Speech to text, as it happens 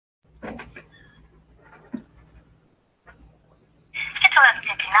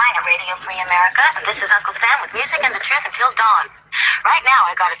Radio Free America, and this is Uncle Sam with music and the truth until dawn. Right now,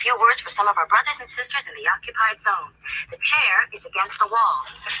 I got a few words for some of our brothers and sisters in the occupied zone. The chair is against the wall.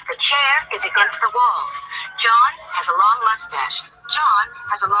 The chair is against the wall. John has a long mustache. John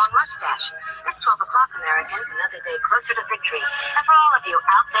has a long mustache. It's 12 o'clock, Americans, another day closer to victory. And for all of you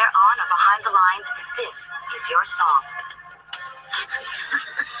out there on or behind the lines, this is your song.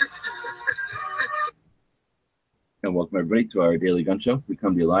 And welcome everybody to our daily gun show. We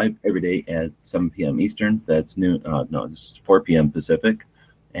come to you live every day at 7 p.m. Eastern. That's noon. It's 4 p.m. Pacific,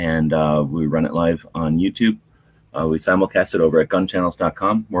 and we run it live on YouTube. We simulcast it over at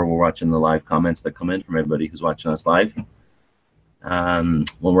gunchannels.com, where we're watching the live comments that come in from everybody who's watching us live. When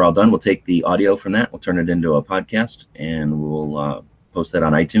we're all done, we'll take the audio from that. We'll turn it into a podcast, and we'll post that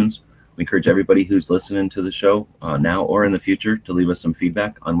on iTunes. We encourage everybody who's listening to the show now or in the future to leave us some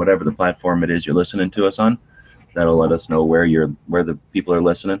feedback on whatever the platform it is you're listening to us on. That'll let us know where the people are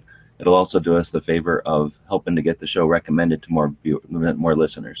listening. It'll also do us the favor of helping to get the show recommended to more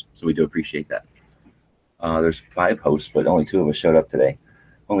listeners. So we do appreciate that. There's 5 hosts, but only 2 of us showed up today.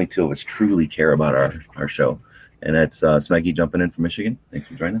 Only 2 of us truly care about our show. And that's Smeggy jumping in from Michigan. Thanks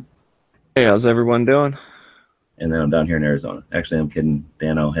for joining. Hey, how's everyone doing? And then I'm down here in Arizona. Actually, I'm kidding.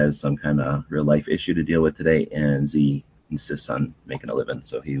 Dano has some kind of real life issue to deal with today, and Z insists on making a living,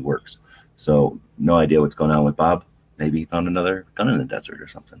 so he works. So no idea what's going on with Bob. Maybe he found another gun in the desert or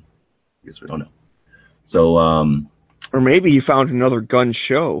something. I guess we don't know. So, or maybe he found another gun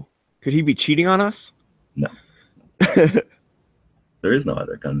show. Could he be cheating on us? No. There is no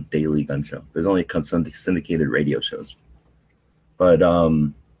other daily gun show. There's only syndicated radio shows. But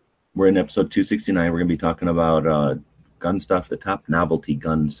we're in episode 269. We're going to be talking about gun stuff, the top novelty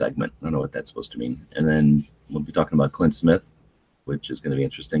gun segment. I don't know what that's supposed to mean. And then we'll be talking about Clint Smith, which is going to be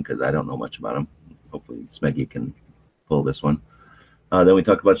interesting because I don't know much about him. Hopefully Smeggy can pull this one. Then we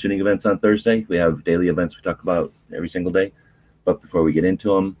talk about shooting events on Thursday. We have daily events we talk about every single day. But before we get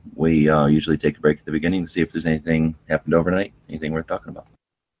into them, we usually take a break at the beginning to see if there's anything happened overnight, anything worth talking about.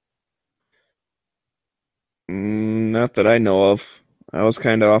 Not that I know of. I was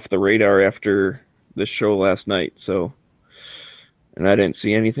kind of off the radar after the show last night, and I didn't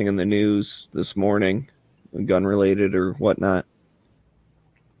see anything in the news this morning, gun-related or whatnot.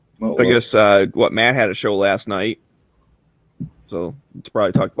 Well, I guess Matt had a show last night, so it's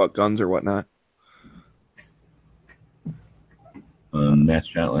probably talked about guns or whatnot. Matt's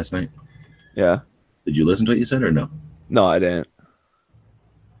chat last night? Yeah. Did you listen to what you said or no? No, I didn't.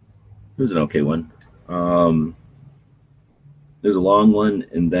 It was an okay one. There's a long one,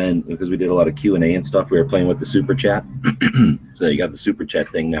 and then because we did a lot of Q&A and stuff, we were playing with the super chat. So you got the super chat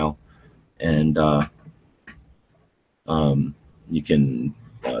thing now, and you can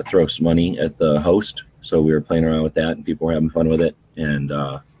throw some money at the host. So we were playing around with that, and people were having fun with it. And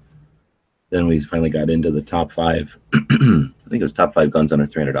then we finally got into the top 5. I think it was top 5 guns under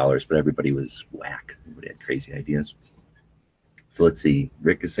 $300, but everybody was whack. Everybody had crazy ideas. So let's see.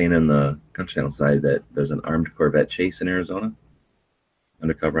 Rick is saying on the Gun Channel side that there's an armed Corvette chase in Arizona.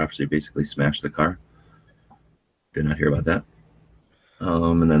 Undercover officer basically smashed the car. Did not hear about that.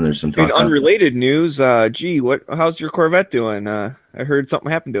 And then there's some talk. In unrelated news, how's your Corvette doing? I heard something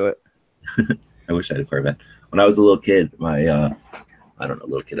happened to it. I wish I had a Corvette. When I was a little kid, I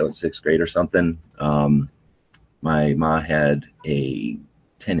was 6th grade or something. My ma had a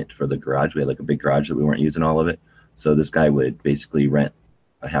tenant for the garage. We had like a big garage that we weren't using all of it. So this guy would basically rent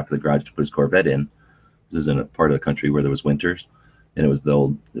a half of the garage to put his Corvette in. This was in a part of the country where there was winters. And it was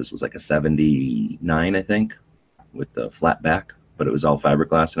this was like a 79, I think, with the flat back, but it was all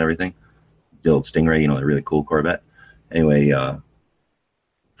fiberglass and everything. The old Stingray, a really cool Corvette. Anyway,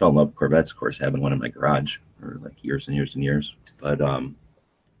 fell in love with Corvettes, of course, having one in my garage for like years and years and years. But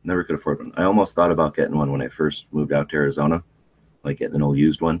never could afford one. I almost thought about getting one when I first moved out to Arizona, like getting an old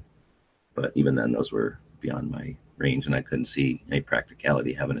used one. But even then, those were beyond my range, and I couldn't see any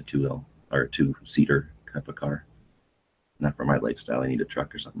practicality having a 2-wheel or a 2-seater type of car. Not for my lifestyle. I need a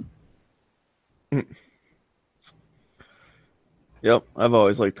truck or something. Yep, I've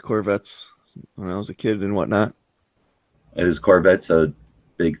always liked the Corvettes when I was a kid and whatnot. Is Corvettes a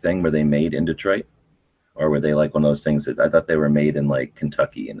big thing? Were they made in Detroit? Or were they like one of those things that I thought they were made in like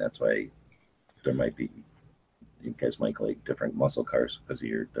Kentucky, and that's why there might be, you guys might like different muscle cars because of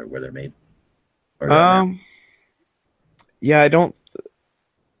where they're made? Yeah, I don't,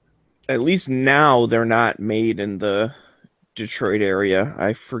 at least now they're not made in the Detroit area.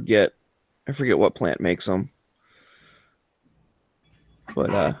 I forget what plant makes them.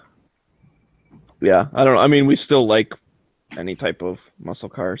 But yeah, I don't know. I mean, we still like any type of muscle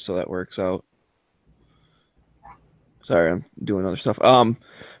car, so that works out. Sorry, I'm doing other stuff.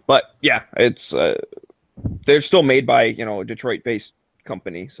 But yeah, it's they're still made by a Detroit-based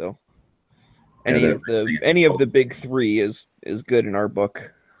company, so any of the big three is good in our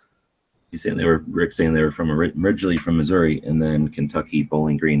book. He's saying Rick saying they were originally from Missouri and then Kentucky,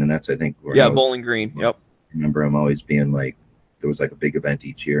 Bowling Green, and that's I think where Bowling Green. Yep. I remember him always being like there was like a big event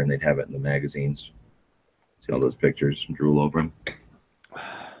each year and they'd have it in the magazines. See all those pictures and drool over them.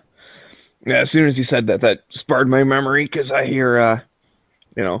 Yeah, as soon as you said that, that sparred my memory because I hear,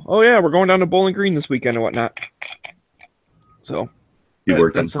 oh yeah, we're going down to Bowling Green this weekend and whatnot. So you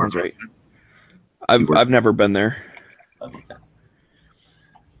worked that sounds right. I've never been there. Okay.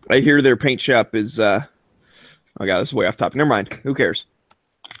 I hear their paint shop is. Oh god, this is way off topic. Never mind. Who cares?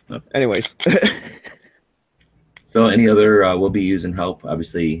 Okay. Anyways. So any other? We'll be using help.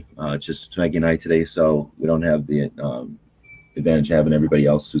 Obviously, just Maggie and I today, so we don't have the advantage of having everybody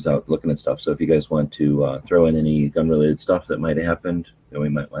else who's out looking at stuff. So if you guys want to throw in any gun-related stuff that might have happened that we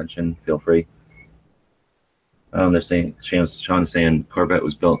might mention, feel free. They're saying Sean's saying Corvette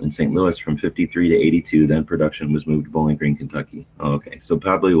was built in St. Louis from 53 to 82. Then production was moved to Bowling Green, Kentucky. Oh, okay, so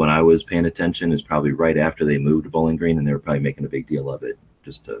probably when I was paying attention is probably right after they moved to Bowling Green, and they were probably making a big deal of it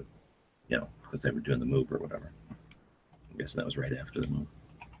just to, because they were doing the move or whatever. I guess that was right after the move.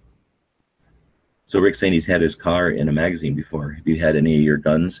 So Rick's saying he's had his car in a magazine before. Have you had any of your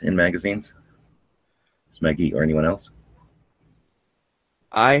guns in magazines? Maggie or anyone else?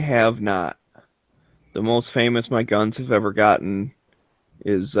 I have not. The most famous my guns have ever gotten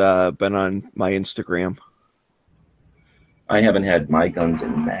is been on my Instagram. I haven't had my guns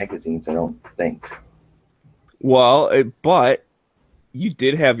in magazines, I don't think. Well, but you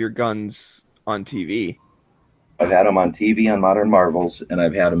did have your guns on TV. I've had them on TV on Modern Marvels, and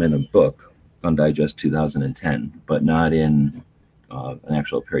I've had them in a book, Gun Digest 2010, but not in an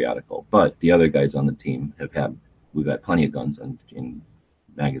actual periodical. But the other guys on the team we've had plenty of guns in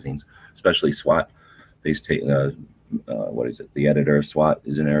magazines, especially SWAT. They take what is it? The editor of SWAT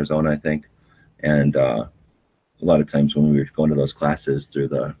is in Arizona, I think, and a lot of times when we were going to those classes through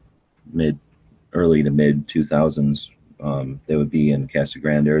the early to mid 2000s, they would be in Casa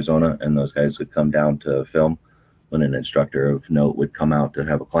Grande, Arizona, and those guys would come down to film when an instructor of note would come out to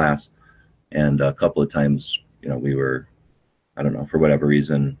have a class. And a couple of times, we were, I don't know, for whatever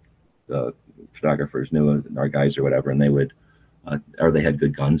reason, the photographers knew our guys or whatever, and they would, or they had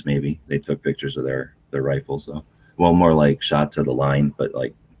good guns maybe. They took pictures of their rifles. So, well, more like shot to the line, but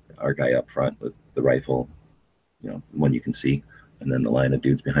like our guy up front with the rifle, one you can see, and then the line of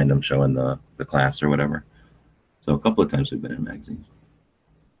dudes behind them showing the class or whatever. So a couple of times we've been in magazines.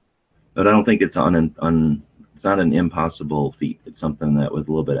 But I don't think it's it's not an impossible feat. It's something that with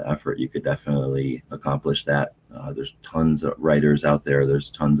a little bit of effort, you could definitely accomplish that. There's tons of writers out there. There's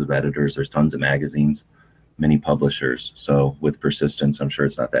tons of editors. There's tons of magazines, many publishers. So with persistence, I'm sure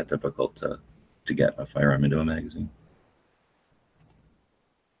it's not that difficult to get a firearm into a magazine.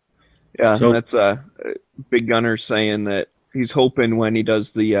 Yeah, so that's Big Gunner saying that he's hoping when he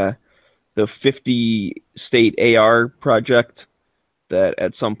does the 50 state AR project that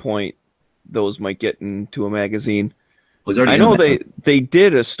at some point those might get into a magazine. I know they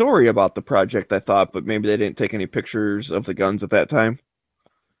did a story about the project, I thought, but maybe they didn't take any pictures of the guns at that time.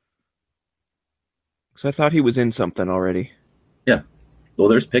 So I thought he was in something already. Yeah. Well,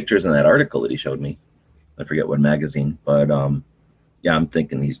 there's pictures in that article that he showed me. I forget what magazine, but yeah, I'm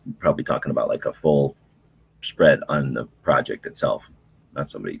thinking he's probably talking about like a full spread on the project itself, not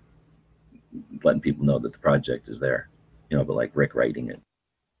somebody letting people know that the project is there, but like Rick writing it.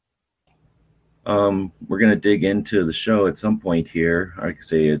 We're going to dig into the show at some point here. I can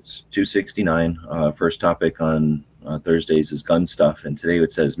say it's 269. First topic on Thursdays is gun stuff, and today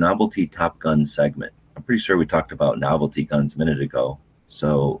it says novelty Top Gun segment. I'm pretty sure we talked about novelty guns a minute ago,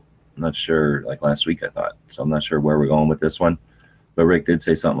 so I'm not sure, like last week I thought, so I'm not sure where we're going with this one. But Rick did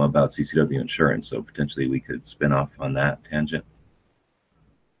say something about CCW insurance, so potentially we could spin off on that tangent.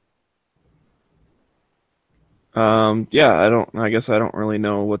 Yeah, I guess I don't really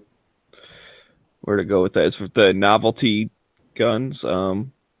know where to go with that. As for the novelty guns,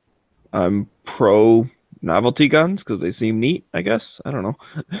 I'm pro novelty guns because they seem neat, I guess. I don't know.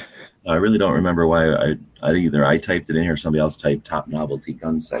 I really don't remember why I typed it in here or somebody else typed top novelty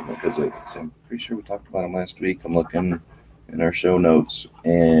gun segment, because I'm pretty sure we talked about them last week. I'm looking in our show notes,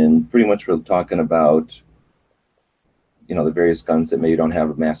 and pretty much we're talking about the various guns that maybe don't have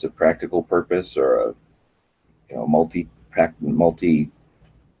a massive practical purpose or a multi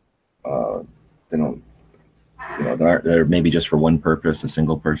they're maybe just for one purpose, a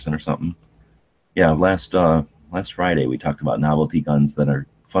single person or something. Yeah, last Friday we talked about novelty guns that are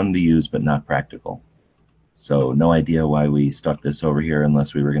fun to use but not practical. So no idea why we stuck this over here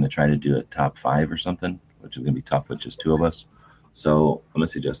unless we were going to try to do a top 5 or something, which is going to be tough with just 2 of us. So I'm going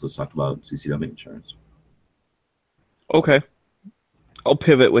to suggest let's talk about CCW insurance. Okay. I'll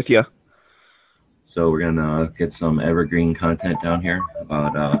pivot with you. So we're going to get some evergreen content down here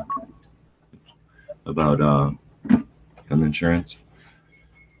about gun insurance.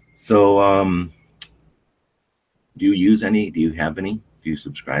 So do you use any? Do you have any? Do you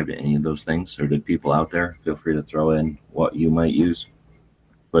subscribe to any of those things? Or did people out there feel free to throw in what you might use?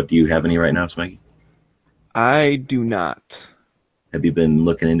 But do you have any right now, Smeggy? I do not. Have you been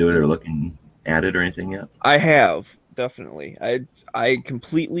looking into it or looking at it or anything yet? I have, definitely. I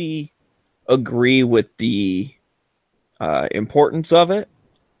completely agree with the importance of it,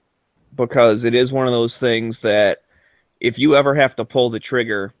 because it is one of those things that if you ever have to pull the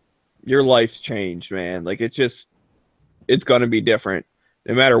trigger, your life's changed, man. Like it's going to be different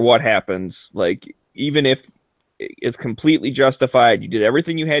no matter what happens. Like even if it's completely justified, you did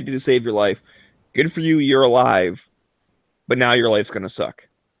everything you had to save your life. Good for you, you're alive, but now your life's going to suck.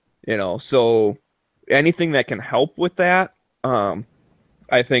 So anything that can help with that,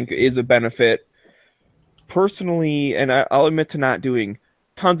 I think is a benefit. Personally, and I'll admit to not doing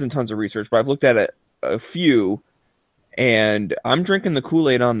tons and tons of research, but I've looked at a few, and I'm drinking the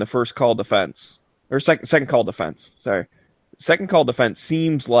Kool-Aid on the first call defense, or second call defense. Sorry. Second call defense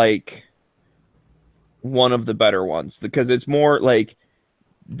seems like one of the better ones, because it's more like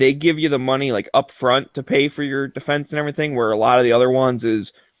they give you the money like up front to pay for your defense and everything, where a lot of the other ones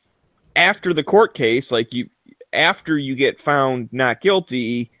is after the court case, like after you get found not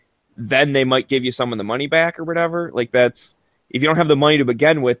guilty, then they might give you some of the money back or whatever. Like that's, if you don't have the money to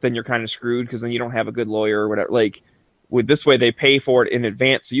begin with, then you're kind of screwed, because then you don't have a good lawyer or whatever. Like with this way, they pay for it in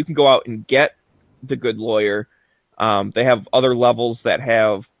advance, so you can go out and get the good lawyer. They have other levels that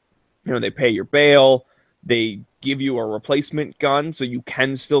have, they pay your bail. They give you a replacement gun, so you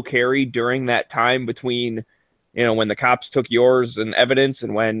can still carry during that time between, when the cops took yours and evidence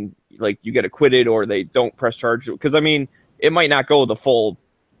and when like you get acquitted or they don't press charge. Because it might not go the full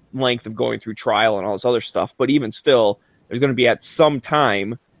length of going through trial and all this other stuff, but even still, there's going to be at some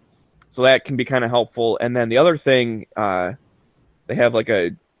time, so that can be kind of helpful. And then the other thing, they have like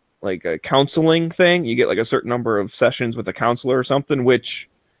a counseling thing. You get like a certain number of sessions with a counselor or something, which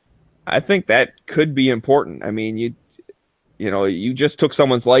I think that could be important. I mean, you just took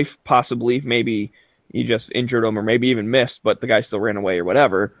someone's life, possibly, maybe you just injured them or maybe even missed, but the guy still ran away or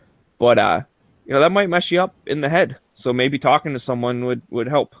whatever. But that might mess you up in the head. So maybe talking to someone would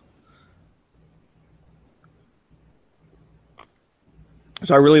help.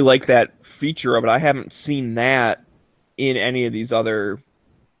 So I really like that feature of it. I haven't seen that in any of these other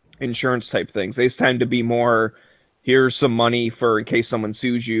insurance type things. They tend to be more, here's some money for in case someone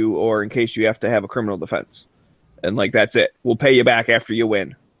sues you or in case you have to have a criminal defense. And like, that's it. We'll pay you back after you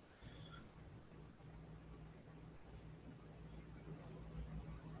win.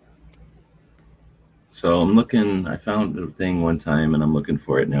 So I found a thing one time and I'm looking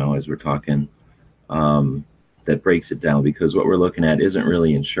for it now as we're talking, that breaks it down, because what we're looking at isn't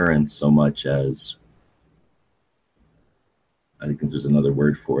really insurance so much as, I think there's another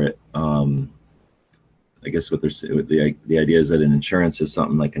word for it. I guess what the idea is that an insurance is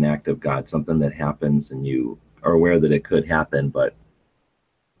something like an act of God, something that happens and you are aware that it could happen, but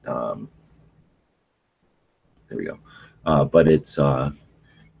there we go. But it's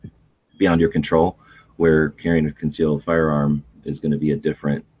beyond your control, where carrying a concealed firearm is going to be a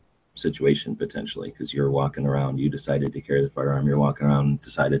different situation potentially, because you're walking around, you decided to carry the firearm, you're walking around,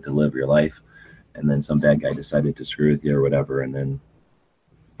 decided to live your life, and then some bad guy decided to screw with you or whatever, and then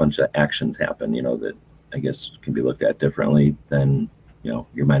a bunch of actions happen, that I guess can be looked at differently than,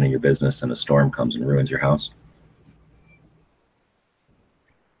 you're minding your business and a storm comes and ruins your house.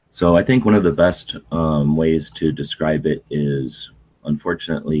 So I think one of the best ways to describe it is,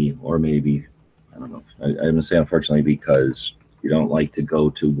 unfortunately, or maybe, I don't know, I'm going to say unfortunately because you don't like to go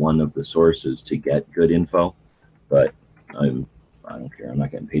to one of the sources to get good info, but I don't care. I'm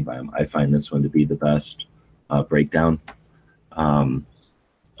not getting paid by them. I find this one to be the best breakdown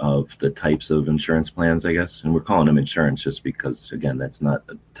of the types of insurance plans, I guess. And we're calling them insurance just because, again, that's not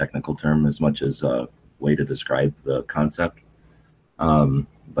a technical term as much as a way to describe the concept.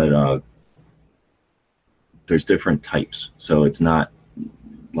 But there's different types. So it's not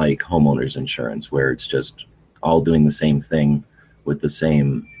like homeowners insurance where it's just all doing the same thing with the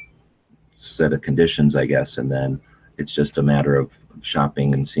same set of conditions, I guess. And then it's just a matter of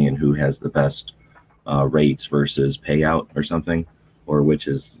shopping and seeing who has the best rates versus payout or something, or which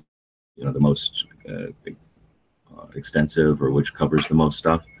is, the most extensive, or which covers the most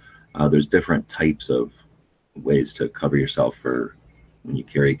stuff. There's different types of ways to cover yourself for when you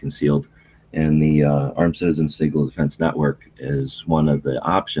carry concealed. And the Armed Citizens Legal Defense Network is one of the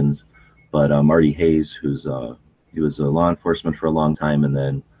options. But Marty Hayes, he was a law enforcement for a long time, and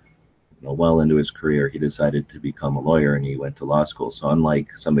then well into his career, he decided to become a lawyer, and he went to law school. So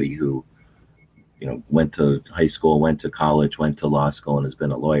unlike somebody who went to high school, went to college, went to law school, and has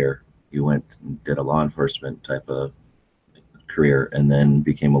been a lawyer, he went and did a law enforcement type of career and then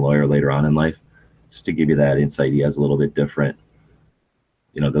became a lawyer later on in life. Just to give you that insight, he has a little bit different,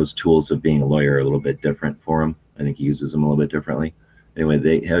 those tools of being a lawyer are a little bit different for him. I think he uses them a little bit differently.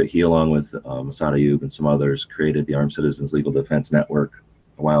 Anyway, he along with Massad Ayoob and some others created the Armed Citizens Legal Defense Network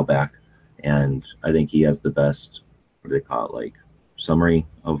a while back, and I think he has the best, what do they call it, like summary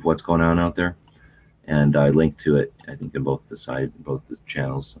of what's going on out there. And I linked to it, I think, in both the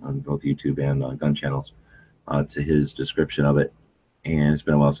channels, on both YouTube and gun channels, to his description of it. And it's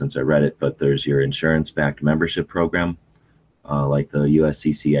been a while since I read it, but there's your insurance-backed membership program, like the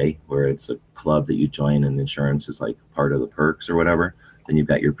USCCA, where it's a club that you join and insurance is like part of the perks or whatever. Then you've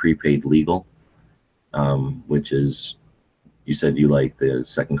got your prepaid legal, which is, you said you like the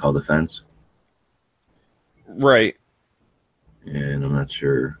second call defense? Right. And I'm not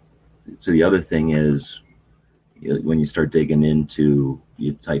sure. So the other thing is, when you start digging into,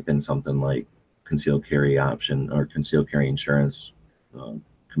 you type in something like concealed carry option or concealed carry insurance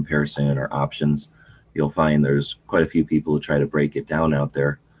comparison or options, you'll find there's quite a few people who try to break it down out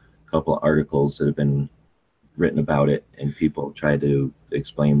there. A couple of articles that have been written about it, and people try to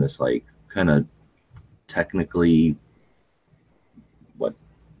explain this like kind of technically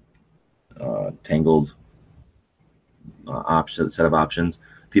tangled set of options.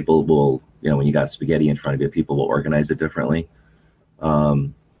 People will, when you got spaghetti in front of you, people will organize it differently.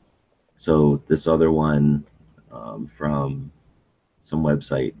 So this other one from some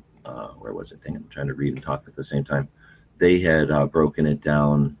website, where was it? Dang, I'm trying to read and talk at the same time. They had broken it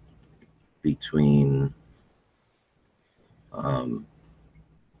down between dang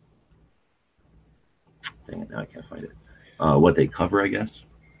it, now I can't find it. What they cover, I guess.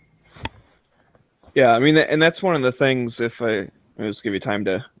 Yeah, I mean, and that's one of the things, if I'll just give you time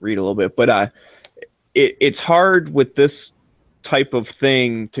to read a little bit, but it's hard with this type of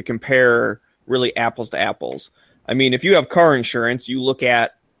thing to compare really apples to apples. I mean, if you have car insurance, you look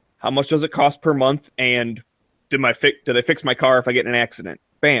at how much does it cost per month, and do they fix my car if I get in an accident?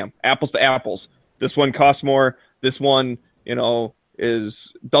 Bam, apples to apples. This one costs more. This one,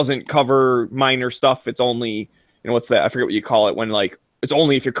 doesn't cover minor stuff. It's only, what's that? I forget what you call it when like it's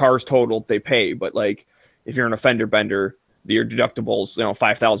only if your car's totaled they pay. But like if you're an offender bender, your deductible's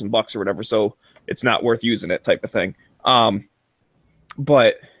 $5,000 or whatever, so it's not worth using it type of thing.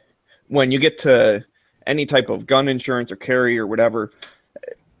 But when you get to any type of gun insurance or carry or whatever,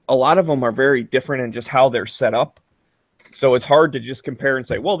 a lot of them are very different in just how they're set up. So it's hard to just compare and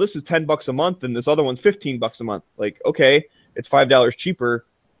say, well, this is $10 a month and this other one's $15 a month. Like, okay, it's $5 cheaper,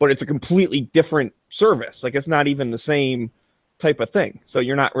 but it's a completely different service. Like, it's not even the same type of thing. So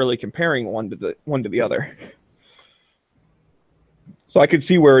you're not really comparing one to the other. So I could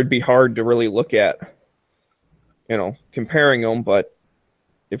see where it'd be hard to really look at, comparing them. But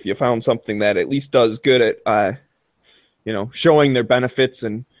if you found something that at least does good at, showing their benefits,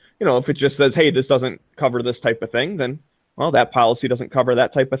 and, if it just says, hey, this doesn't cover this type of thing, then, well, that policy doesn't cover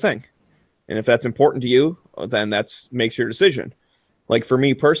that type of thing. And if that's important to you, then that makes your decision. Like for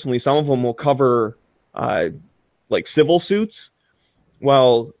me personally, some of them will cover like civil suits.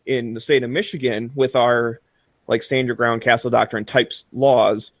 Well, in the state of Michigan, with our like stand your ground, castle doctrine types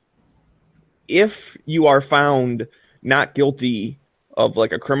laws, if you are found not guilty of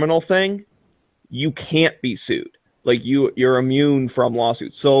like a criminal thing, you can't be sued. Like you're immune from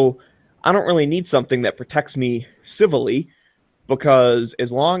lawsuits. So I don't really need something that protects me civilly, because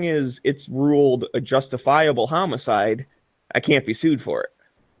as long as it's ruled a justifiable homicide, I can't be sued for it.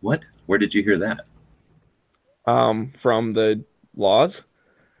 What? Where did you hear that? From the laws.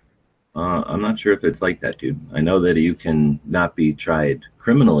 I'm not sure if it's like that, dude. I know that you can not be tried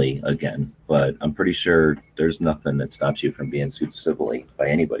criminally again, but I'm pretty sure there's nothing that stops you from being sued civilly by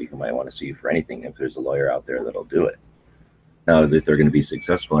anybody who might want to sue you for anything if there's a lawyer out there that'll do it. Now, if they're going to be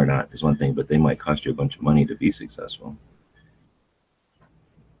successful or not is one thing, but they might cost you a bunch of money to be successful.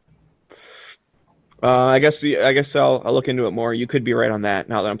 I guess I'll look into it more. You could be right on that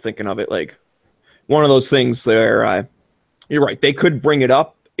now that I'm thinking of it. Like one of those things where you're right. They could bring it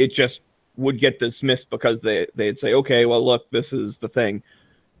up. It just would get dismissed because they'd say, okay, well, look, this is the thing,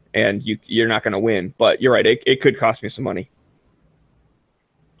 and you're not going to win. But you're right. It could cost me some money.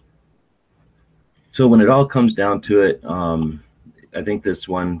 So when it all comes down to it, I think this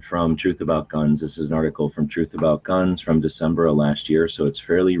one from Truth About Guns. This is an article from Truth About Guns from December of last year, so it's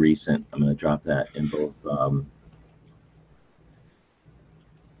fairly recent. I'm going to drop that in both. I'm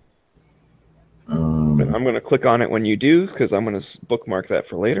going to click on it when you do, because I'm going to bookmark that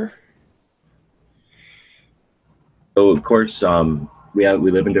for later. So of course, we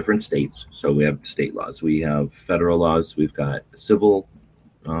live in different states, so we have state laws. We have federal laws. We've got civil.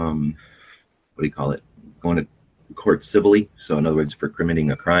 What do you call it? Going to court civilly. So in other words, for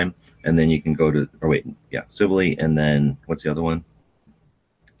committing a crime, and then you can go to, or wait, yeah, civilly, and then what's the other one?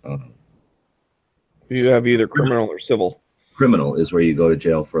 You have either criminal or civil. Criminal is where you go to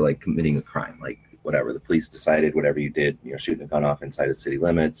jail for like committing a crime, like whatever the police decided, whatever you did, shooting a gun off inside of city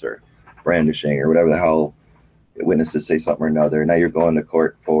limits or brandishing or whatever the hell witnesses say something or another. Now you're going to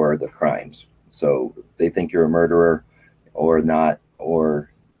court for the crimes. So they think you're a murderer or not,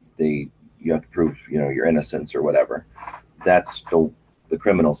 or you have to prove your innocence or whatever. That's the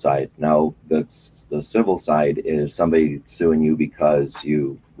criminal side. Now the civil side is somebody suing you because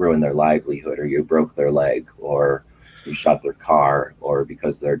you ruined their livelihood, or you broke their leg, or you shot their car, or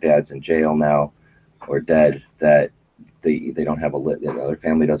because their dad's in jail now or dead, that they don't have their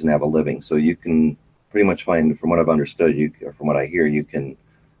family doesn't have a living. So you can pretty much find, from what I've understood, or from what I hear, you can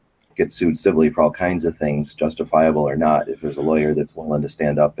get sued civilly for all kinds of things, justifiable or not. If there's a lawyer that's willing to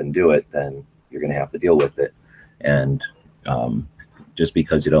stand up and do it, then you're going to have to deal with it. And just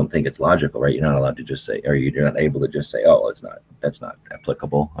because you don't think it's logical, right? You're not allowed to just say, or you're not able to just say, oh, that's not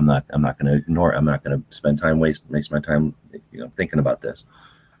applicable. I'm not going to ignore it. I'm not going to spend time, waste my time, thinking about this.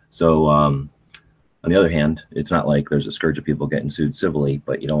 So on the other hand, it's not like there's a scourge of people getting sued civilly,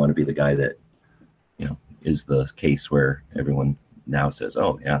 but you don't want to be the guy that, is the case where everyone now says,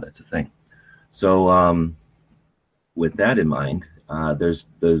 oh yeah, that's a thing. So with that in mind, there's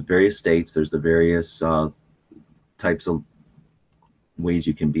the various states, there's the various types of ways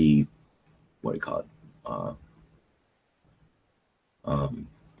you can be, what do you call it?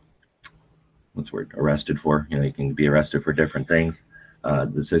 What's the word? Arrested for. You can be arrested for different things.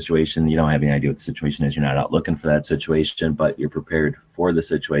 The situation, you don't have any idea what the situation is. You're not out looking for that situation, but you're prepared for the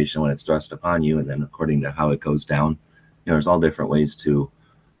situation when it's thrust upon you. And then according to how it goes down, there's all different ways to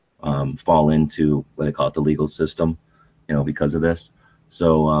fall into what they call it, the legal system, because of this.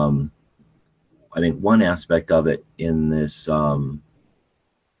 So I think one aspect of it in this,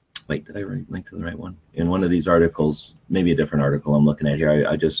 wait, did I link to the right one? In one of these articles, maybe a different article I'm looking at here,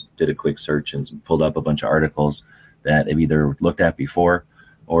 I just did a quick search and pulled up a bunch of articles that I've either looked at before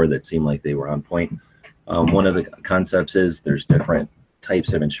or that seemed like they were on point. One of the concepts is there's different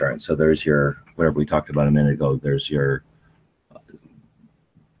types of insurance. So there's your, whatever we talked about a minute ago, there's your,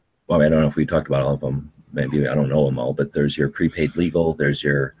 well, I don't know if we talked about all of them. Maybe I don't know them all, but there's your prepaid legal, there's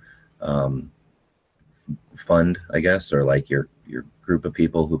your fund, I guess, or like your group of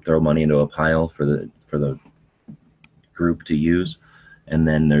people who throw money into a pile for the group to use. And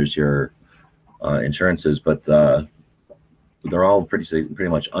then there's your insurances, but they're all pretty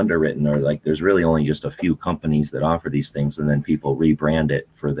much underwritten, or like there's really only just a few companies that offer these things, and then people rebrand it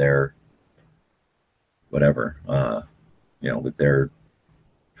for their whatever,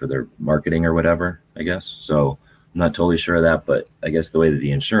 for their marketing or whatever, I guess. So I'm not totally sure of that, but I guess the way that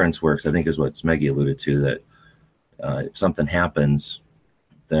the insurance works, I think, is what Smeggy alluded to, that if something happens,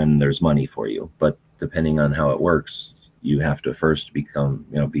 then there's money for you. But depending on how it works, you have to first be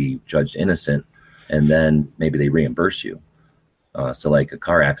judged innocent, and then maybe they reimburse you. So like a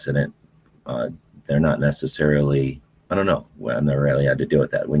car accident, they're not necessarily, I don't know, I've never really had to deal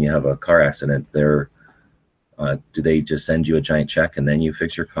with that. When you have a car accident, do they just send you a giant check and then you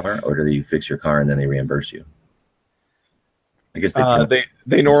fix your car, or do they fix your car and then they reimburse you? I guess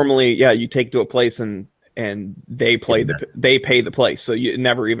they normally, you take to a place and they pay the place, so you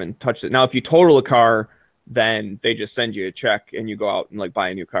never even touch it. Now, if you total a car, then they just send you a check and you go out and like buy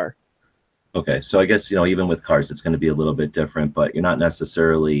a new car. Okay, so I guess even with cars, it's going to be a little bit different, but you're not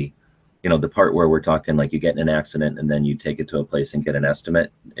necessarily, the part where we're talking like you get in an accident and then you take it to a place and get an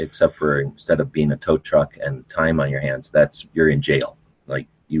estimate, except for instead of being a tow truck and time on your hands, you're in jail. Like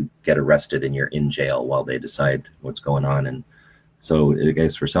you get arrested and you're in jail while they decide what's going on. And so I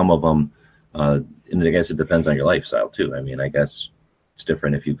guess for some of them, and I guess it depends on your lifestyle too. I mean, I guess it's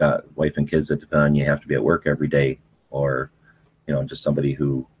different if you've got wife and kids that depend on you, have to be at work every day, or just somebody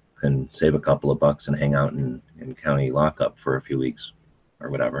who can save a couple of bucks and hang out in county lockup for a few weeks or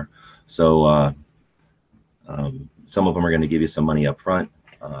whatever. So some of them are going to give you some money up front.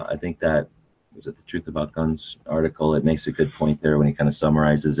 I think that was it, the Truth About Guns article. It makes a good point there when he kind of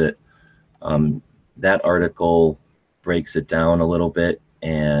summarizes it. That article breaks it down a little bit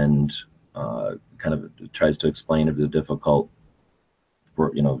and kind of tries to explain the difficult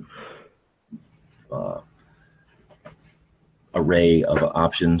you know, array of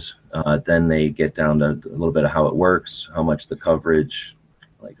options. Then they get down to a little bit of how it works, how much the coverage,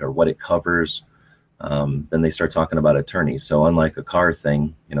 like, or what it covers. Then they start talking about attorneys. So unlike a car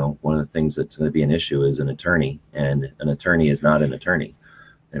thing, you know, one of the things that's going to be an issue is an attorney, and an attorney is not an attorney.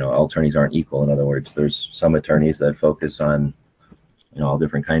 You know, all attorneys aren't equal. In other words, there's some attorneys that focus on, you know, all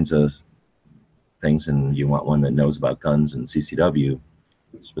different kinds of things, and you want one that knows about guns and CCW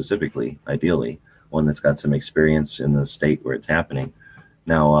specifically, ideally, one that's got some experience in the state where it's happening.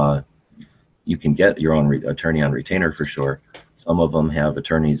 Now, you can get your own attorney on retainer for sure. Some of them have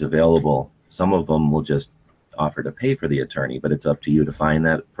attorneys available. Some of them will just offer to pay for the attorney, but it's up to you to find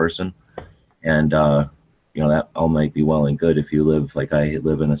that person. And, you know, that all might be well and good if you live, like I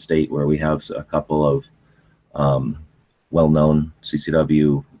live in a state where we have a couple of well-known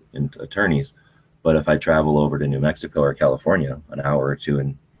CCW attorneys. But if I travel over to New Mexico or California, an hour or two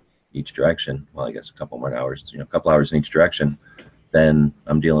in each direction, well, I guess a couple more hours, you know, a couple hours in each direction, then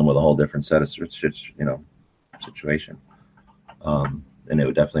I'm dealing with a whole different set of, you know, situation. And it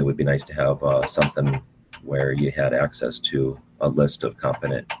would be nice to have something where you had access to a list of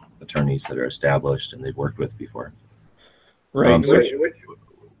competent attorneys that are established and they've worked with before. Right.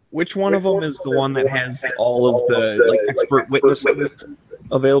 Which one of them is the one that has all of the, like, expert witnesses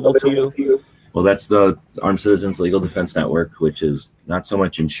available to you? Well, that's the Armed Citizens Legal Defense Network, which is not so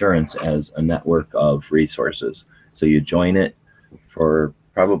much insurance as a network of resources. So you join it for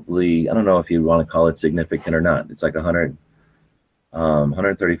probably, I don't know if you want to call it significant or not. It's like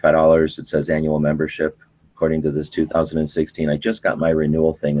 $135. It says annual membership. According to this 2016, I just got my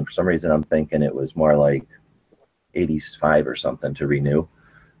renewal thing, and for some reason I'm thinking it was more like 85 or something to renew.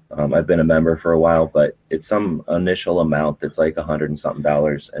 I've been a member for a while, but it's some initial amount that's like $100 and something,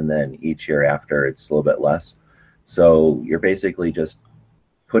 and then each year after it's a little bit less. So you're basically just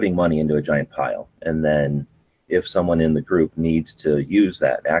putting money into a giant pile, and then if someone in the group needs to use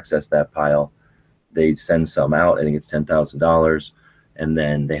that, access that pile, they send some out. I think it's $10,000, and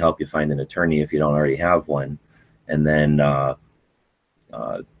then they help you find an attorney if you don't already have one. And then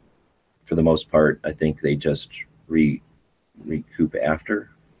for the most part, I think they just recoup after,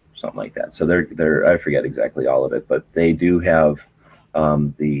 something like that. So they're I forget exactly all of it, but they do have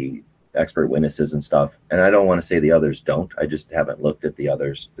the expert witnesses and stuff. And I don't want to say the others don't. I just haven't looked at the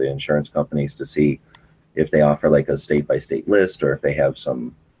others, the insurance companies, to see if they offer like a state by state list, or if they have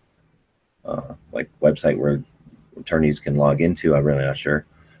some like website where attorneys can log into. I'm really not sure.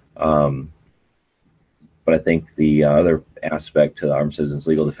 But I think the other aspect to the Armed Citizens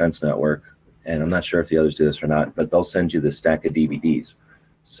Legal Defense Network, and I'm not sure if the others do this or not, but they'll send you this stack of DVDs.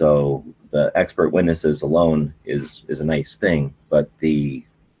 So the expert witnesses alone is a nice thing, but the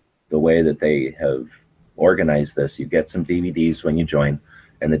way that they have organized this, you get some DVDs when you join,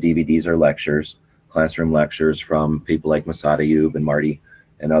 and the DVDs are lectures, classroom lectures from people like Masada Ayub and Marty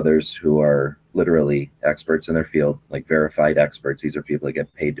and others who are literally experts in their field, like verified experts. These are people that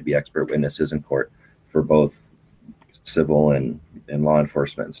get paid to be expert witnesses in court for both civil and law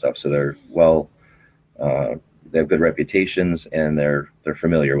enforcement and stuff. So they're they have good reputations, and they're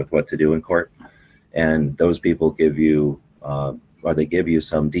familiar with what to do in court. And those people give you, or they give you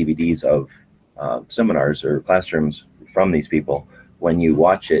some DVDs of seminars or classrooms from these people. When you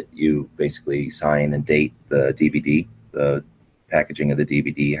watch it, you basically sign and date the DVD. The packaging of the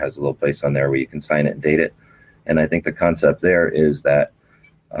DVD has a little place on there where you can sign it and date it. And I think the concept there is that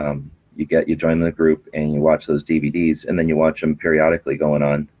you join the group and you watch those DVDs, and then you watch them periodically going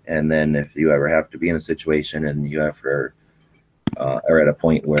on. And then if you ever have to be in a situation and you are at a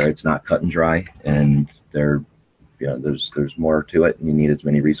point where it's not cut and dry, and there's more to it, and you need as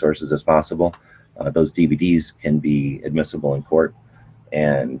many resources as possible, those DVDs can be admissible in court,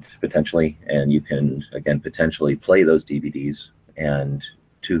 and you can again potentially play those DVDs and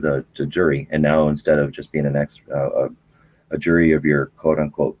to jury. And now, instead of just being a jury of your quote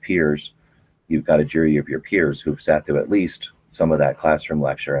unquote peers, you've got a jury of your peers who've sat through at least some of that classroom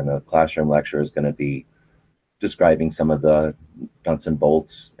lecture. And the classroom lecture is going to be describing some of the nuts and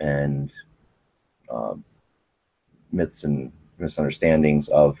bolts and myths and misunderstandings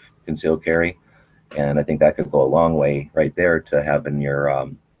of concealed carry. And I think that could go a long way right there to having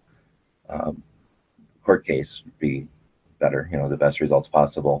your court case be better, the best results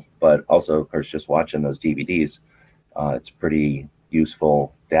possible. But also, of course, just watching those DVDs, it's pretty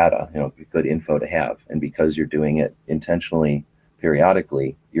useful data, good info to have. And because you're doing it intentionally,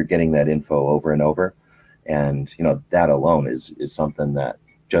 periodically, you're getting that info over and over. And, that alone is something that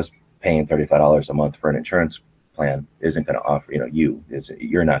just paying $35 a month for an insurance plan isn't going to offer,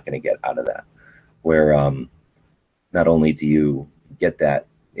 you're not going to get out of that. Where not only do you get that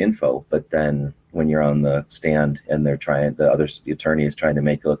info, but then when you're on the stand and the attorney is trying to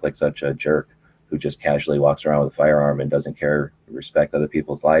make it look like such a jerk who just casually walks around with a firearm and doesn't respect other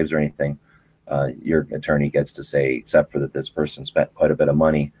people's lives or anything, your attorney gets to say, except for that this person spent quite a bit of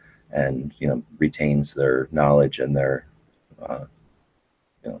money and, retains their knowledge and their,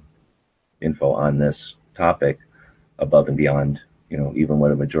 info on this topic above and beyond, even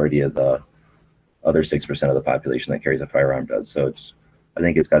what a majority of the other 6% of the population that carries a firearm does. So I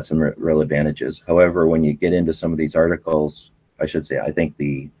think it's got some real advantages. However, when you get into some of these articles, I should say, I think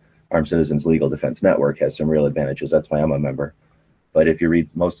the Armed Citizens Legal Defense Network has some real advantages. That's why I'm a member. But if you read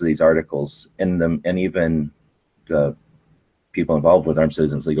most of these articles in them, and even the people involved with Armed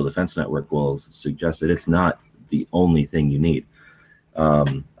Citizens Legal Defense Network will suggest that it's not the only thing you need.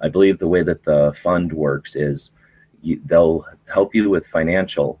 I believe the way that the fund works is they'll help you with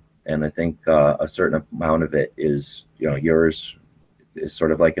financial, and I think a certain amount of it is, yours is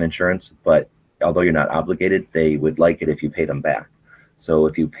sort of like an insurance, but although you're not obligated, they would like it if you paid them back. So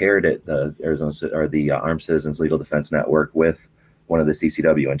if you paired it, the Armed Citizens Legal Defense Network, with one of the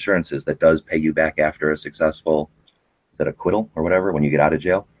CCW insurances that does pay you back after a successful, is that acquittal or whatever, when you get out of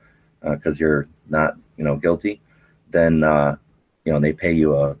jail, because you're not, guilty, then, they pay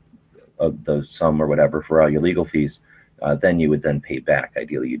you the sum or whatever for all your legal fees. Then you would then pay back.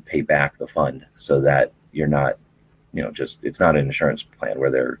 Ideally, you'd pay back the fund so that you're not, it's not an insurance plan where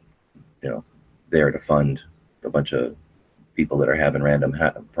they're, there to fund a bunch of people that are having random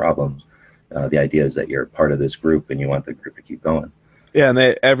problems. The idea is that you're part of this group and you want the group to keep going. Yeah, and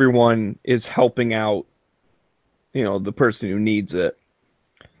everyone is helping out, the person who needs it.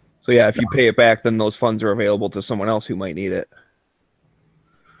 So yeah, if you pay it back, then those funds are available to someone else who might need it.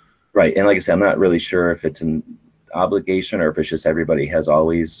 Right, and like I said, I'm not really sure if it's an obligation or if it's just everybody has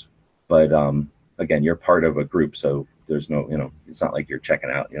always, but again, you're part of a group, so there's no, it's not like you're checking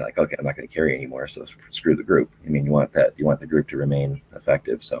out. You're like, okay, I'm not going to carry anymore, so screw the group. I mean, you want the group to remain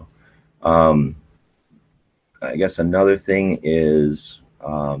effective. So I guess another thing is,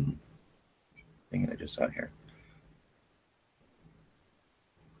 thing I just saw here,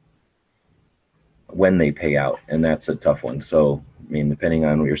 when they pay out, and that's a tough one. So, I mean, depending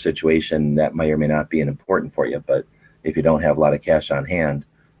on your situation, that may or may not be important for you, but if you don't have a lot of cash on hand,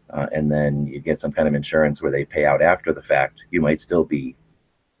 and then you get some kind of insurance where they pay out after the fact, you might still be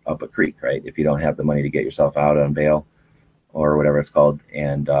up a creek, right? If you don't have the money to get yourself out on bail or whatever it's called,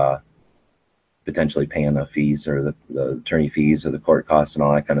 and potentially paying the fees or the attorney fees or the court costs and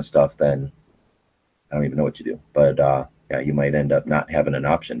all that kind of stuff, then I don't even know what you do. But yeah, you might end up not having an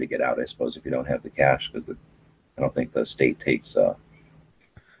option to get out, I suppose, if you don't have the cash, because I don't think the state takes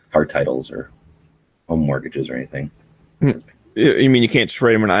car titles or home mortgages or anything. You mean you can't just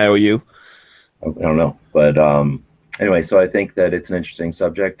write them an IOU? I don't know. But anyway, so I think that it's an interesting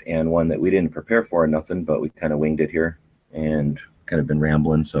subject and one that we didn't prepare for or nothing, but we kind of winged it here and kind of been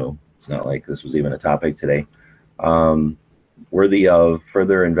rambling. So it's not like this was even a topic today. Worthy of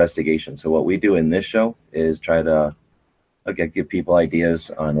further investigation. So what we do in this show is try to give people ideas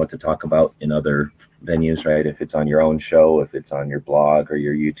on what to talk about in other venues, right? If it's on your own show, if it's on your blog or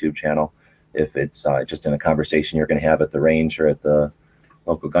your YouTube channel, if it's just in a conversation you're going to have at the range or at the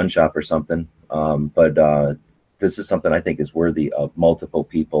local gun shop or something. But this is something I think is worthy of multiple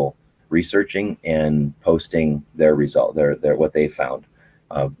people researching and posting their result, their what they found.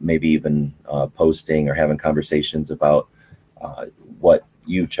 Maybe even posting or having conversations about what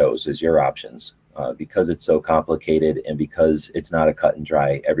you chose as your options. Because it's so complicated and because it's not a cut and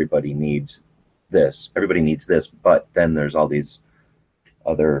dry, everybody needs this, but then there's all these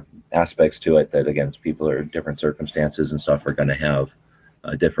other aspects to it that, again, people are in different circumstances and stuff are going to have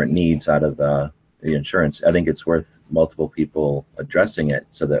different needs out of the insurance. I think it's worth multiple people addressing it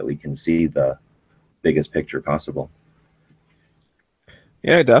so that we can see the biggest picture possible.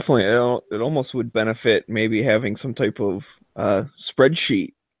 Yeah, definitely. It almost would benefit maybe having some type of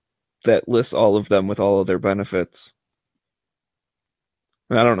spreadsheet that lists all of them with all of their benefits.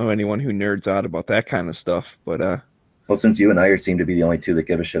 And I don't know anyone who nerds out about that kind of stuff, but well, since you and I seem to be the only two that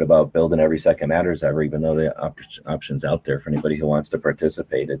give a shit about building Every Second Matters ever, even though the option's out there for anybody who wants to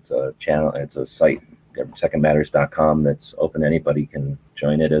participate. It's a channel, it's a site, everysecondmatters.com, that's open. Anybody can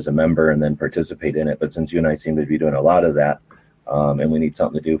join it as a member and then participate in it. But since you and I seem to be doing a lot of that, and we need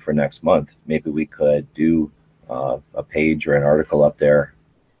something to do for next month, maybe we could do a page or an article up there.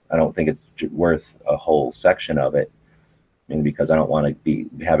 I don't think it's worth a whole section of it, and because I don't want to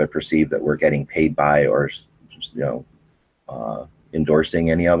have it perceived that we're getting paid by or just,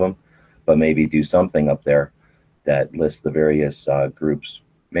 endorsing any of them, but maybe do something up there that lists the various groups.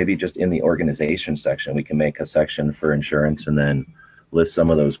 Maybe just in the organization section, we can make a section for insurance, and then list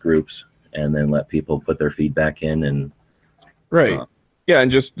some of those groups and then let people put their feedback in. And right. Yeah,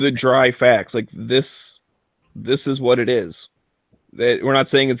 and just the dry facts. Like this is what it is. We're not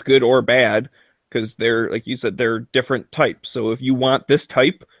saying it's good or bad, because they're, like you said, they're different types. So if you want this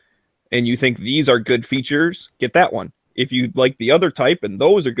type and you think these are good features, get that one. If you like the other type and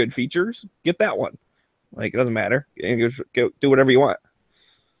those are good features, get that one. Like, it doesn't matter. You just do whatever you want.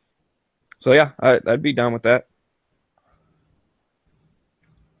 So yeah, I'd be down with that.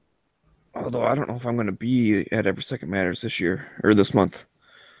 Although I don't know if I'm going to be at Every Second Matters this year or this month.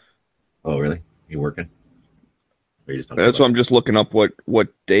 Oh, really? You working? Or you just don't That's why I'm just looking up what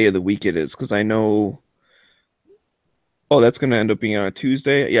day of the week it is, because I know. Oh, that's going to end up being on a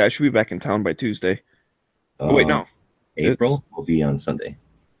Tuesday. Yeah, I should be back in town by Tuesday. Oh wait, no. April will be on Sunday.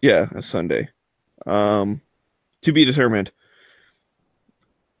 Yeah, a Sunday. To be determined.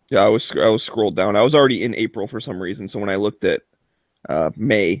 Yeah, I was scrolled down. I was already in April for some reason, so when I looked at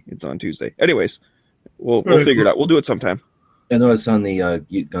May, it's on Tuesday. Anyways, we'll figure it out. We'll do it sometime. I noticed on the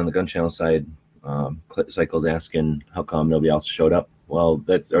gun channel side, Cycle's asking how come nobody else showed up. Well,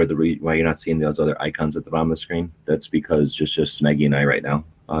 that's why you're not seeing those other icons at the bottom of the screen. That's because just Smeggy and I right now.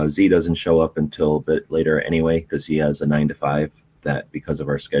 Z doesn't show up until a bit later anyway, because he has a 9 to 5. That because of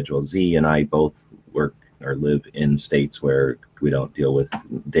our schedule, Z and I both work or live in states where we don't deal with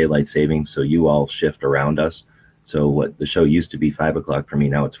daylight savings, so you all shift around us. So what the show used to be 5 o'clock for me,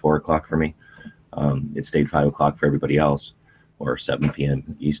 now it's 4 o'clock for me. It stayed 5 o'clock for everybody else, or 7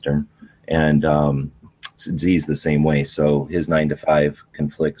 p.m. Eastern. And Z's the same way. So his 9 to 5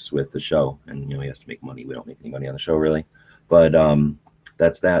 conflicts with the show, and he has to make money. We don't make any money on the show really, but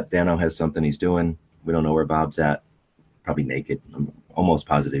that's that. Dano has something he's doing. We don't know where Bob's at. Probably naked. I'm almost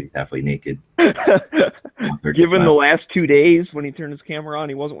positive he's halfway naked. Given the last 2 days when he turned his camera on,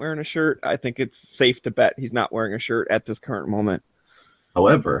 he wasn't wearing a shirt. I think it's safe to bet he's not wearing a shirt at this current moment.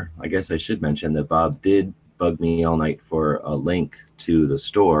 However, I guess I should mention that Bob did bug me all night for a link to the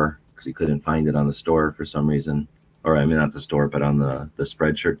store, because he couldn't find it on the store for some reason. Or I mean, not the store, but on the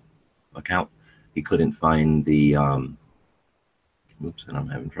Spreadshirt account. He couldn't find the oops, and I'm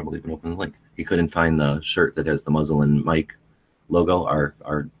having trouble even opening the link. He couldn't find the shirt that has the muzzle and mic logo,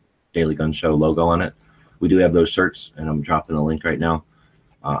 our Daily Gun Show logo on it. We do have those shirts, and I'm dropping the link right now.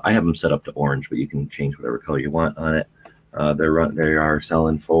 I have them set up to orange, but you can change whatever color you want on it. They are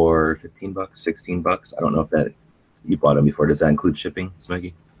selling for $15, $16. I don't know if that you bought them before. Does that include shipping,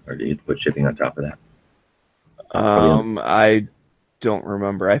 Smeggy, or do you put shipping on top of that? I don't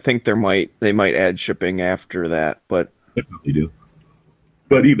remember. I think they might add shipping after that, but they probably do.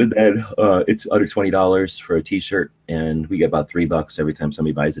 But even then, it's under $20 for a T-shirt, and we get about $3 every time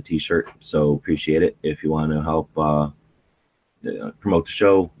somebody buys a T-shirt. So appreciate it. If you want to help promote the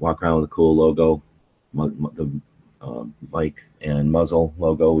show, walk around with a cool logo, the mic and muzzle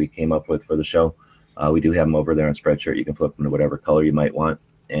logo we came up with for the show. We do have them over there on Spreadshirt. You can flip them to whatever color you might want,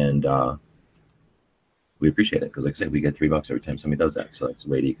 and we appreciate it, because like I said, we get $3 every time somebody does that. So that's a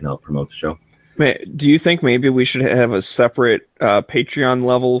way that you can help promote the show. Do you think maybe we should have a separate Patreon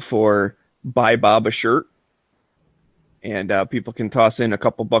level for buy Bob a shirt, and people can toss in a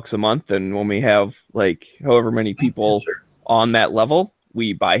couple bucks a month, and when we have like however many people on that level,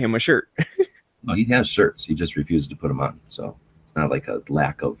 we buy him a shirt? No, he has shirts. He just refuses to put them on. So it's not like a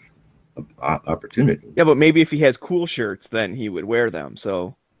lack of opportunity. Yeah, but maybe if he has cool shirts, then he would wear them.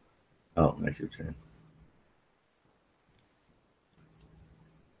 So. Oh, I see what you're saying.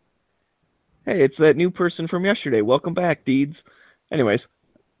 Hey, it's that new person from yesterday. Welcome back, Deeds. Anyways.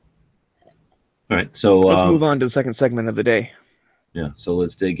 All right, so let's move on to the second segment of the day. Yeah, so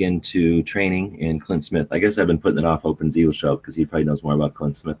let's dig into training and Clint Smith. I guess I've been putting it off. Open Z will show up because he probably knows more about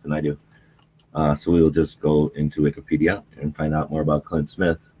Clint Smith than I do. So we will just go into Wikipedia and find out more about Clint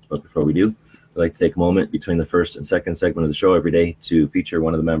Smith. But before we do, I'd like to take a moment between the first and second segment of the show every day to feature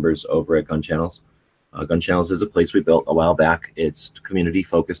one of the members over at Gun Channels. Gun Channels is a place we built a while back. It's community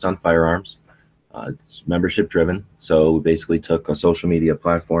focused on firearms. It's membership driven. So we basically took a social media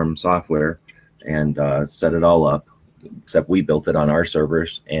platform software and set it all up, except we built it on our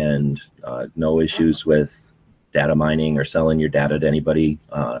servers, and no issues with data mining or selling your data to anybody.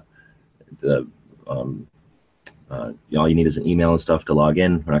 All you need is an email and stuff to log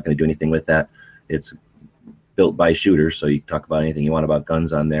in. We're not going to do anything with that. It's built by shooters, so you can talk about anything you want about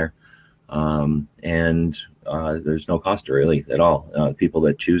guns on there. And there's no cost really at all. People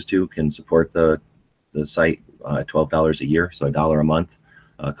that choose to can support the site $12 a year, so $1 a month.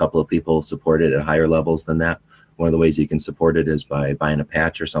 A couple of people support it at higher levels than that. One of the ways you can support it is by buying a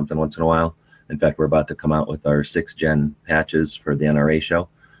patch or something once in a while. In fact, we're about to come out with our 6th gen patches for the NRA show.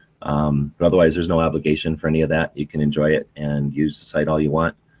 But otherwise, there's no obligation for any of that. You can enjoy it and use the site all you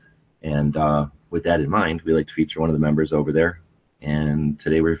want. And with that in mind, we like to feature one of the members over there. And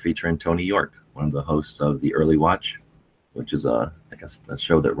today we're featuring Tony York, one of the hosts of the Early Watch, which is I guess a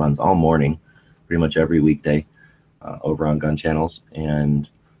show that runs all morning, pretty much every weekday over on Gun Channels. And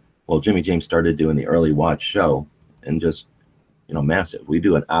well, Jimmy James started doing the Early Watch show, and just, massive. We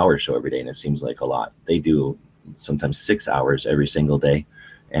do an hour show every day, and it seems like a lot. They do sometimes 6 hours every single day.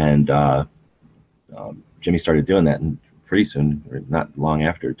 And Jimmy started doing that, and pretty soon, or not long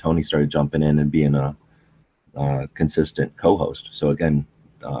after, Tony started jumping in and being a consistent co-host. So again,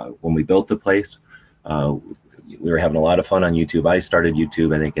 when we built the place, we were having a lot of fun on YouTube. I started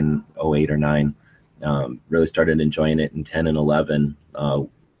YouTube, I think, in 08 or 09. Really started enjoying it in 10 and 11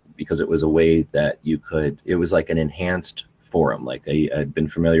 because it was a way that it was like an enhanced forum. Like I'd been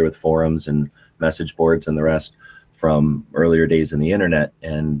familiar with forums and message boards and the rest from earlier days in the internet,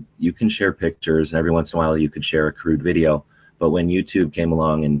 and you can share pictures, and every once in a while you could share a crude video. But when YouTube came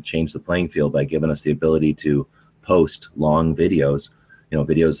along and changed the playing field by giving us the ability to post long videos,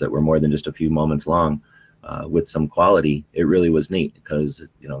 videos that were more than just a few moments long, with some quality, it really was neat, because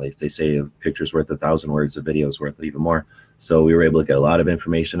they say a picture's worth 1,000 words, a video's worth even more. So we were able to get a lot of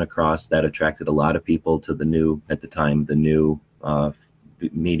information across. That attracted a lot of people to the new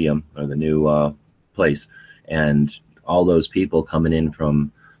medium, or the new place. And all those people coming in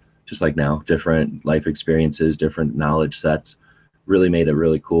from, just like now, different life experiences, different knowledge sets, really made a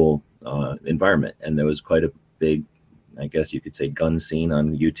really cool environment. And there was quite a big, I guess you could say, gun scene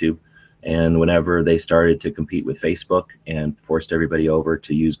on YouTube. And whenever they started to compete with Facebook and forced everybody over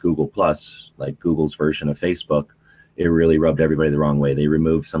to use Google Plus, like Google's version of Facebook, it really rubbed everybody the wrong way. They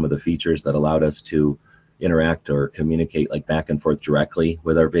removed some of the features that allowed us to interact or communicate like back and forth directly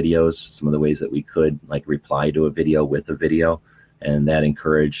with our videos, some of the ways that we could like reply to a video with a video. And that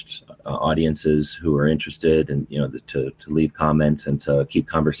encouraged audiences who are interested and, to leave comments and to keep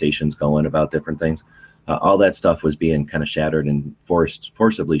conversations going about different things. All that stuff was being kind of shattered and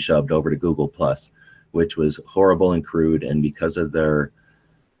forcibly shoved over to Google Plus, which was horrible and crude. And because of their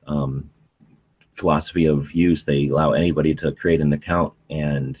philosophy of use, they allow anybody to create an account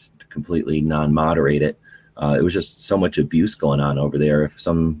and completely non-moderate it. It was just so much abuse going on over there. If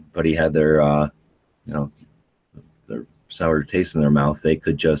somebody had their, their sour taste in their mouth, they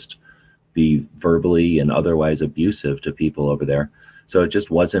could just be verbally and otherwise abusive to people over there. So it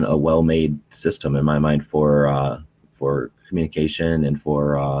just wasn't a well-made system in my mind for communication and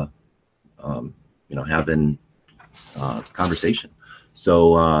for having conversation.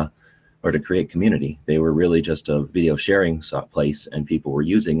 So or to create community. They were really just a video sharing place, and people were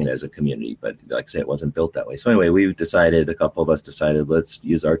using it as a community. But like I say, it wasn't built that way. So anyway, a couple of us decided, let's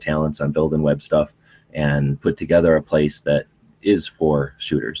use our talents on building web stuff and put together a place that is for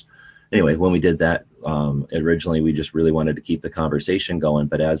shooters. Anyway, when we did that, originally we just really wanted to keep the conversation going.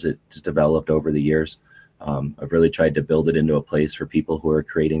 But as it's developed over the years, I've really tried to build it into a place for people who are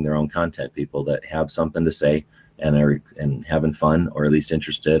creating their own content, people that have something to say and are having fun, or at least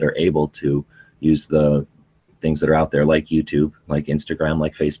interested or able to use the things that are out there, like YouTube, like Instagram,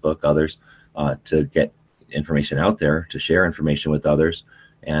 like Facebook, others, to get information out there, to share information with others,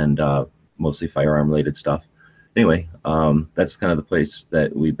 and mostly firearm related stuff. Anyway, that's kind of the place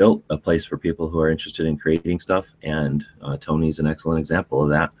that we built, a place for people who are interested in creating stuff. And Tony's an excellent example of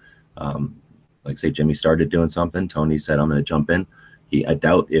that. Like say, Jimmy started doing something. Tony said, I'm going to jump in. I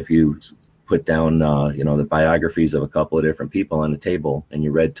doubt if you put down, the biographies of a couple of different people on the table and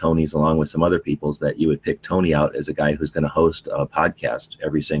you read Tony's along with some other people's, that you would pick Tony out as a guy who's going to host a podcast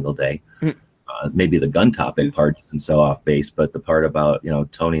every single day. Maybe the gun topic part isn't so off base, but the part about,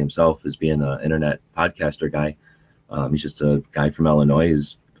 Tony himself as being an internet podcaster guy, he's just a guy from Illinois,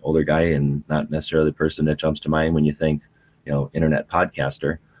 he's an older guy and not necessarily the person that jumps to mind when you think, internet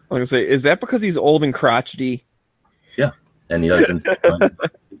podcaster. I was going to say, is that because he's old and crotchety? Yeah. And he doesn't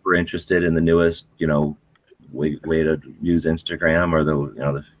super interested in the newest, way to use Instagram or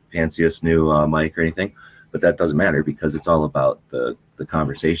the fanciest new mic or anything. But that doesn't matter, because it's all about the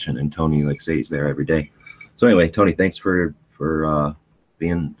conversation. And Tony, like I say, he's there every day. So anyway, Tony, thanks for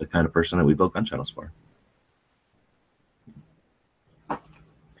being the kind of person that we built Gun Channels for.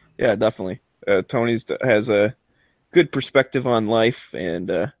 Yeah, definitely. Tony's has a good perspective on life,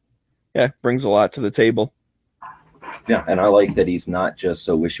 and brings a lot to the table. Yeah, and I like that he's not just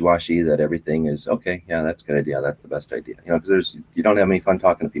so wishy-washy that everything is okay. Yeah, that's a good idea. That's the best idea. Because you don't have any fun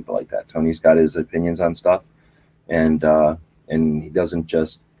talking to people like that. Tony's got his opinions on stuff, and he doesn't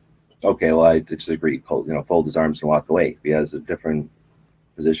just I just agree, fold his arms and walk away. If he has a different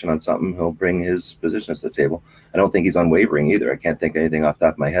position on something, he'll bring his positions to the table. I don't think he's unwavering either. I can't think of anything off the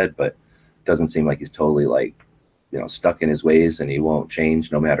top of my head, but it doesn't seem like he's totally like, stuck in his ways and he won't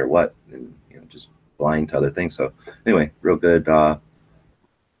change no matter what, and just blind to other things. So anyway, real good. I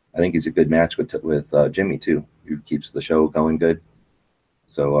think he's a good match with Jimmy too. He keeps the show going good.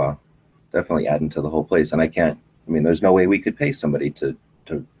 So definitely adding to the whole place. And there's no way we could pay somebody to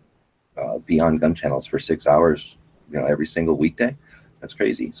be on gun channels for 6 hours, every single weekday. That's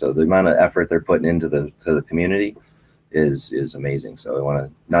crazy. So the amount of effort they're putting into the community is amazing. So I want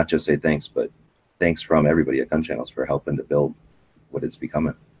to not just say thanks, but thanks from everybody at Gun Channels for helping to build what it's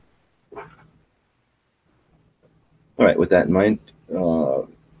becoming. All right, with that in mind,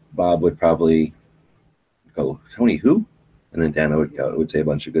 Bob would probably go, Tony who? And then Dana would say a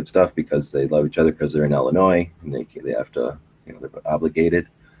bunch of good stuff because they love each other because they're in Illinois and they have to, they're obligated.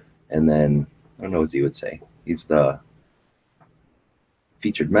 And then I don't know what he would say. He's the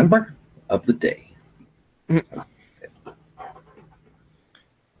featured member of the day. All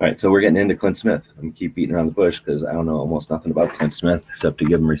right, so we're getting into Clint Smith. I'm gonna keep beating around the bush because I don't know almost nothing about Clint Smith except to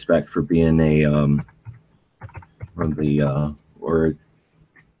give him respect for being a one of the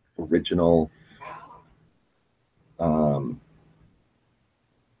original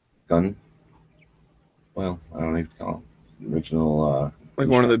gun. Well, I don't know if you call it original. Like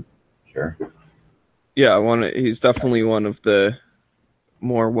one of the. Sure. Yeah, he's definitely one of the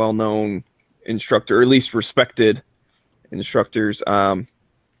more well-known instructor, or at least respected instructors. I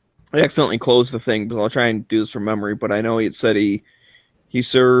accidentally closed the thing, but I'll try and do this from memory. But I know he had said he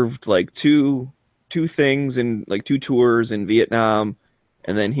served like two things in like 2 tours in Vietnam,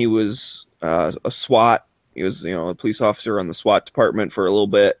 and then he was a SWAT. He was a police officer on the SWAT department for a little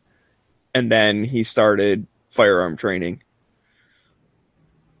bit, and then he started firearm training.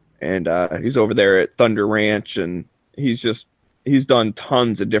 And he's over there at Thunder Ranch, and he's done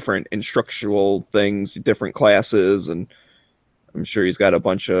tons of different instructional things, different classes, and I'm sure he's got a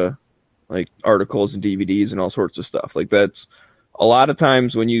bunch of like articles and DVDs and all sorts of stuff. Like that's a lot of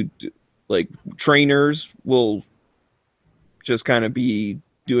times when you like trainers will just kind of be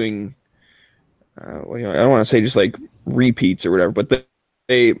doing, I don't want to say just like repeats or whatever, but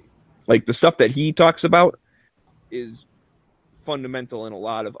they like the stuff that he talks about is fundamental in a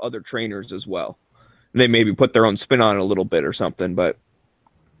lot of other trainers as well. They maybe put their own spin on it a little bit or something, but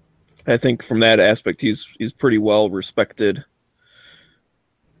I think from that aspect, he's pretty well respected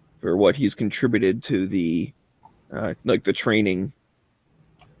for what he's contributed to the like the training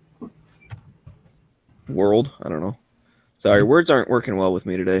world. I don't know. Sorry, words aren't working well with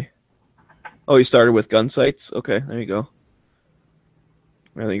me today. Oh, he started with gun sights. Okay, there you go.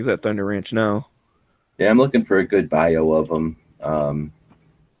 I think he's at Thunder Ranch now. Yeah, I'm looking for a good bio of him.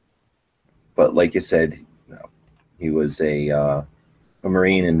 But like you said, he was a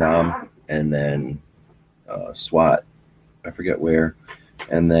Marine in Nam, and then SWAT, I forget where,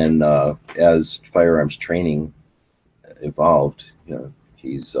 and then as firearms training evolved,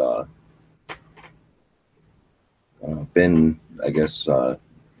 he's been, I guess,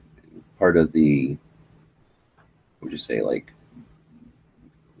 part of the, what would you say, like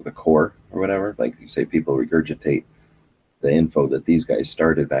the core or whatever. Like you say, people regurgitate the info that these guys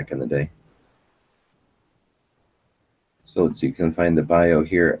started back in the day. So you can find the bio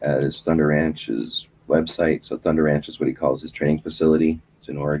here as Thunder Ranch's website. So Thunder Ranch is what he calls his training facility. It's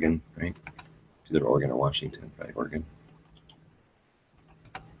in Oregon, right? It's either Oregon or Washington, probably Oregon.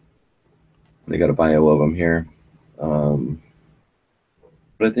 They got a bio of him here.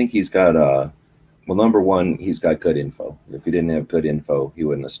 But I think he's got, well, number one, he's got good info. If he didn't have good info, he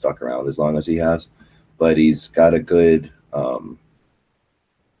wouldn't have stuck around as long as he has. But he's got a good, what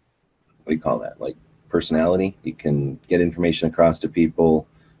do you call that? Like personality. He can get information across to people,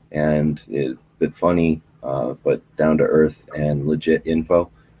 and it's a bit funny, but down to earth and legit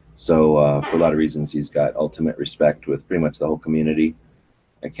info. So for a lot of reasons, he's got ultimate respect with pretty much the whole community.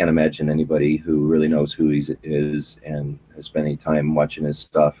 I can't imagine anybody who really knows who he is and has spent any time watching his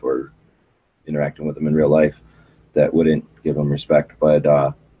stuff or interacting with him in real life that wouldn't give him respect. But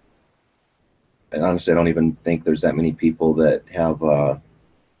and honestly, I don't even think there's that many people that have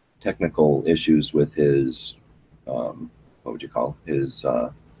technical issues with his, what would you call his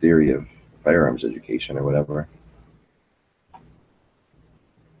theory of firearms education or whatever.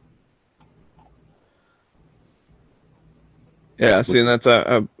 Yeah, see, and that's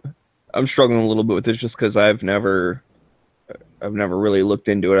I'm struggling a little bit with this just because I've never really looked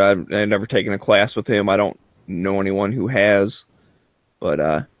into it. I've never taken a class with him. I don't know anyone who has, but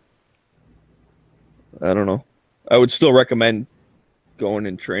I don't know. I would still recommend going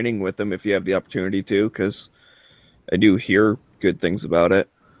and training with him if you have the opportunity to, because I do hear good things about it.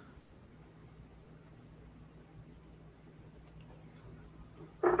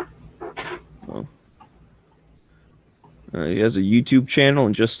 Well, he has a YouTube channel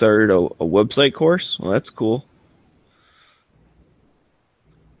and just started a website course. Well, that's cool.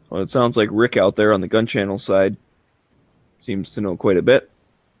 Well, it sounds like Rick out there on the gun channel side seems to know quite a bit.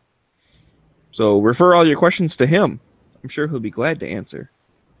 So refer all your questions to him. I'm sure he'll be glad to answer.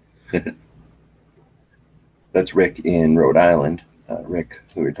 That's Rick in Rhode Island. Rick,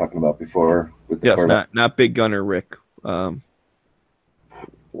 who we were talking about before. With the yes, not Big Gunner Rick.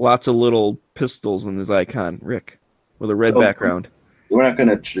 Lots of little pistols in his icon, Rick, with a red background. We're not going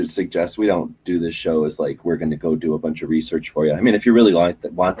to suggest, we don't do this show as like we're going to go do a bunch of research for you. I mean, if you really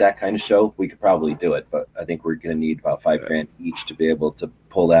want that kind of show, we could probably do it, but I think we're going to need about $5,000 each to be able to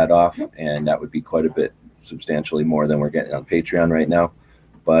pull that off, and that would be quite a bit, substantially more than we're getting on Patreon right now.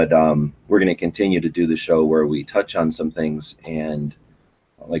 But we're going to continue to do the show where we touch on some things, and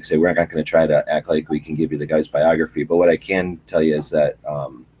like I say, we're not going to try to act like we can give you the guy's biography, but what I can tell you is that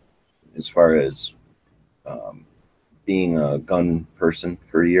as far as being a gun person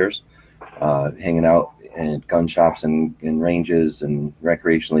for years, hanging out at gun shops and ranges and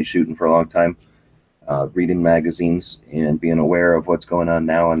recreationally shooting for a long time, reading magazines and being aware of what's going on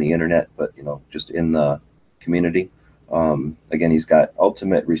now on the internet, but just in the community. Again, he's got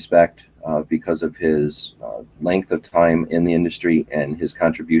ultimate respect because of his length of time in the industry and his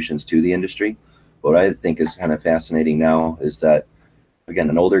contributions to the industry. What I think is kind of fascinating now is that, again,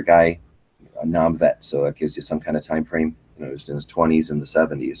 an older guy, a non-vet, so that gives you some kind of time frame. He was in his 20s and the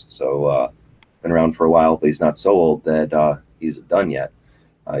 70s, so been around for a while, but he's not so old that he's done yet.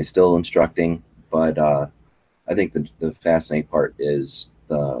 He's still instructing, but I think the fascinating part is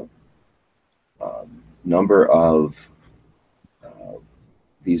the number of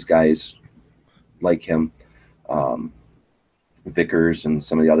these guys like him, Vickers and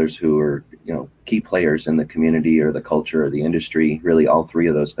some of the others who are key players in the community or the culture or the industry, really all three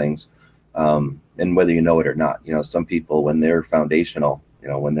of those things. And whether you know it or not, some people, when they're foundational,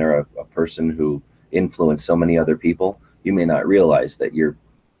 when they're a person who influenced so many other people, you may not realize that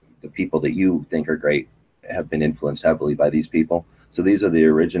the people that you think are great have been influenced heavily by these people. So these are the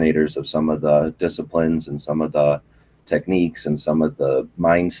originators of some of the disciplines and some of the techniques and some of the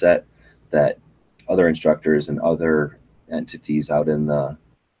mindset that other instructors and other entities out in the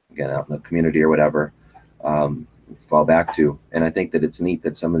community or whatever fall back to. And I think that it's neat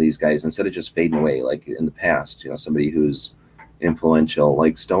that some of these guys, instead of just fading away like in the past, somebody who's influential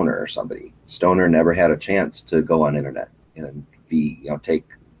like Stoner or somebody. Stoner never had a chance to go on internet and be, take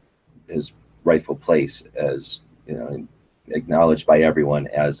his rightful place as, acknowledged by everyone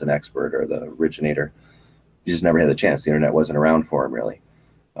as an expert or the originator. He just never had the chance. The internet wasn't around for him really.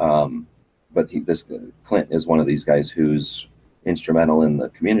 But Clint is one of these guys who's instrumental in the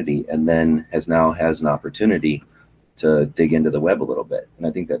community, and then has an opportunity to dig into the web a little bit. And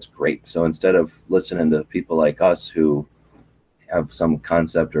I think that's great. So instead of listening to people like us who have some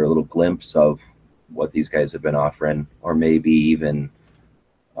concept or a little glimpse of what these guys have been offering, or maybe even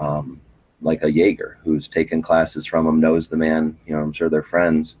like a Jaeger who's taken classes from him, knows the man, I'm sure they're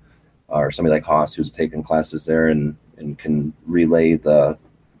friends, or somebody like Haas who's taken classes there and can relay the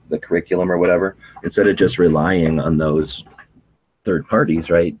curriculum or whatever, instead of just relying on those third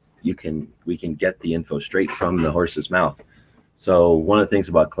parties, right? We can get the info straight from the horse's mouth. So one of the things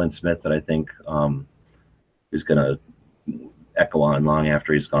about Clint Smith that I think is going to echo on long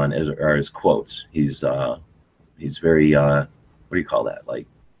after he's gone are his quotes. He's very what do you call that? Like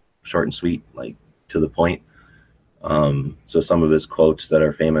short and sweet, like to the point. So some of his quotes that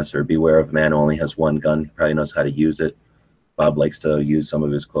are famous are "Beware of a man who only has one gun. He probably knows how to use it." Bob likes to use some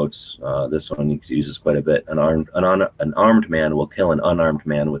of his quotes. This one he uses quite a bit. An armed man will kill an unarmed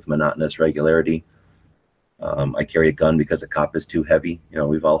man with monotonous regularity. I carry a gun because a cop is too heavy.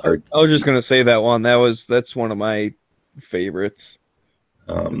 We've all heard. I was just gonna say that one. That's one of my favorites.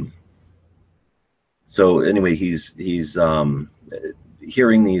 So anyway, he's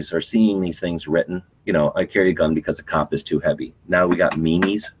hearing these or seeing these things written. I carry a gun because a cop is too heavy. Now we got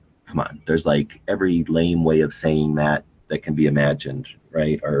meanies. Come on, there's like every lame way of saying that can be imagined,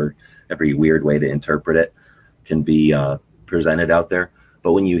 right? Or every weird way to interpret it can be presented out there.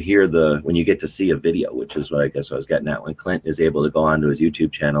 But when you get to see a video, which is what I guess I was getting at, when Clint is able to go onto his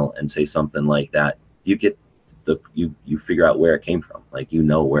YouTube channel and say something like that, you get you figure out where it came from. Like,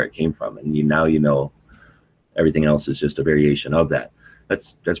 where it came from, and everything else is just a variation of that.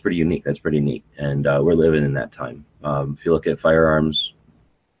 That's pretty unique. That's pretty neat. And we're living in that time. If you look at firearms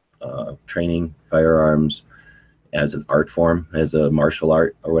training, firearms as an art form, as a martial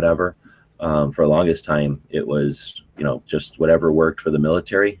art or whatever, For the longest time, it was, just whatever worked for the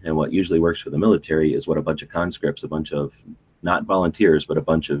military. And what usually works for the military is what a bunch of conscripts, a bunch of not volunteers, but a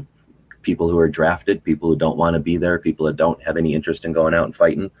bunch of people who are drafted, people who don't want to be there, people that don't have any interest in going out and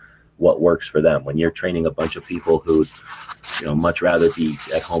fighting, what works for them. When you're training a bunch of people who, much rather be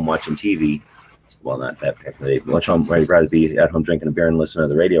at home watching TV, well, not that, much rather be at home drinking a beer and listening to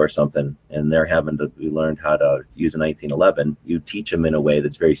the radio or something, and they're having to learn how to use a 1911, you teach them in a way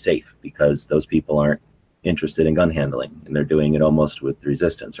that's very safe, because those people aren't interested in gun handling, and they're doing it almost with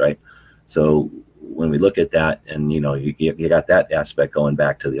resistance, right? So when we look at that, and you got that aspect going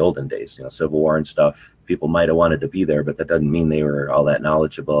back to the olden days, Civil War and stuff, people might have wanted to be there, but that doesn't mean they were all that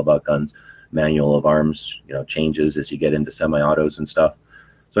knowledgeable about guns. Manual of arms, changes as you get into semi-autos and stuff.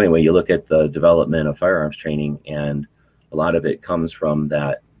 So anyway, you look at the development of firearms training, and a lot of it comes from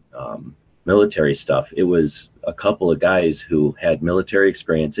that military stuff. It was a couple of guys who had military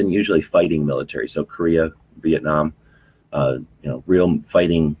experience, and usually fighting military, so Korea, Vietnam, real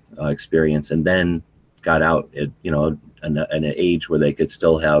fighting experience, and then got out at an age where they could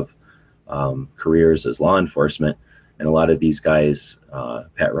still have careers as law enforcement. And a lot of these guys,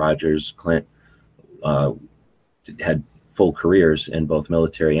 Pat Rogers, Clint, had full careers in both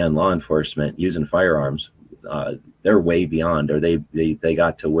military and law enforcement using firearms. They're way beyond, or they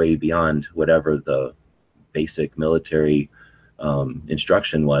got to way beyond whatever the basic military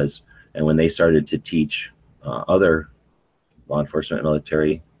instruction was. And when they started to teach other law enforcement,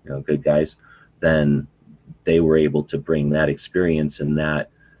 military, good guys, then they were able to bring that experience and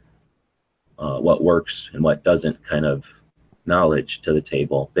that what works and what doesn't kind of knowledge to the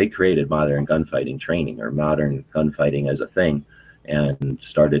table. They created modern gunfighting training, or modern gunfighting as a thing, and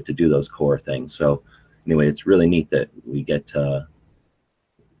started to do those core things. So anyway, it's really neat that we get to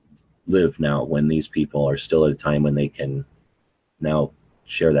live now when these people are still at a time when they can now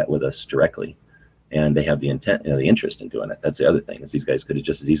share that with us directly, and they have the intent, the interest in doing it. That's the other thing, is these guys could have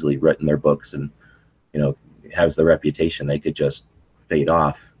just as easily written their books and has the reputation, they could just fade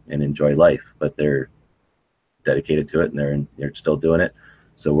off and enjoy life, but they're dedicated to it, and they're still doing it.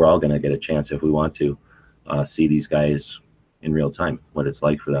 So we're all going to get a chance, if we want to, see these guys in real time, what it's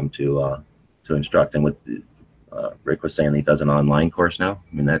like for them to instruct. And with Rick was saying, he does an online course now.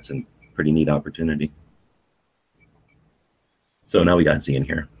 I mean, that's a pretty neat opportunity. So now we got Z in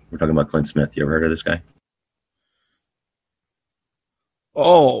here. We're talking about Clint Smith. You ever heard of this guy?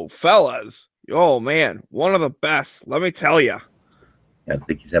 Oh, fellas. Oh, man. One of the best. Let me tell you. Yeah, I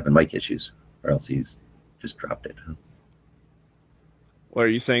think he's having mic issues, or else he's just dropped it. What, are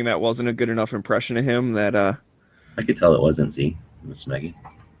you saying that wasn't a good enough impression of him that I could tell it wasn't Z. It was Smeggy.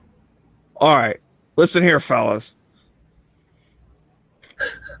 All right. Listen here, fellas.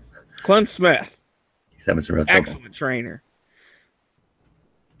 Clint Smith. He's having some real trouble. Excellent trainer.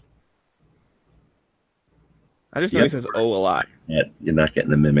 I just know he says "oh" a lot. Yeah, you're not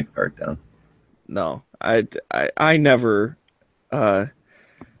getting the mimic part down. No, I never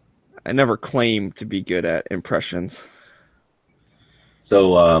claimed to be good at impressions.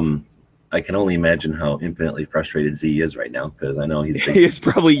 So I can only imagine how infinitely frustrated Z is right now, because I know he's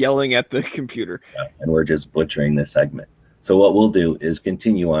probably yelling at the computer. Yeah, and we're just butchering this segment. So what we'll do is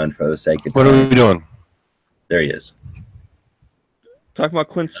continue on for the sake of time. What are we doing? There he is. Talking about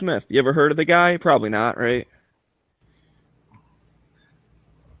Clint Smith. You ever heard of the guy? Probably not, right?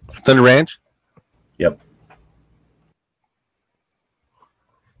 Thunder Ranch? Yep.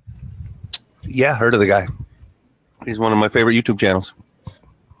 Yeah, heard of the guy. He's one of my favorite YouTube channels.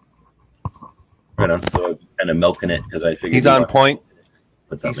 Right on. So kind of milking it, because I figured he's on point.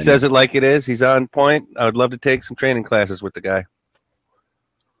 He says it like it is. He's on point. I would love to take some training classes with the guy.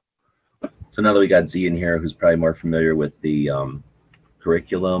 So now that we got Z in here, who's probably more familiar with the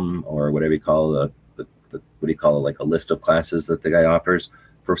curriculum, or whatever you call what do you call it, like a list of classes that the guy offers.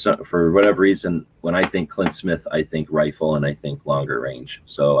 For whatever reason, when I think Clint Smith, I think rifle and I think longer range.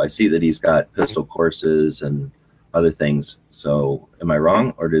 So I see that he's got pistol courses and other things. So am I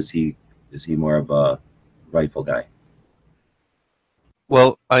wrong, or is he more of a rifle guy?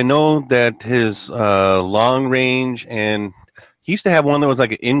 Well, I know that his long range, and he used to have one that was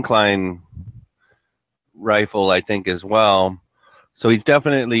like an incline rifle, I think, as well. So he's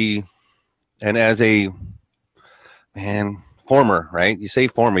definitely, and as a former, right? You say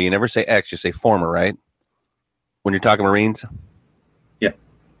former, you never say ex, you say former, right? When you're talking Marines? Yeah.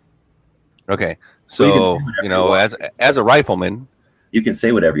 Okay. So, as a rifleman, you can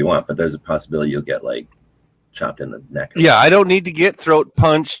say whatever you want, but there's a possibility you'll get like chopped in the neck. Yeah, I don't need to get throat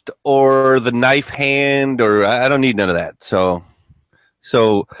punched or the knife hand, or I don't need none of that. So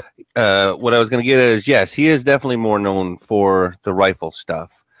what I was going to get at is, yes, he is definitely more known for the rifle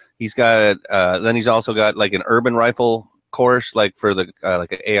stuff. He's got then he's also got like an urban rifle course, like for the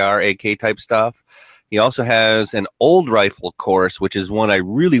like an AR, AK type stuff. He also has an old rifle course, which is one I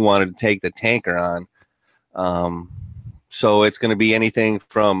really wanted to take the tanker on. So it's going to be anything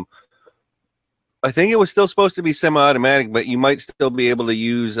from, I think it was still supposed to be semi-automatic, but you might still be able to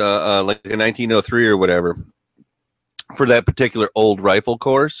use like a 1903 or whatever for that particular old rifle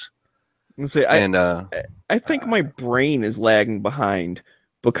course. Say, I think my brain is lagging behind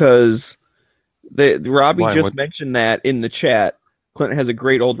because Robbie just mentioned that in the chat. Clinton has a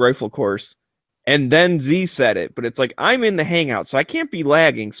great old rifle course, and then Z said it, but it's like I'm in the Hangout, so I can't be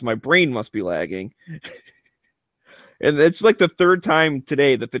lagging, so my brain must be lagging. And it's like the third time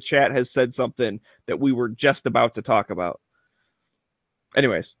today that the chat has said something that we were just about to talk about.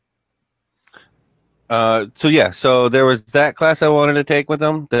 Anyways. So there was that class I wanted to take with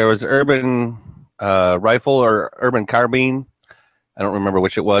them. There was urban rifle or urban carbine. I don't remember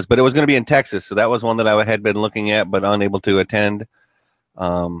which it was, but it was going to be in Texas. So that was one that I had been looking at, but unable to attend.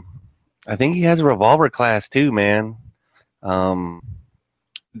 I think he has a revolver class too, man.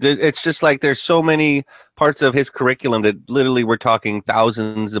 It's just like there's so many parts of his curriculum that literally we're talking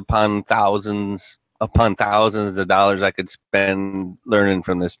thousands upon thousands of dollars I could spend learning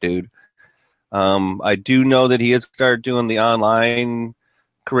from this dude. I do know that he has started doing the online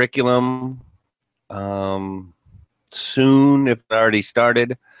curriculum soon, if it already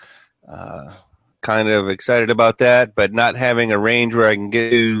started. Kind of excited about that, but not having a range where I can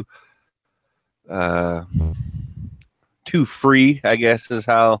get too free, I guess is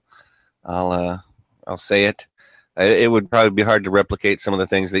how I'll say it. It would probably be hard to replicate some of the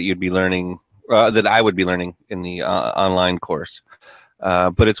things that you'd be learning, that I would be learning in the online course.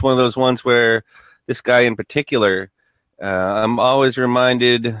 But it's one of those ones where this guy in particular, I'm always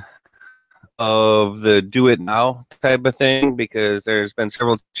reminded of the do it now type of thing, because there's been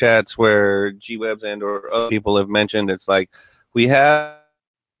several chats where G-Webs and or other people have mentioned it's like we have.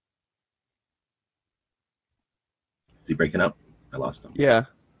 Is he breaking up? I lost him. Yeah.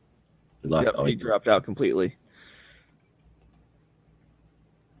 He dropped out completely.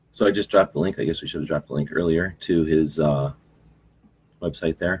 So I just dropped the link. I guess we should have dropped the link earlier to his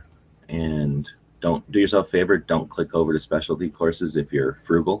website there. And don't do yourself a favor. Don't click over to specialty courses if you're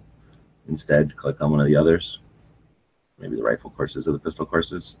frugal. Instead, click on one of the others. Maybe the rifle courses or the pistol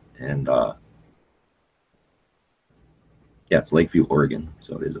courses. And yeah, it's Lakeview, Oregon.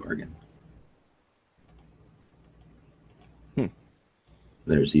 So it is Oregon.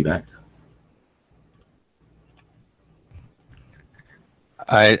 There's evac.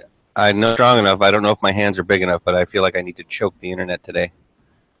 I'm not strong enough. I don't know if my hands are big enough, but I feel like I need to choke the internet today.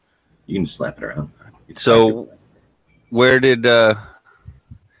 You can just slap it around. So, where did all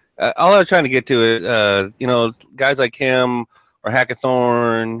I was trying to get to is guys like him or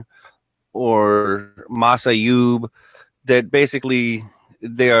Hackathorn or Mas Ayub, that basically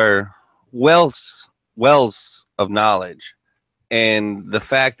they are wells of knowledge. And the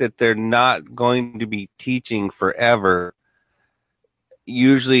fact that they're not going to be teaching forever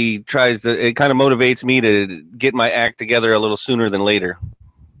usually it kind of motivates me to get my act together a little sooner than later.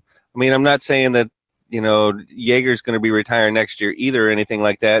 I mean, I'm not saying that, Jaeger's going to be retiring next year either or anything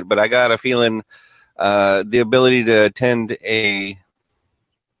like that, but I got a feeling the ability to attend a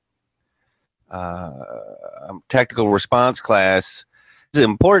tactical response class is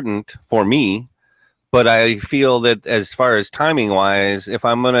important for me. But I feel that as far as timing wise, if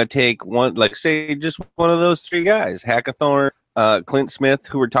I'm going to take one, like say just one of those three guys, Hackathorn, Clint Smith,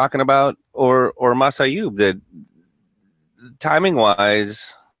 who we're talking about, or Mas Ayub, that timing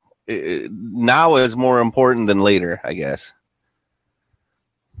wise, now is more important than later, I guess.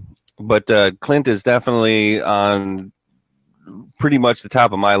 But Clint is definitely on pretty much the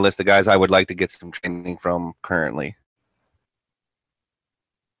top of my list of guys I would like to get some training from currently.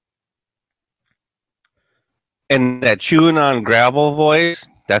 And that chewing on gravel voice,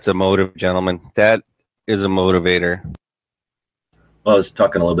 that's a motive, gentlemen. That is a motivator. Well, I was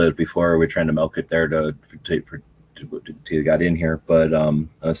talking a little bit before. We're trying to milk it there to got in here, but I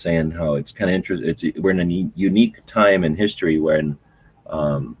was saying how it's kind of interesting. We're in a unique time in history when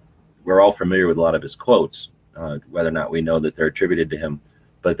we're all familiar with a lot of his quotes, whether or not we know that they're attributed to him.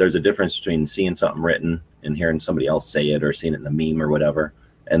 But there's a difference between seeing something written and hearing somebody else say it, or seeing it in a meme or whatever,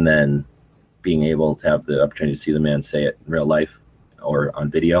 and then being able to have the opportunity to see the man say it in real life or on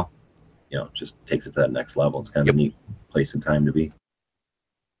video. Just takes it to that next level. It's kind of a neat place and time to be.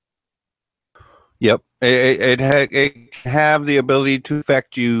 Yep, it have the ability to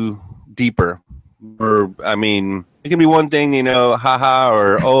affect you deeper. Or I mean, it can be one thing, haha,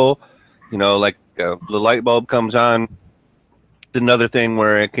 or like the light bulb comes on, another thing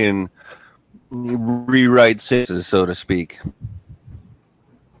where it can rewrite sixes, so to speak.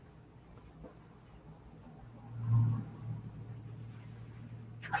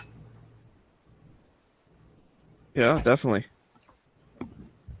 Yeah, definitely.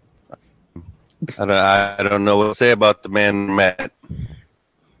 I don't know what to say about the man Matt.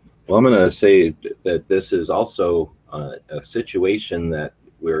 Well, I'm going to say that this is also a situation that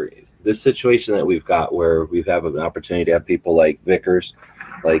we've got where we have an opportunity to have people like Vickers,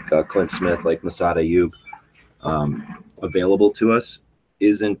 like Clint Smith, like Masad Ayub available to us.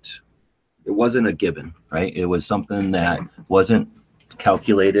 It wasn't a given, right? It was something that wasn't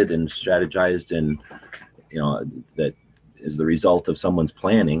calculated and strategized, and that is the result of someone's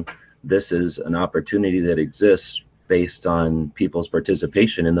planning. This is an opportunity that exists based on people's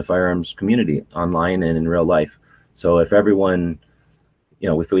participation in the firearms community, online and in real life. So if everyone,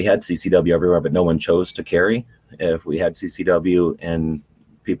 if we had CCW everywhere, but no one chose to carry, if we had CCW and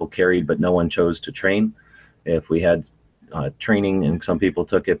people carried, but no one chose to train, if we had training and some people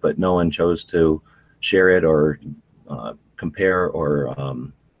took it, but no one chose to share it or compare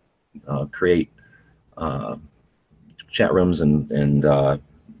or create chat rooms and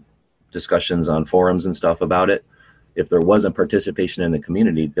discussions on forums and stuff about it. If there wasn't participation in the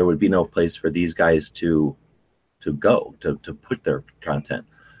community, there would be no place for these guys to go to put their content.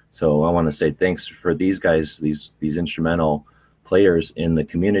 So I want to say thanks for these guys, these instrumental players in the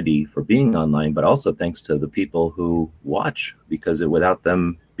community for being online, but also thanks to the people who watch, because without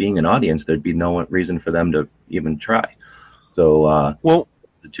them being an audience, there'd be no reason for them to even try. So well,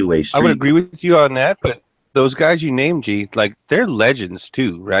 it's a two-way street. I would agree with you on that, but those guys you named, G, like they're legends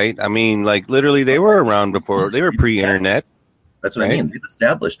too, right? I mean, like literally they were around before. They were pre-internet. That's what I mean. They've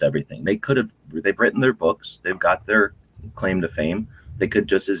established everything. They've written their books. They've got their claim to fame. They could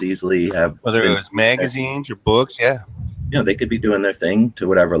just as easily have, whether it was magazines or books. Yeah. They could be doing their thing to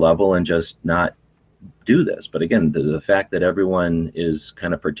whatever level and just not do this. But again, the fact that everyone is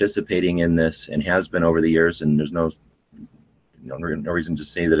kind of participating in this and has been over the years, and there's no reason to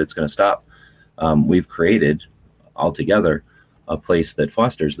say that it's going to stop. We've created altogether a place that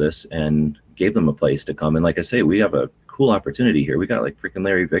fosters this and gave them a place to come. And like I say, we have a cool opportunity here. We got like freaking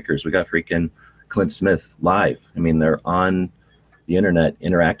Larry Vickers. We got freaking Clint Smith live. I mean, they're on the internet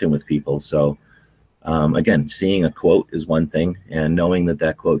interacting with people. So again, seeing a quote is one thing, and knowing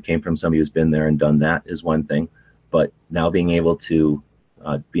that quote came from somebody who's been there and done that is one thing. But now being able to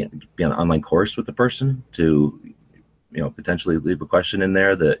be on an online course with the person, to potentially leave a question in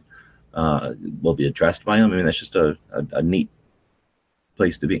there that will be addressed by them. I mean, that's just a neat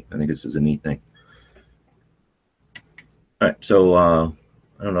place to be. I think this is a neat thing. All right, so I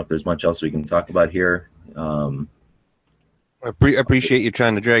don't know if there's much else we can talk about here. I appreciate you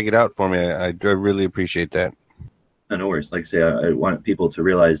trying to drag it out for me. I really appreciate that. No worries. Like I say, I want people to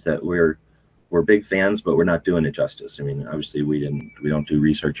realize that we're big fans, but we're not doing it justice. I mean, obviously we don't do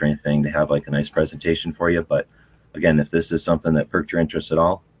research or anything to have like a nice presentation for you. But again, if this is something that perked your interest at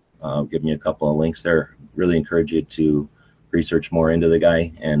all, give me a couple of links there. Really encourage you to research more into the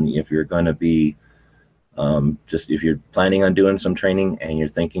guy. And if you're going to be if you're planning on doing some training and you're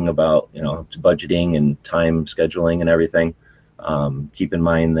thinking about budgeting and time scheduling and everything, keep in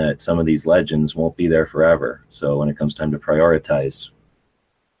mind that some of these legends won't be there forever. So when it comes time to prioritize,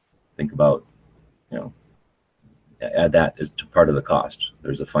 think about add that as part of the cost.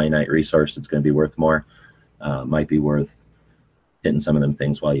 There's a finite resource that's going to be worth more. Might be worth hitting some of them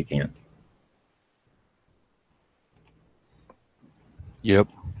things while you can. Yep.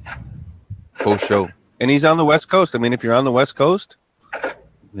 Full show. And he's on the West Coast. I mean, if you're on the West Coast,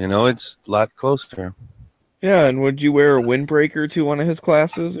 it's a lot closer. Yeah, and would you wear a windbreaker to one of his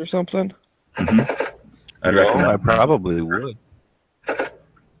classes or something? Mm-hmm. I probably would.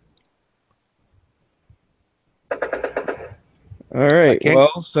 All right.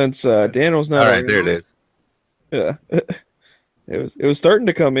 Well, since Daniel's not all right, there it is. Yeah, it was starting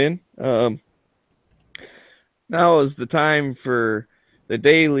to come in. Now is the time for the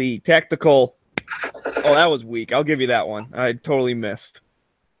daily tactical. Oh, that was weak. I'll give you that one. I totally missed.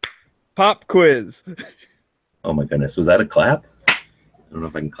 Pop quiz. Oh my goodness, was that a clap? I don't know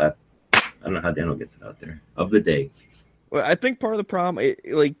if I can clap. I don't know how Daniel gets it out there. Of the day. Well, I think part of the problem,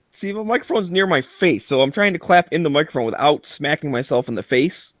 see, the microphone's near my face, so I'm trying to clap in the microphone without smacking myself in the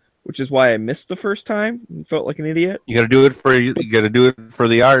face, which is why I missed the first time and felt like an idiot. You got to do it for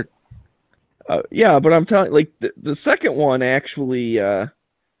the art. Yeah, but I'm telling, the second one actually, it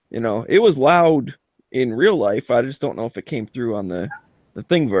was loud in real life. I just don't know if it came through on the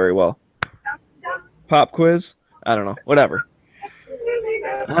thing very well. Pop quiz? I don't know. Whatever.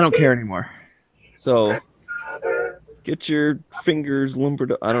 I don't care anymore. So, Get your fingers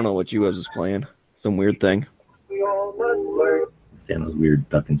limbered. I don't know what you guys was playing. Some weird thing. Dano's weird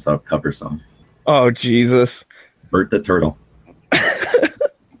Duck and Sock cover song. Oh, Jesus. Bert the Turtle.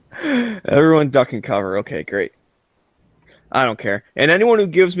 Everyone duck and cover. Okay, great. I don't care. And anyone who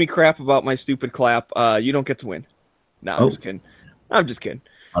gives me crap about my stupid clap, you don't get to win. No, I'm just kidding. I'm just kidding.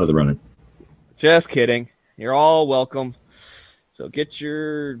 Out of the running. Just kidding. You're all welcome. So get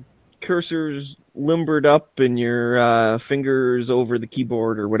your cursors limbered up and your fingers over the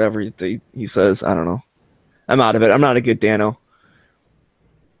keyboard or whatever he says. I don't know. I'm out of it. I'm not a good Dano.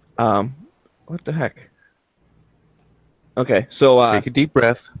 What the heck? Okay, so take a deep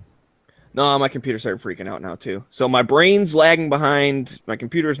breath. No, my computer started freaking out now too. So my brain's lagging behind. My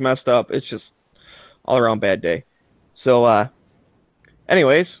computer's messed up. It's just all around bad day. So,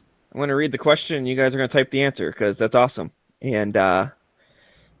 anyways, I'm going to read the question, and you guys are going to type the answer because that's awesome. And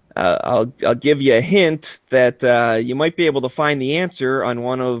I'll give you a hint that you might be able to find the answer on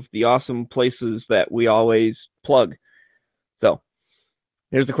one of the awesome places that we always plug. So,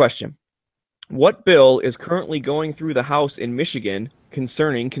 here's the question. What bill is currently going through the House in Michigan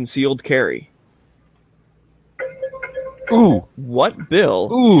concerning concealed carry? Ooh. What bill?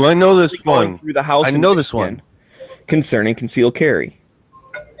 Ooh, I know this one. Through the House I know this one. Concerning concealed carry.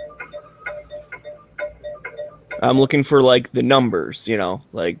 I'm looking for like the numbers,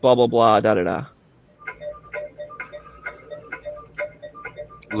 like blah blah blah da da da.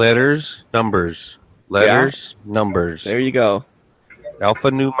 Letters, numbers. Letters, numbers. There you go.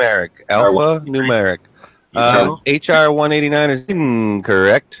 Alphanumeric. Alphanumeric. HR 189 is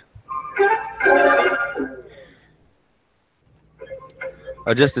incorrect.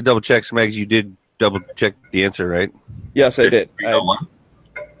 Just to double check, Smegs, you did double check the answer, right? Yes, I did. 5301.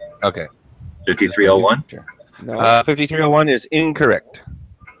 Okay. 5301. No. 5301 is incorrect.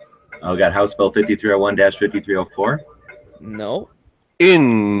 We got House Bill 5301-5304. No.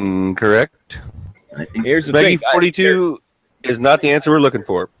 Incorrect. I think Here's the Smeggy thing. 42 is not the answer we're looking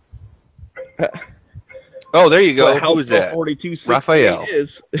for. Oh, there you go. Who was that? 42 Raphael.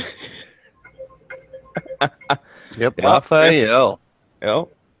 Is. Yep, Raphael. Yep.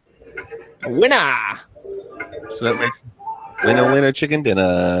 Winner. So that makes winner chicken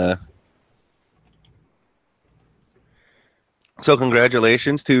dinner. So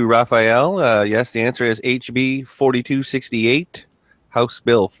congratulations to Raphael. Yes, the answer is HB 4268, House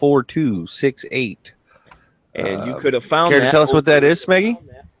Bill 4268. And you could have found care that. to tell us what that is, Smeggy?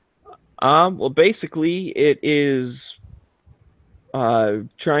 Well, basically, it is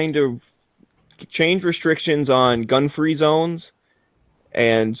trying to change restrictions on gun-free zones,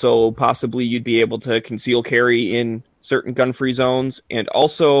 and so possibly you'd be able to conceal carry in certain gun-free zones. And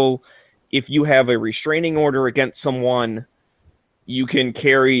also, if you have a restraining order against someone, you can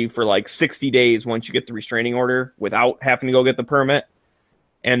carry for like 60 days once you get the restraining order without having to go get the permit.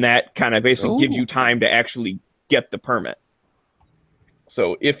 And that kind of basically gives you time to actually get the permit.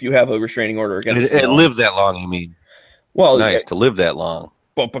 So if you have a restraining order against it lived that long, you mean? Well, nice to live that long.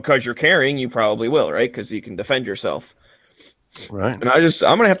 But because you're carrying, you probably will, right? Because you can defend yourself. Right. And I'm going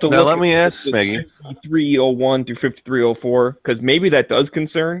to have to now look let me ask Smeggy. 5301 through 5304, because maybe that does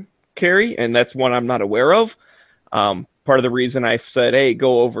concern carry, and that's one I'm not aware of. Part of the reason I said, hey,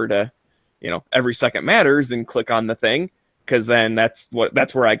 go over to, Every Second Matters and click on the thing, because then that's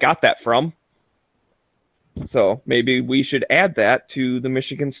where I got that from. So maybe we should add that to the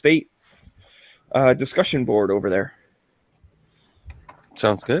Michigan State discussion board over there.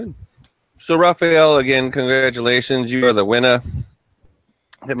 Sounds good. So, Raphael, again, congratulations. You are the winner.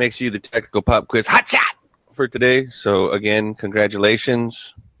 That makes you the technical pop quiz hot shot for today. So, again,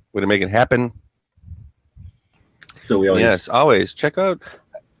 congratulations. Way to make it happen. So we always check out.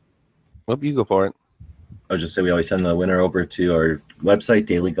 Hope you go for it. I was just saying we always send the winner over to our website,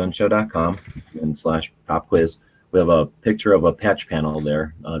 dailygunshow.com and /pop quiz. We have a picture of a patch panel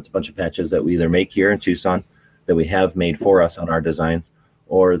there. It's a bunch of patches that we either make here in Tucson that we have made for us on our designs,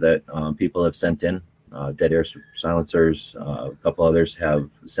 or that people have sent in. Dead Air Silencers, a couple others have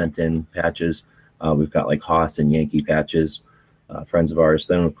sent in patches. We've got like Haas and Yankee patches, friends of ours.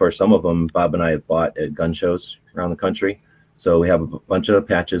 Then, of course, some of them Bob and I have bought at gun shows around the country. So we have a bunch of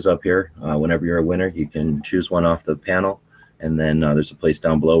patches up here. Whenever you're a winner, you can choose one off the panel. And then there's a place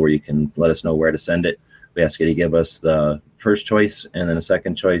down below where you can let us know where to send it. We ask you to give us the first choice and then a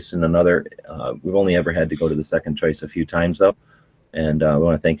second choice and another. We've only ever had to go to the second choice a few times, though. And we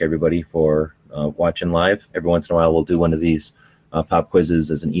want to thank everybody for watching live. Every once in a while, we'll do one of these pop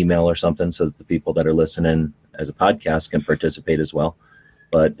quizzes as an email or something so that the people that are listening as a podcast can participate as well.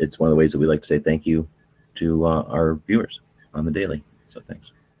 But it's one of the ways that we like to say thank you to our viewers on the daily. So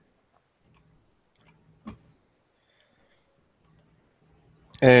thanks.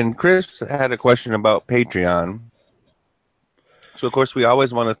 And Chris had a question about Patreon. So, of course, we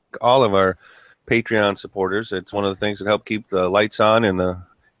always want to thank all of our Patreon supporters. It's one of the things that help keep the lights on and the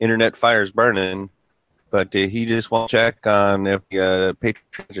internet fires burning. But he just wants to check on if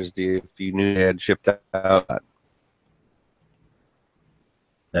Patreon, if you knew they had shipped out.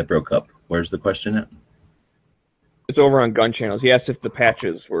 That broke up. Where's the question at? It's over on Gun Channels. He asked if the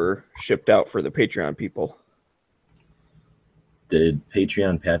patches were shipped out for the Patreon people. Did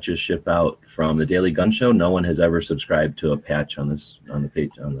Patreon patches ship out from the Daily Gun Show? No one has ever subscribed to a patch on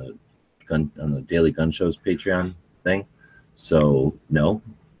the Daily Gun Show's Patreon thing. So no,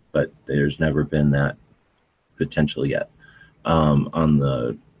 but there's never been that potential yet. On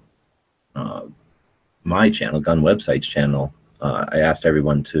the my channel, Gun Websites channel, I asked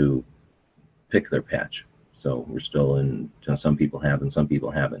everyone to pick their patch. So we're still in, some people have and some people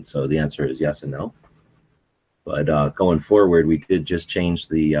haven't. So the answer is yes and no. But going forward, we did just change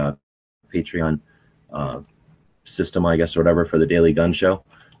the Patreon system, I guess, or whatever, for the Daily Gun Show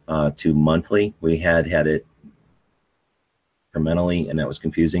to monthly. We had it incrementally, and that was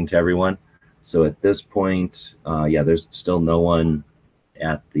confusing to everyone. So at this point, yeah, there's still no one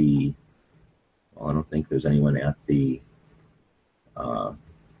at the, well, I don't think there's anyone at the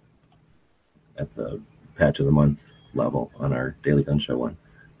patch of the month level on our Daily Gun Show one.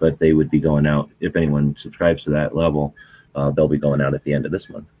 But they would be going out, if anyone subscribes to that level, they'll be going out at the end of this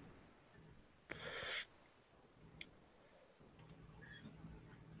month.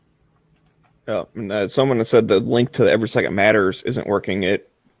 Someone has said the link to Every Second Matters isn't working.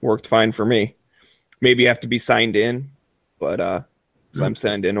 It worked fine for me. Maybe you have to be signed in, but I'm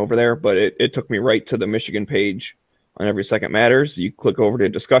signed in over there. But it took me right to the Michigan page on Every Second Matters. You click over to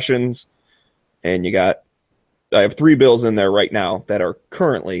discussions, and I have 3 bills in there right now that are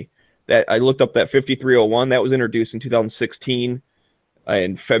currently, that I looked up, that 5301 that was introduced in 2016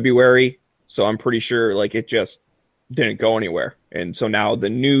 in February. So I'm pretty sure like it just didn't go anywhere. And so now the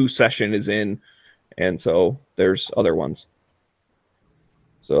new session is in, and so there's other ones.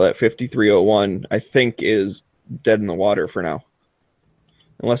 So that 5301 I think is dead in the water for now,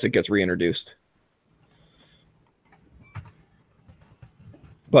 unless it gets reintroduced.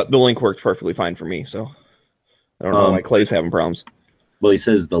 But the link worked perfectly fine for me, so I don't know why Clay's having problems. Well, he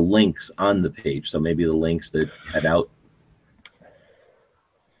says the links on the page, so maybe the links that head out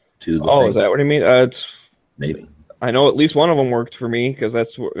to the Oh, page. is that what you mean? It's Maybe. I know at least one of them worked for me because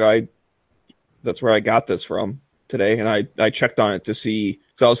that's where I got this from today, and I checked on it to see.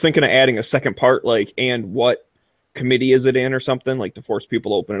 So I was thinking of adding a second part, like, and what committee is it in or something, like to force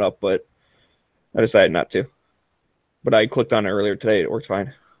people to open it up, but I decided not to. But I clicked on it earlier today. It worked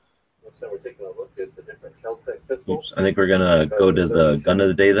fine. So we're taking a look at the different Kel-Tec pistols. Oops. I think we're gonna go to the gun of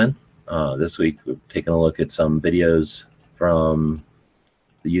the day then. This week we've taken a look at some videos from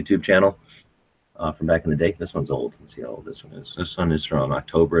the YouTube channel from back in the day. This one's old. Let's see how old this one is. This one is from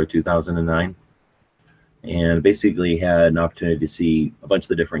October of 2009, and basically had an opportunity to see a bunch of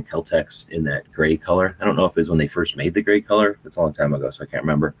the different Kel-Tecs in that gray color. I don't know if it was when they first made the gray color. It's a long time ago, so I can't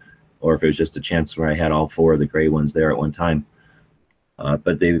remember, or if it was just a chance where I had all 4 of the gray ones there at one time.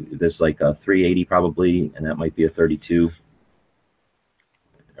 But there's like a 380 probably, and that might be a 32.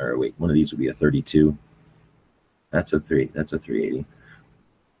 Or wait, one of these would be a 32. That's a 380.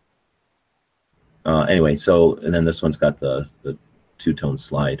 Anyway, so, and then this one's got the 2-tone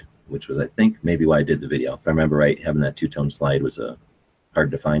slide, which was, I think, maybe why I did the video. If I remember right, having that 2-tone slide was a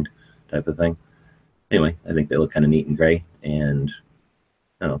hard to find type of thing. Anyway, I think they look kind of neat and gray, and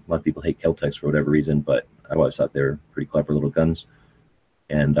I don't know, a lot of people hate Kel-Tecs for whatever reason, but I always thought they were pretty clever little guns.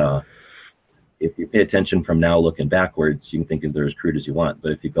 And if you pay attention from now looking backwards, you can think they're as crude as you want.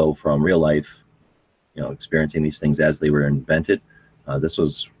 But if you go from real life, experiencing these things as they were invented, this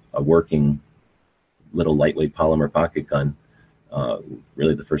was a working little lightweight polymer pocket gun,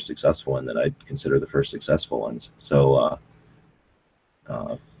 really the first successful one that I'd consider the first successful ones. So,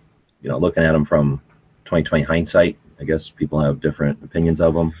 looking at them from 2020 hindsight, I guess people have different opinions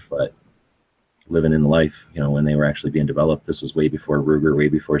of them, but living in life, when they were actually being developed, this was way before Ruger, way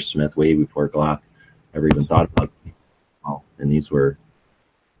before Smith, way before Glock ever even thought about it. And these were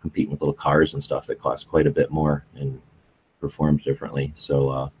competing with little cars and stuff that cost quite a bit more and performed differently.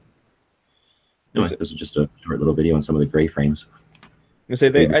 So anyway, this is just a short little video on some of the gray frames. I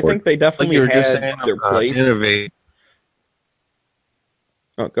think they definitely had their place. Innovate.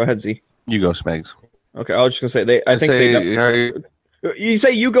 Oh, go ahead, Z. You go, Smegs. Okay, I was just gonna say I think they definitely. You say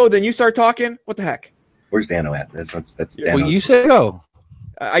you go, then you start talking? What the heck? Where's Dano at? That's Dano. Well, you said go.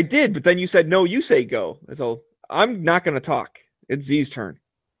 I did, but then you said no, you say go. So I'm not going to talk. It's Z's turn.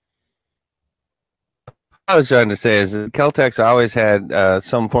 I was trying to say is that Kel-Tec's always had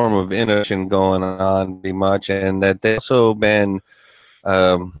some form of innovation going on, pretty much, and that they've also been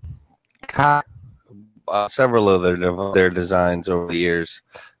caught several of their designs over the years.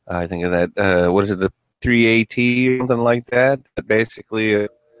 I think of that. What is it, the 3AT or something like that? Basically,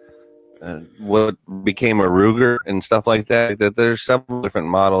 what became a Ruger and stuff like that. That there's several different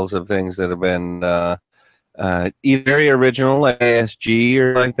models of things that have been either very original, like ASG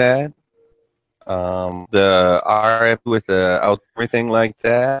or like that. The RF with the out everything like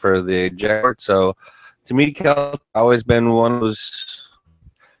that for the Jaguar. So, to me, Kel always been one of those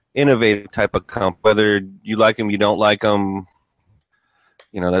innovative type of comp. Whether you like them, you don't like them.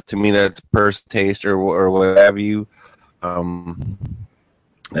 You know, that to me, that's personal taste or what have you. Mr.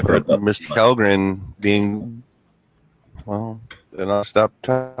 Kellgren being, well, then I'll stop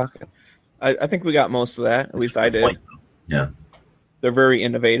talking. I think we got most of that. At least I did. Yeah. They're very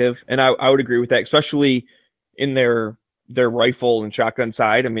innovative, and I would agree with that, especially in their rifle and shotgun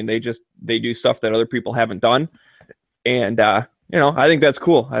side. I mean, they do stuff that other people haven't done, and you know, I think that's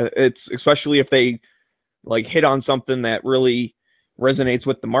cool. It's especially if they like hit on something that really resonates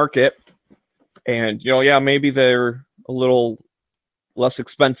with the market, and you know, yeah, maybe they're a little less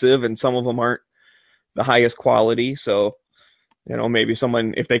expensive, and some of them aren't the highest quality. So, you know, maybe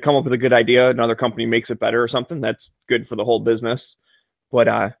someone, if they come up with a good idea, another company makes it better or something, that's good for the whole business. But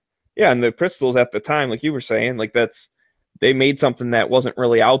yeah, and the pistols at the time, like you were saying, like they made something that wasn't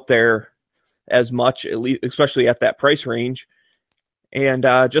really out there as much, at least, especially at that price range. And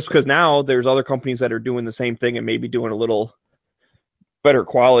just because now there's other companies that are doing the same thing and maybe doing a little better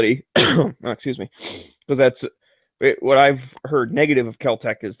quality. Excuse me, because that's what I've heard negative of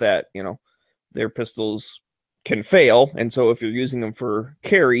Kel-Tec is that, you know, their pistols can fail, and so if you're using them for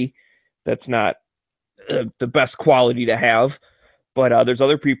carry, that's not the best quality to have. But there's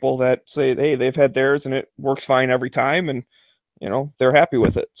other people that say, hey, they've had theirs and it works fine every time, and you know, they're happy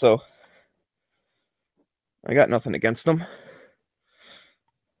with it. So I got nothing against them.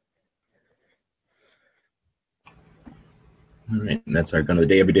 All right, and that's our gun of the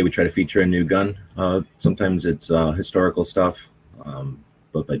day. Every day we try to feature a new gun. Sometimes it's historical stuff,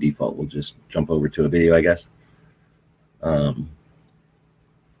 but by default we'll just jump over to a video, I guess.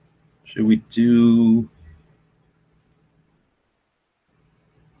 Should we do?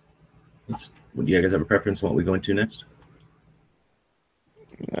 Would you guys have a preference on what we go into next?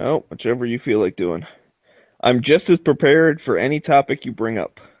 No, whichever you feel like doing. I'm just as prepared for any topic you bring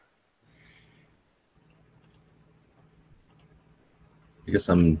up. I guess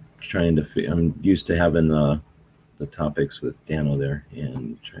I'm trying to. I'm used to having the topics with Dano there,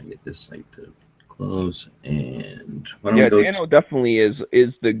 and trying to get this site to close. And why don't we go Dano definitely is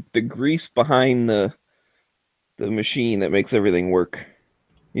the grease behind the machine that makes everything work.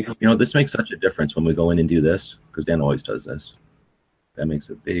 You know, this makes such a difference when we go in and do this, because Dan always does this. That makes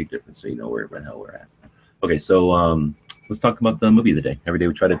a big difference, so you know where the hell we're at. Okay, so let's talk about the movie of the day. Every day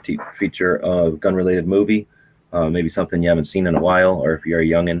we try to feature a gun-related movie, maybe something you haven't seen in a while, or if you're a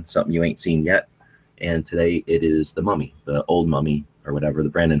youngin', something you ain't seen yet. And today it is The Mummy, the old Mummy, or whatever, the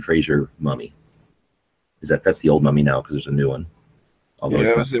Brendan Fraser Mummy. That's the old Mummy now, because there's a new one. Although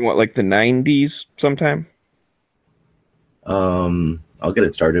it was in what, like the 90s sometime? I'll get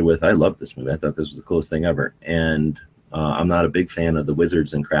it started with, I love this movie. I thought this was the coolest thing ever. And I'm not a big fan of the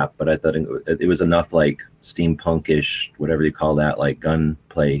wizards and crap, but I thought it was enough like steampunkish, whatever you call that, like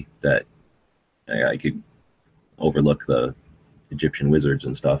gunplay, that I could overlook the Egyptian wizards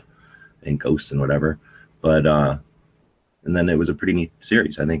and stuff and ghosts and whatever. But and then it was a pretty neat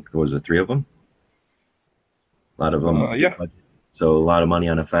series. I think there was 3 of them. A lot of them. Yeah. So a lot of money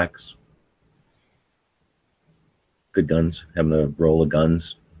on effects. Good guns. Having a roll of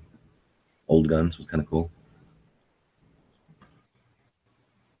guns, old guns, was kind of cool.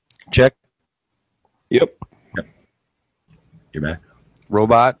 Check. Yep. You're back.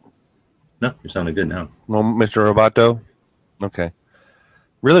 Robot. No, you're sounding good now. No, Mr. Roboto. Okay.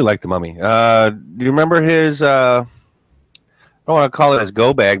 Really like The Mummy. Do you remember his? I don't want to call it his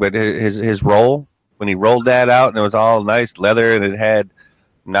go bag, but his roll when he rolled that out, and it was all nice leather, and it had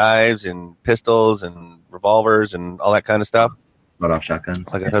knives and pistols and revolvers and all that kind of stuff. Let off shotguns.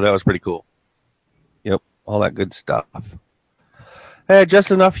 Like, I thought that was pretty cool. Yep, all that good stuff. Had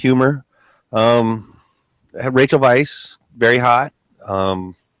just enough humor. Had Rachel Weisz, very hot.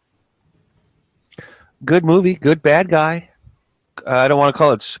 Good movie, good bad guy. I don't want to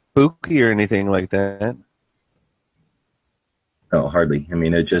call it spooky or anything like that. No, hardly. I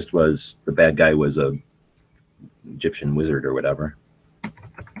mean, it just was, the bad guy was a Egyptian wizard or whatever.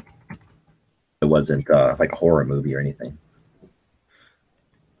 It wasn't like a horror movie or anything.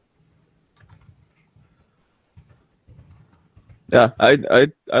 Yeah,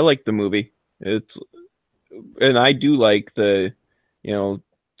 I like the movie. And I do like the,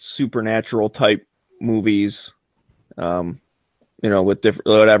 supernatural type movies. With different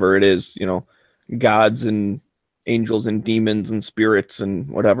whatever it is, gods and angels and demons and spirits and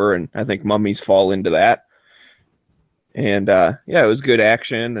whatever. And I think mummies fall into that. And yeah, it was good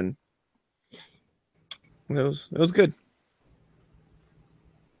action and it was good.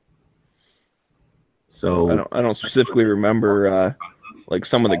 So I don't specifically remember like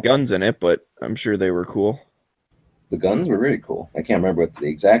some of the guns in it, but I'm sure they were cool. the guns were really cool. I can't remember what they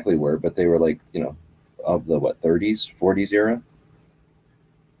exactly were, but they were like, of the 30s, 40s era.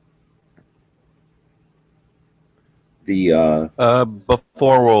 The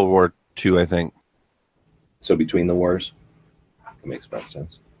Before World War II, I think. so between the wars, that makes best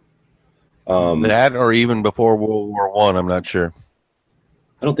sense. That or even before World War One, I'm not sure.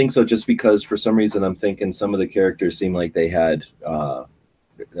 I don't think so, just because for some reason I'm thinking some of the characters seem like they had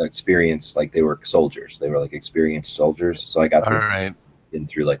experience, like they were soldiers. They were like experienced soldiers. So I got All right. in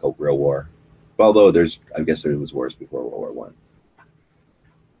through like a real war. Although I guess there was wars before World War One.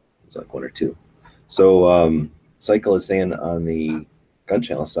 It's like one or two. So Cycle is saying on the Gun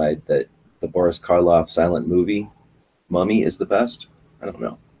Channel side that the Boris Karloff silent movie Mummy is the best. I don't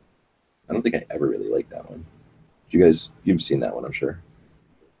know. I don't think I ever really liked that one. You've seen that one, I'm sure.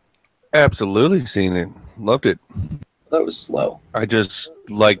 Absolutely seen it. Loved it. That was slow. I just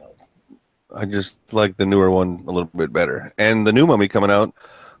like the newer one a little bit better. And the new Mummy coming out,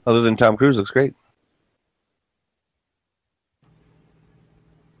 other than Tom Cruise, looks great.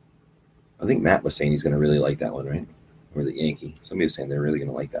 I think Matt was saying he's going to really like that one, right? Or the Yankee. Somebody was saying they're really going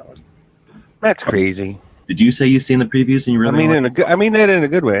to like that one. That's crazy. Did you say you've seen the previews and you really? I mean that in a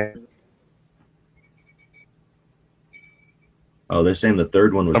good way. Oh, they're saying the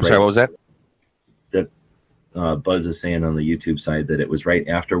third one was. I'm sorry. What was that? That Buzz is saying on the YouTube side that it was right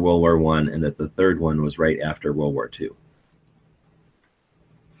after World War One, and that the third one was right after World War II.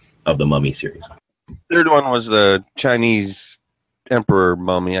 Of the Mummy series. Third one was the Chinese Emperor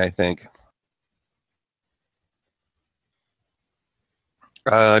Mummy, I think.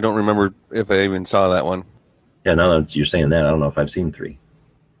 I don't remember if I even saw that one. Yeah, now that you're saying that, I don't know if I've seen 3.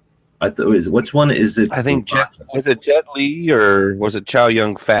 Which one is it? I think was it Jet Li or was it Chow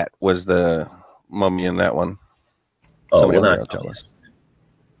Yun Fat was the mummy in that one? Oh, Somebody well, will tell us.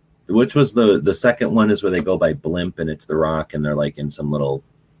 Which was the second one is where they go by blimp and it's The Rock and they're like in some little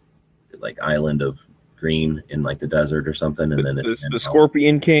like island of green in like the desert or something, and then the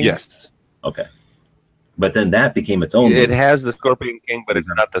Scorpion King. Yes. Okay. But then that became its own. It has the Scorpion King, but it's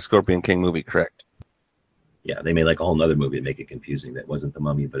not the Scorpion King movie, correct? Yeah, they made like a whole nother movie to make it confusing. That wasn't the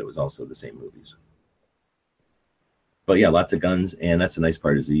Mummy, but it was also the same movies. But yeah, lots of guns, and that's the nice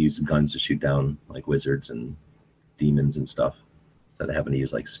part is they use guns to shoot down like wizards and demons and stuff, instead of having to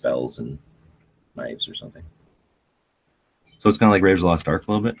use like spells and knives or something. So it's kind of like Raiders of the Lost Ark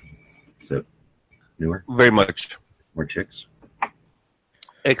a little bit. Is it newer? Very much. More chicks?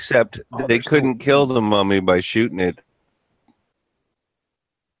 Except they couldn't kill the mummy by shooting it.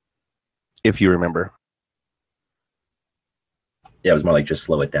 If you remember. Yeah, it was more like just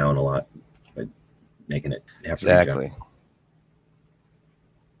slow it down a lot, by making it have to Exactly. jump.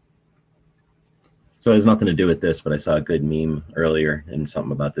 So it has nothing to do with this, but I saw a good meme earlier, and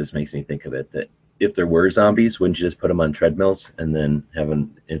something about this makes me think of it, that if there were zombies, wouldn't you just put them on treadmills and then have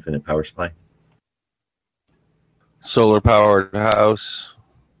an infinite power supply? Solar powered house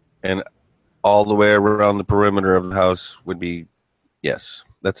and all the way around the perimeter of the house would be, yes.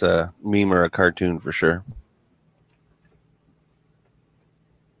 That's a meme or a cartoon for sure.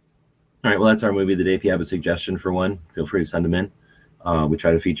 All right, well, that's our movie of the day. If you have a suggestion for one, feel free to send them in. We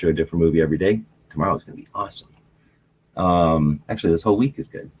try to feature a different movie every day. Tomorrow is going to be awesome. Actually, this whole week is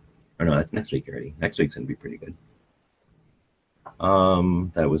good. Or no, that's next week already. Next week's going to be pretty good.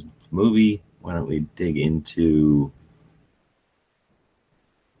 That was movie. Why don't we dig into...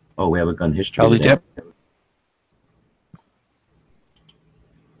 Oh, we have a gun history.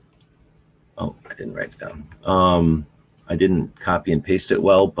 Oh, I didn't write it down. I didn't copy and paste it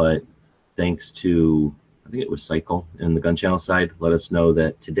well, but thanks to, I think it was Cycle in the Gun Channel side, let us know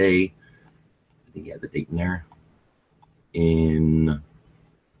that today, I think he had the date in there,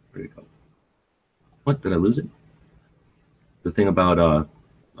 where'd it go? What, did I lose it? The thing about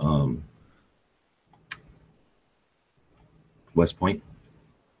West Point?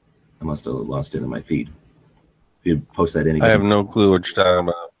 I must have lost it in my feed. If you post that in again. I have no clue what you're talking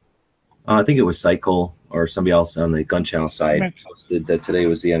about. I think it was Cycle or somebody else on the Gun Channel side posted that today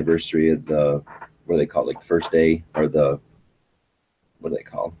was the anniversary of what do they call it, like the first day, or what do they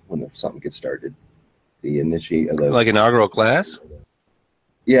call when something gets started? the initiate the Like inaugural class?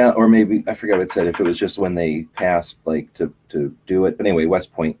 yeah, or maybe I forgot what it said if it was just when they passed like to do it. But anyway,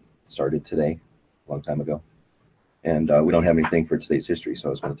 West Point started today, a long time ago, and we don't have anything for today's history, so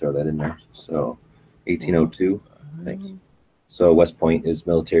I was going to throw that in there. So 1802, thanks. So West Point is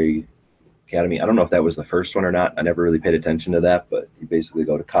military academy. I don't know if that was the first one or not. I never really paid attention to that, but you basically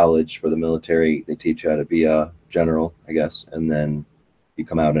go to college for the military. They teach you how to be a general, I guess, and then you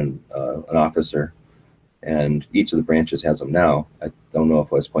come out and an officer. And each of the branches has them now. I don't know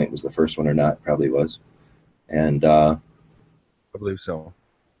if West Point was the first one or not. Probably was. And I believe so.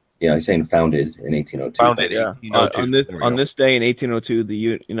 yeah, he's saying founded in 1802. Founded, Yeah. 1802. On this day in 1802,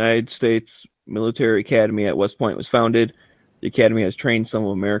 the United States Military Academy at West Point was founded. The academy has trained some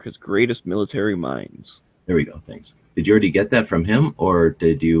of America's greatest military minds. There we go. Thanks. Did you already get that from him, or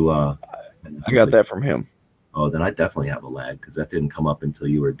did you? I got that from him. Oh, then I definitely have a lag because that didn't come up until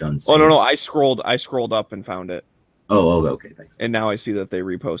you were done. Oh no, I scrolled up and found it, Oh, okay. Thanks. and now I see that they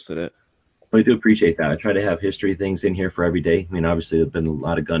reposted it. I do appreciate that. I try to have history things in here for every day. I mean, obviously, there's been a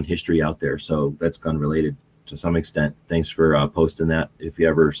lot of gun history out there, so that's gun related to some extent. Thanks for posting that. If you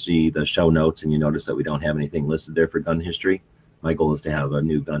ever see the show notes and you notice that we don't have anything listed there for gun history, my goal is to have a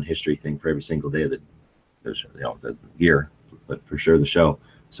new gun history thing for every single day of the year, but for sure the show.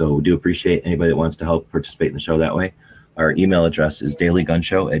 So we do appreciate anybody that wants to help participate in the show that way. Our email address is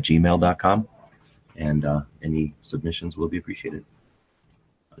dailygunshow@gmail.com, and any submissions will be appreciated.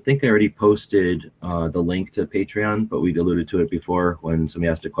 I think I already posted the link to Patreon, but we alluded to it before when somebody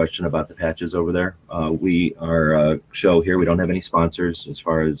asked a question about the patches over there. We are a show here. We don't have any sponsors as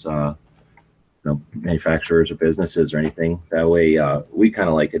far as manufacturers or businesses or anything. That way, we kind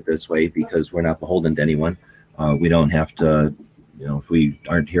of like it this way because we're not beholden to anyone. We don't have to, if we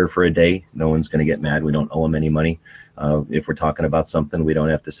aren't here for a day, no one's going to get mad. We don't owe them any money. If we're talking about something, we don't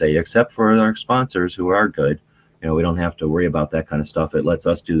have to say, except for our sponsors who are good. We don't have to worry about that kind of stuff. It lets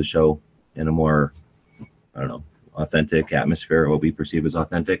us do the show in a more, authentic atmosphere, what we perceive as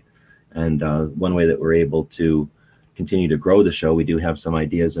authentic. And one way that we're able to continue to grow the show, we do have some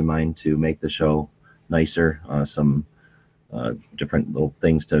ideas in mind to make the show nicer, some different little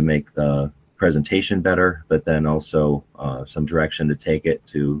things to make the presentation better, but then also some direction to take it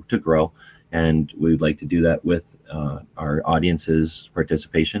to grow. And we'd like to do that with our audience's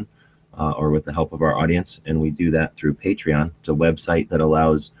participation. Or with the help of our audience, and we do that through Patreon. It's a website that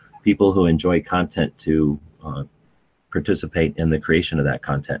allows people who enjoy content to participate in the creation of that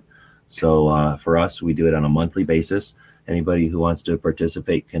content. So for us, we do it on a monthly basis. Anybody who wants to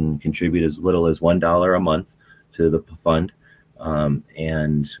participate can contribute as little as $1 a month to the fund,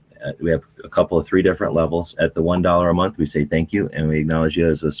 and we have a couple of 3 different levels. At the $1 a month, we say thank you, and we acknowledge you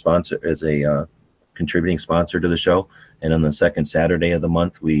as a sponsor, as a contributing sponsor to the show. And on the second Saturday of the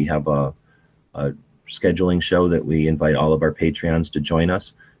month, we have a scheduling show that we invite all of our Patreons to join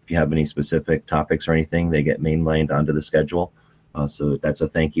us. If you have any specific topics or anything, they get mainlined onto the schedule. So that's a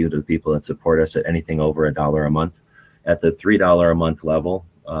thank you to the people that support us at anything over $1 a month. At the $3 a month level,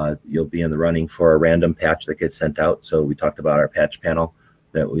 you'll be in the running for a random patch that gets sent out. So we talked about our patch panel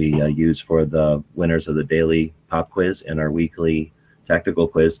that we use for the winners of the daily pop quiz and our weekly tactical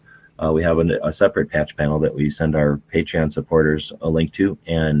quiz. We have a separate patch panel that we send our Patreon supporters a link to,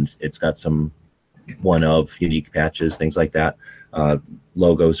 and it's got some one-of unique patches, things like that,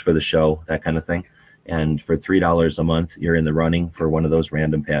 logos for the show, that kind of thing. And for $3 a month, you're in the running for one of those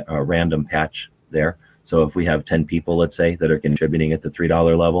random patch there. So if we have 10 people, let's say, that are contributing at the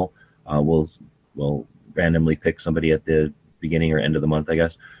 $3 level, we'll randomly pick somebody at the beginning or end of the month, I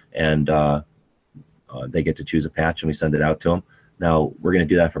guess, and they get to choose a patch, and we send it out to them. Now, we're going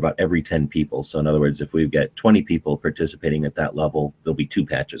to do that for about every 10 people. So in other words, if we get 20 people participating at that level, there'll be 2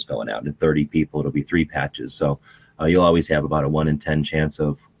 patches going out. And 30 people, it'll be 3 patches. So you'll always have about a 1 in 10 chance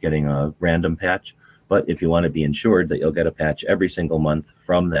of getting a random patch. But if you want to be ensured that you'll get a patch every single month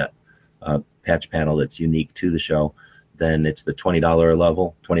from that patch panel that's unique to the show, then it's the $20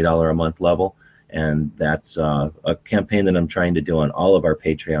 level, $20 a month level. And that's a campaign that I'm trying to do on all of our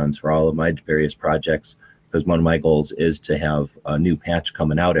Patreons for all of my various projects, because one of my goals is to have a new patch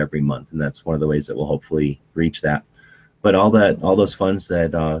coming out every month, and that's one of the ways that we'll hopefully reach that. But all those funds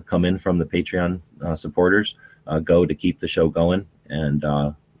that come in from the Patreon supporters go to keep the show going, and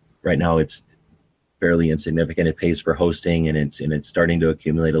right now it's fairly insignificant. It pays for hosting, and it's starting to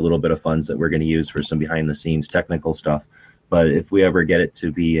accumulate a little bit of funds that we're going to use for some behind-the-scenes technical stuff. But if we ever get it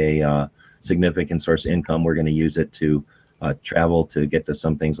to be a significant source of income, we're going to use it to travel to get to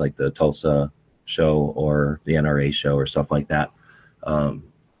some things like the Tulsa show or the NRA show or stuff like that,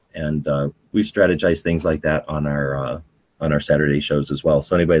 and we strategize things like that on our Saturday shows as well.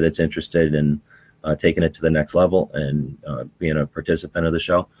 So anybody that's interested in taking it to the next level and being a participant of the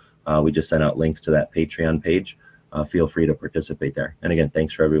show. We just sent out links to that Patreon page. Feel free to participate there. And again,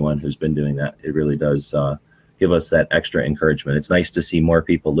 thanks for everyone who's been doing that. It really does give us that extra encouragement. It's nice to see more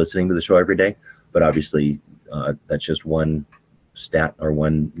people listening to the show every day, but obviously that's just one stat or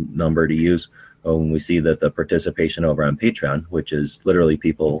one number to use. When we see that the participation over on Patreon, which is literally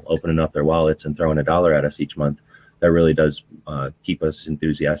people opening up their wallets and throwing $1 at us each month, that really does keep us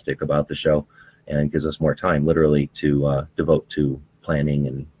enthusiastic about the show and gives us more time literally to devote to planning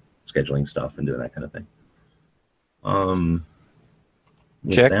and scheduling stuff and doing that kind of thing.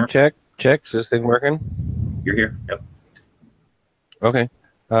 Check. Is this thing working? You're here. Yep. Okay.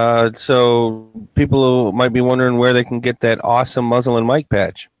 So people might be wondering where they can get that awesome muzzle and mic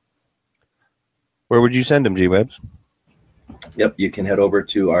patch. Where would you send them, G-Webs? Yep. You can head over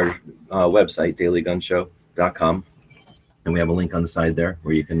to our website, dailygunshow.com, and we have a link on the side there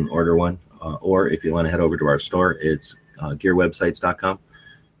where you can order one. Or if you want to head over to our store, it's gearwebsites.com.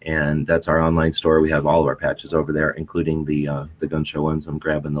 And that's our online store. We have all of our patches over there, including the gun show ones. I'm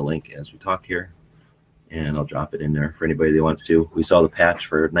grabbing the link as we talk here, and I'll drop it in there for anybody that wants to. We saw the patch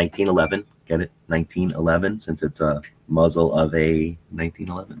for 1911. Get it? 1911, since it's a muzzle of a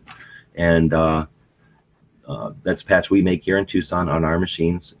 1911. And that's a patch we make here in Tucson on our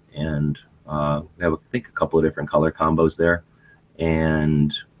machines. And we have, I think, a couple of different color combos there.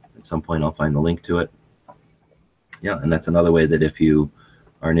 And at some point, I'll find the link to it. Yeah, and that's another way that if you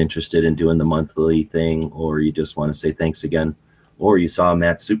aren't interested in doing the monthly thing, or you just want to say thanks again, or you saw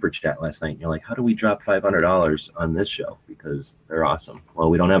Matt's super chat last night and you're like, how do we drop $500 on this show? Because they're awesome.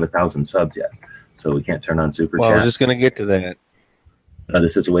 Well, we don't have 1,000 subs yet, so we can't turn on super chat. I was just going to get to that.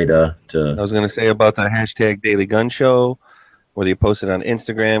 This is a way to I was going to say about the hashtag Daily Gun Show, whether you post it on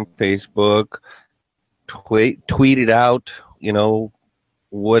Instagram, Facebook, tweet it out,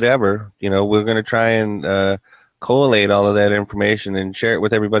 whatever. We're going to try and collate all of that information and share it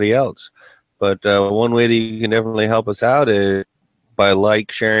with everybody else. But one way that you can definitely help us out is by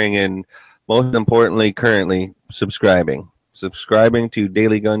sharing, and most importantly, currently subscribing to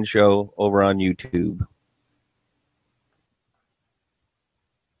Daily Gun Show over on YouTube.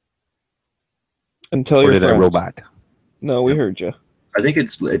 And tell your friends. That robot. No, we heard you. I think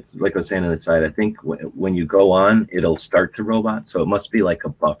it's like I was saying on the side. I think when you go on, it'll start to robot. So it must be like a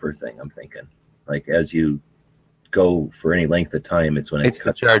buffer thing. I'm thinking, like as you go for any length of time, it's when it's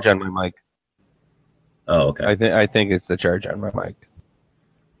the charge on my mic. Oh, okay. I think it's the charge on my mic.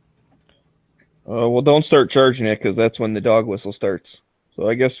 Well, don't start charging it, because that's when the dog whistle starts. So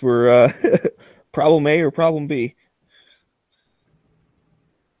I guess we're problem A or problem B.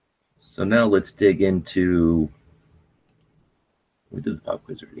 So now let's dig into. We did the pop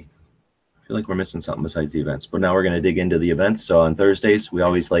quiz already. I feel like we're missing something besides the events, but now we're going to dig into the events. So on Thursdays, we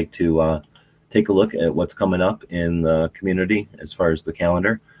always like to take a look at what's coming up in the community as far as the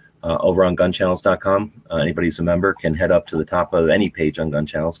calendar. Over on gunchannels.com, anybody who's a member can head up to the top of any page on Gun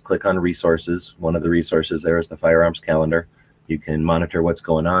Channels, click on resources. One of the resources there is the firearms calendar. You can monitor what's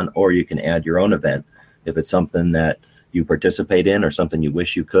going on, or you can add your own event if it's something that you participate in or something you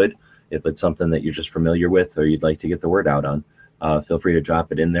wish you could. If it's something that you're just familiar with or you'd like to get the word out on, feel free to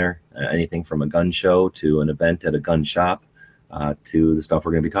drop it in there. Anything from a gun show to an event at a gun shop to the stuff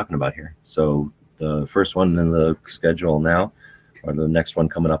we're going to be talking about here. So the first one in the schedule now, or the next one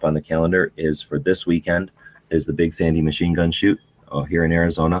coming up on the calendar, is for this weekend, is the Big Sandy machine gun shoot here in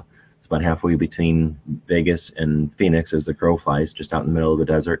Arizona. It's about halfway between Vegas and Phoenix as the crow flies, just out in the middle of the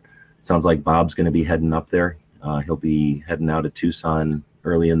desert. It sounds like Bob's going to be heading up there. He'll be heading out of Tucson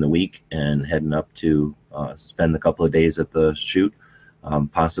early in the week and heading up to spend a couple of days at the shoot.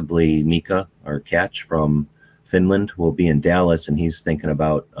 Possibly Mika or Catch from Finland will be in Dallas, and he's thinking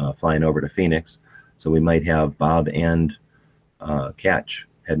about flying over to Phoenix. So we might have Bob and Catch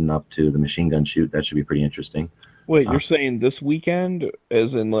heading up to the machine gun shoot. That should be pretty interesting. Wait, you're saying this weekend,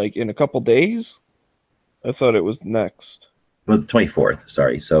 as in like in a couple days? I thought it was next. Well, the 24th,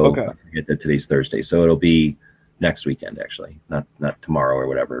 sorry. So okay. I forget that today's Thursday. So it'll be next weekend, actually. Not tomorrow or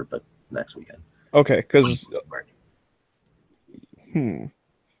whatever, but next weekend. Okay, because... There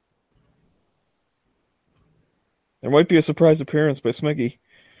might be a surprise appearance by Smeggy.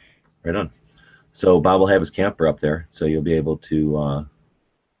 Right on. So Bob will have his camper up there, so you'll be able to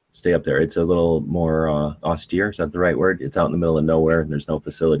stay up there. It's a little more austere. Is that the right word? It's out in the middle of nowhere, and there's no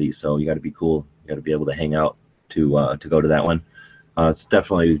facility, so you got to be cool. You got to be able to hang out to go to that one. It's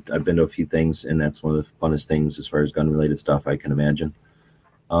definitely, I've been to a few things, and that's one of the funnest things as far as gun-related stuff I can imagine.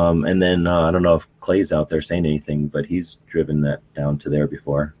 And then I don't know if Clay's out there saying anything, but he's driven that down to there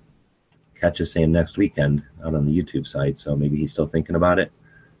before. Catch is saying next weekend out on the YouTube side, so maybe he's still thinking about it.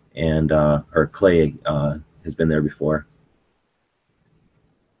 and or Clay has been there before.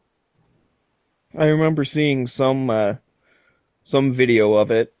 I remember seeing some video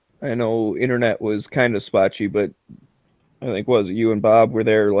of it. I know internet was kind of spotty, but I think was it you and Bob were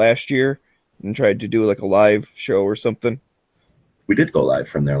there last year and tried to do like a live show or something. We did go live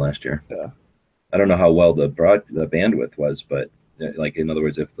from there last year. Yeah. I don't know how well the bandwidth was, but like in other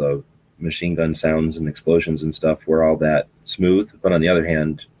words, if the machine gun sounds and explosions and stuff were all that smooth, but on the other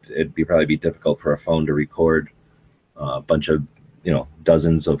hand, it'd probably be difficult for a phone to record a bunch of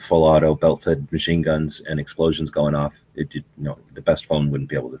dozens of full auto belt-fed machine guns and explosions going off. The best phone wouldn't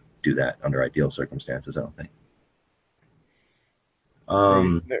be able to do that under ideal circumstances, I don't think.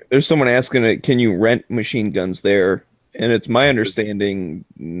 There's someone asking, can you rent machine guns there? And it's my understanding,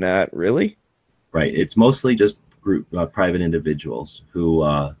 not really. Right. It's mostly just group private individuals who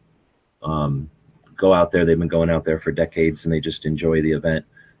go out there. They've been going out there for decades, and they just enjoy the event.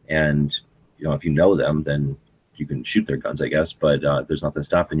 And if you know them, then you can shoot their guns, I guess. But there's nothing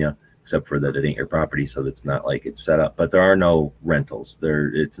stopping you, except for that it ain't your property, so it's not like it's set up. But there are no rentals.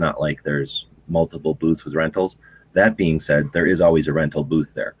 It's not like there's multiple booths with rentals. That being said, there is always a rental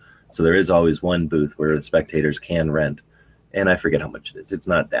booth there. So there is always one booth where the spectators can rent. And I forget how much it is. It's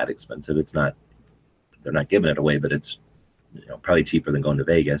not that expensive. They're not giving it away, but it's probably cheaper than going to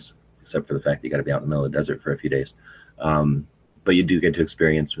Vegas, except for the fact that you got to be out in the middle of the desert for a few days. But you do get to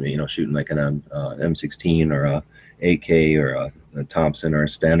experience, shooting like an M16 or a AK or a Thompson or a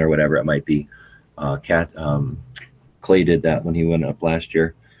Sten or whatever it might be. Clay did that when he went up last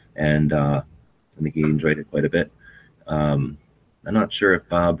year, and I think he enjoyed it quite a bit. I'm not sure if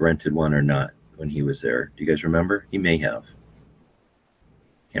Bob rented one or not when he was there. Do you guys remember? He may have.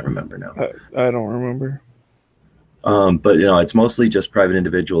 Can't remember now. I don't remember. But it's mostly just private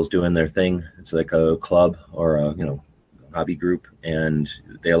individuals doing their thing. It's like a club or a hobby group, and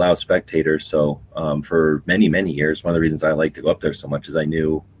they allow spectators. So for many years, one of the reasons I like to go up there so much is I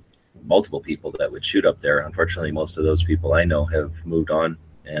knew multiple people that would shoot up there. Unfortunately, most of those people I know have moved on,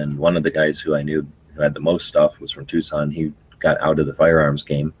 and one of the guys who I knew who had the most stuff was from Tucson. He got out of the firearms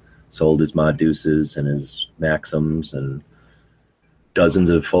game, sold his Mod Deuces and his Maxims and dozens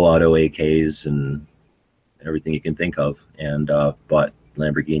of full auto AKs and everything you can think of, and bought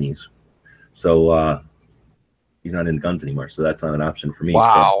Lamborghinis. So he's not into guns anymore, so that's not an option for me.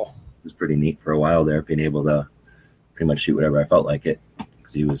 Wow. So it was pretty neat for a while there, being able to pretty much shoot whatever I felt like it,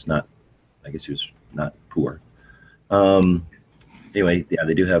 because he was not poor. Anyway, yeah,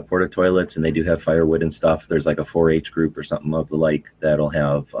 they do have porta toilets, and they do have firewood and stuff. There's like a 4-H group or something of the like that'll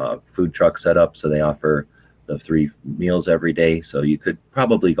have food trucks set up, so they offer the 3 meals every day. So you could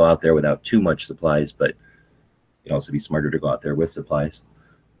probably go out there without too much supplies, but it'd also be smarter to go out there with supplies.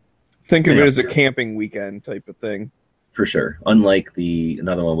 Think of it as a camping weekend type of thing. For sure. Unlike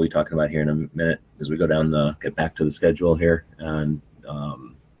another one we'll be talking about here in a minute, as we go down get back to the schedule here and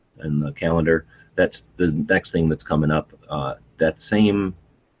the calendar. That's the next thing that's coming up. That same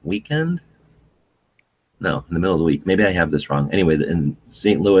weekend? No, in the middle of the week. Maybe I have this wrong. Anyway, in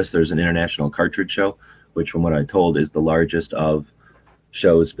St. Louis, there's an international cartridge show, which from what I'm told is the largest of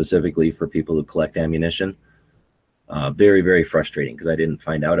shows specifically for people who collect ammunition. Very, very frustrating, because I didn't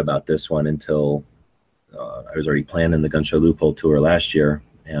find out about this one until I was already planning the Gun Show Loophole tour last year,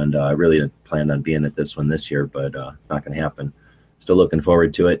 and I really planned on being at this one this year, but it's not going to happen. Still looking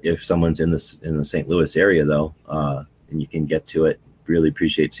forward to it. If someone's in the St. Louis area, though, and you can get to it, really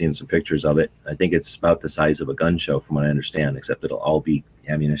appreciate seeing some pictures of it. I think it's about the size of a gun show, from what I understand, except it'll all be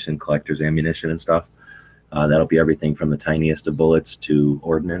ammunition, collector's ammunition and stuff. That'll be everything from the tiniest of bullets to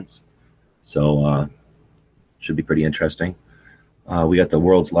ordnance. So should be pretty interesting. We got the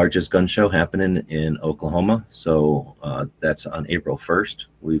world's largest gun show happening in Oklahoma. So that's on April 1st.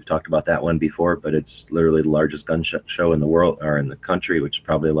 We've talked about that one before, but it's literally the largest gun show in the world, or in the country, which is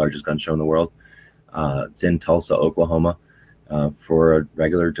probably the largest gun show in the world. It's in Tulsa, Oklahoma, for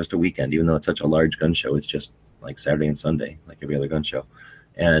just a weekend. Even though it's such a large gun show, it's just like Saturday and Sunday, like every other gun show.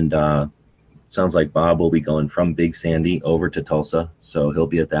 And sounds like Bob will be going from Big Sandy over to Tulsa, so he'll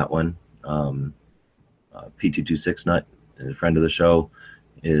be at that one. P226 Nut, a friend of the show,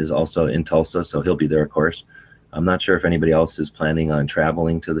 is also in Tulsa, so he'll be there, of course. I'm not sure if anybody else is planning on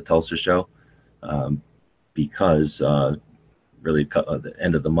traveling to the Tulsa show, because really the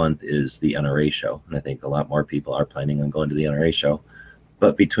end of the month is the NRA show, and I think a lot more people are planning on going to the NRA show.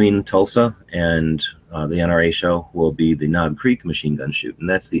 But between Tulsa and the NRA show will be the Knob Creek machine gun shoot, and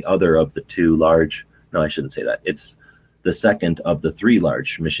that's the other of the 2 large, no, I shouldn't say that. It's the second of the 3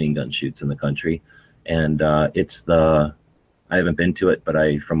 large machine gun shoots in the country, and I haven't been to it, but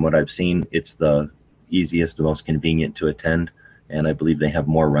from what I've seen, it's the easiest, the most convenient to attend. and I believe they have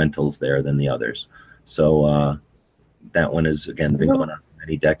more rentals there than the others. So that one has, again, been going on for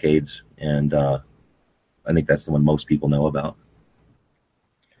many decades, and I think that's the one most people know about.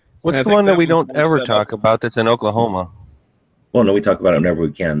 What's I the think one that that we one's don't more ever set talk up. about that's in Oklahoma? Well, no, we talk about it whenever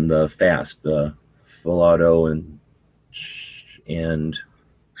we can. The Fast, the Full Auto, and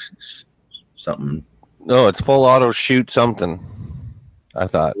something. No, it's Full Auto Shoot something, I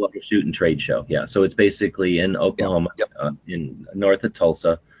thought. Full Auto Shoot and Trade Show. Yeah, so it's basically in Oklahoma, Yep. in north of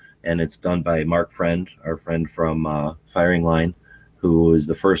Tulsa, and it's done by Mark Friend, our friend from Firing Line, who is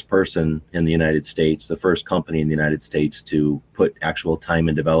the first person in the United States, the first company in the United States to put actual time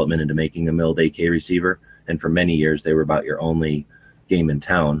and development into making a milled AK receiver. And for many years, they were about your only game in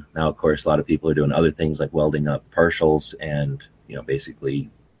town. Now, of course, a lot of people are doing other things like welding up partials and,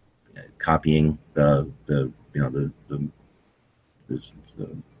 basically copying the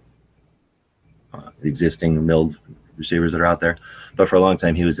existing milled receivers that are out there. But for a long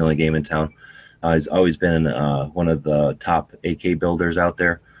time, he was the only game in town. He's always been one of the top AK builders out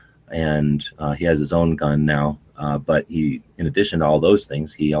there, and he has his own gun now. But he, in addition to all those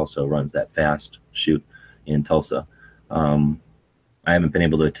things, he also runs that Fast Shoot in Tulsa. I haven't been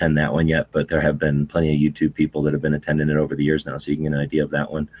able to attend that one yet, but there have been plenty of YouTube people that have been attending it over the years now, so you can get an idea of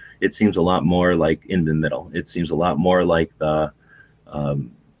that one. It seems a lot more like in the middle. It seems a lot more like the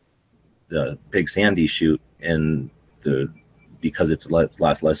Big Sandy shoot, and because it's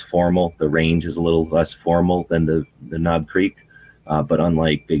less formal. The range is a little less formal than the Knob Creek, but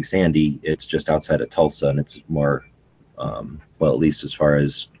unlike Big Sandy, it's just outside of Tulsa, and it's more well, at least as far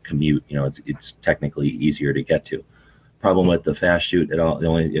as commute, it's technically easier to get to. Problem with the Fast Shoot,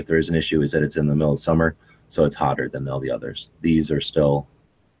 if there is an issue, is that it's in the middle of summer, so it's hotter than all the others. These are still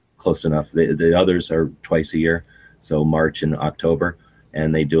close enough. The others are twice a year, so March and October,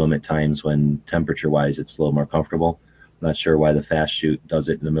 and they do them at times when temperature-wise it's a little more comfortable. I'm not sure why the Fast Shoot does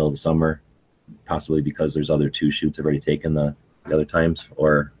it in the middle of the summer, possibly because there's other two shoots already taken the other times,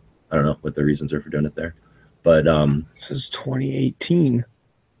 or I don't know what the reasons are for doing it there. But This is 2018.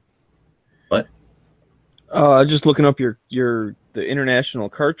 What? Just looking up the International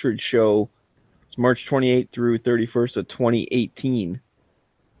Cartridge Show. It's March 28th through 31st of 2018.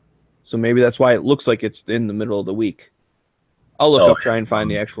 So maybe that's why it looks like it's in the middle of the week. I'll look up, try and find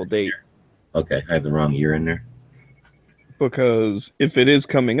the actual date. Okay, I have the wrong year in there. Because if it is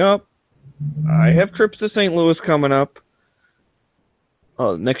coming up, I have trips to St. Louis coming up.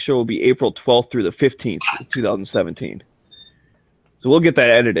 Next show will be April 12th through the 15th, 2017. So we'll get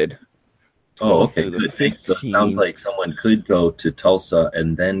that edited. Oh, okay, good. Thanks. So it sounds like someone could go to Tulsa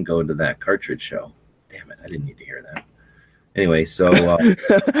and then go to that cartridge show. Damn it, I didn't need to hear that. Anyway, so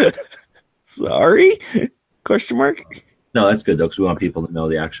sorry? Question mark? No, that's good though, because we want people to know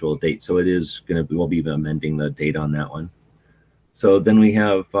the actual date. So it is going to be, we'll be amending the date on that one. So then we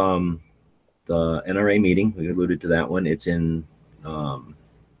have the NRA meeting. We alluded to that one. It's in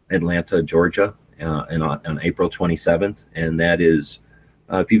Atlanta, Georgia, on April 27th, and that is.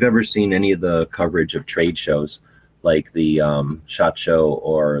 If you've ever seen any of the coverage of trade shows, like the SHOT Show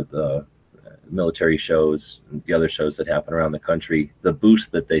or the military shows, and the other shows that happen around the country, the booths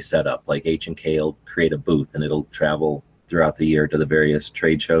that they set up, like H&K will create a booth and it'll travel throughout the year to the various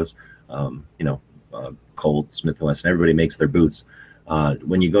trade shows. Colt, Smith & Wesson, everybody makes their booths.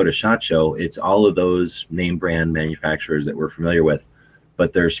 When you go to SHOT Show, it's all of those name brand manufacturers that we're familiar with,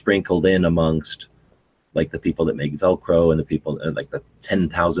 but they're sprinkled in amongst like the people that make Velcro and the people like the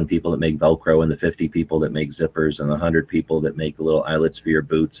 10,000 people that make Velcro and the 50 people that make zippers and the 100 people that make little eyelets for your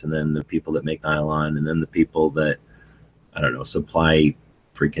boots and then the people that make nylon and then the people that, I don't know, supply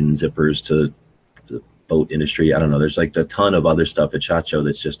freaking zippers to the boat industry. I don't know. There's like a ton of other stuff at SHOT Show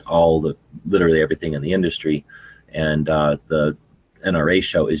that's just literally everything in the industry. And the NRA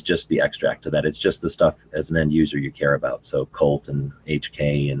show is just the extract of that. It's just the stuff as an end user you care about. So Colt and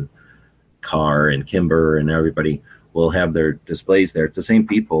HK and Carr and Kimber and everybody will have their displays there. It's the same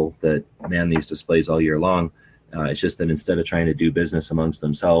people that man these displays all year long. It's just that instead of trying to do business amongst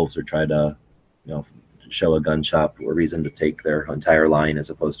themselves or try to, show a gun shop a reason to take their entire line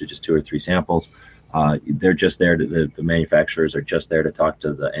as opposed to just 2 or 3 samples, they're just there the manufacturers are just there to talk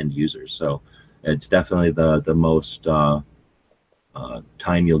to the end users. So it's definitely the most time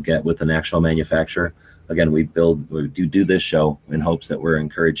you'll get with an actual manufacturer. Again, we do this show in hopes that we're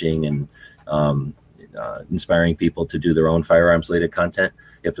encouraging and inspiring people to do their own firearms related content.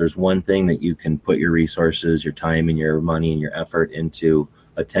 If there's one thing that you can put your resources, your time and your money and your effort into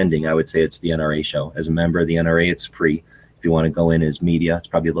attending, I would say it's the NRA show. As a member of the NRA, it's free. If you want to go in as media, it's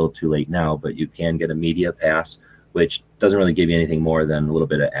probably a little too late now, but you can get a media pass, which doesn't really give you anything more than a little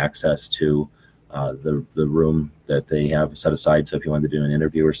bit of access to the room that they have set aside. So if you wanted to do an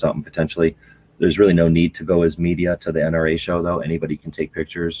interview or something potentially, there's really no need to go as media to the NRA show though. Anybody can take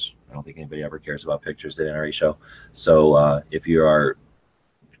pictures. I don't think anybody ever cares about pictures at the NRA show. So if you are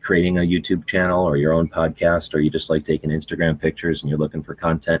creating a YouTube channel or your own podcast, or you just like taking Instagram pictures and you're looking for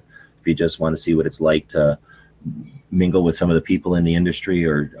content, if you just want to see what it's like to mingle with some of the people in the industry,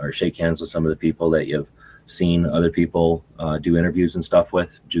 or shake hands with some of the people that you've seen other people do interviews and stuff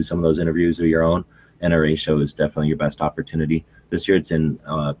with, do some of those interviews of your own, NRA show is definitely your best opportunity. This year it's in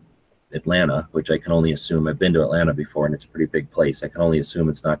Atlanta, which I can only assume, I've been to Atlanta before and it's a pretty big place. I can only assume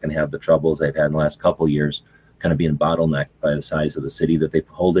it's not going to have the troubles I've had in the last couple of years, kind of being bottlenecked by the size of the city that they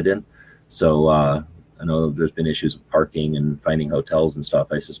hold it in. So I know there's been issues with parking and finding hotels and stuff.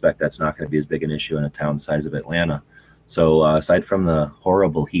 I suspect that's not going to be as big an issue in a town the size of Atlanta. So aside from the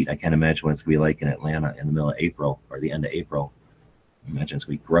horrible heat, I can't imagine what it's going to be like in Atlanta in the middle of April or the end of April. I imagine it's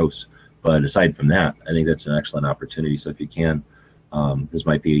going to be gross. But aside from that, I think that's an excellent opportunity. So if you can, this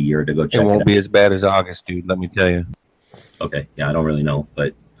might be a year to go check it out. It won't be as bad as August, dude, let me tell you. Okay. Yeah, I don't really know,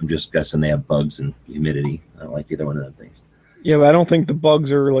 but I'm just guessing they have bugs and humidity. I don't like either one of them things. Yeah, but I don't think the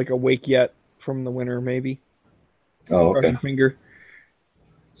bugs are like awake yet from the winter, maybe. Oh, okay. Finger.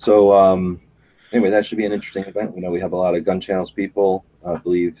 So anyway, that should be an interesting event. We know we have a lot of Gun Channels people. I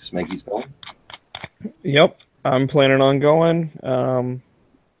believe Smeggy's going. Yep, I'm planning on going.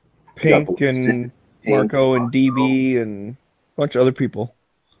 Pink and Marco and DB and a bunch of other people.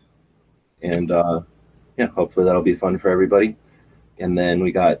 And yeah, hopefully that'll be fun for everybody. And then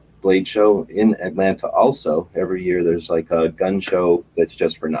we got Blade Show in Atlanta also. Every year there's like a gun show that's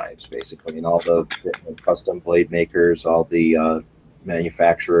just for knives, basically. And all the custom blade makers, all the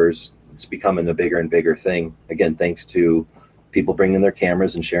manufacturers, it's becoming a bigger and bigger thing. Again, thanks to people bringing their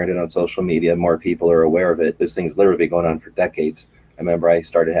cameras and sharing it on social media. More people are aware of it. This thing's literally been going on for decades. I remember I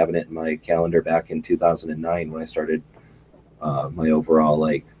started having it in my calendar back in 2009 when I started my overall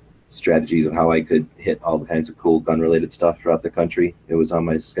like strategies of how I could hit all the kinds of cool gun related stuff throughout the country. It was on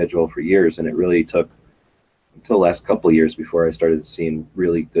my schedule for years, and it really took until the last couple of years before I started seeing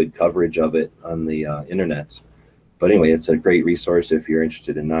really good coverage of it on the internet. But anyway, it's a great resource if you're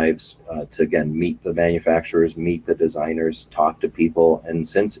interested in knives to, again, meet the manufacturers, meet the designers, talk to people. And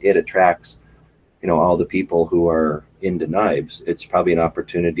since it attracts, all the people who are into knives, it's probably an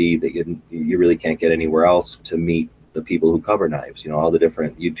opportunity that you really can't get anywhere else to meet the people who cover knives, all the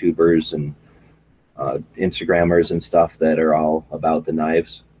different YouTubers and Instagrammers and stuff that are all about the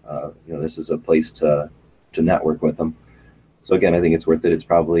knives. This is a place to network with them. So again, I think it's worth it. It's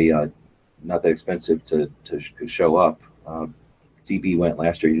probably not that expensive to show up. DB went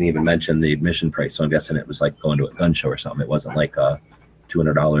last year. You didn't even mention the admission price, so I'm guessing it was like going to a gun show or something. It wasn't like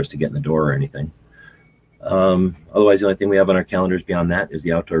 $200 to get in the door or anything. Otherwise, the only thing we have on our calendars beyond that is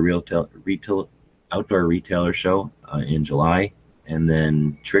the Outdoor Retailer Show in July, and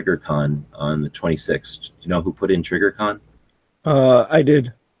then TriggerCon on the 26th. Do you know who put in TriggerCon? I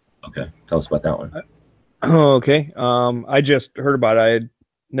did. Okay, tell us about that one. Oh, okay. I just heard about it. I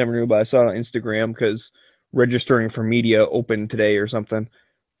never knew about it. I saw it on Instagram because registering for media opened today or something.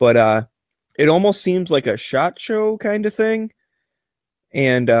 But it almost seems like a SHOT Show kind of thing.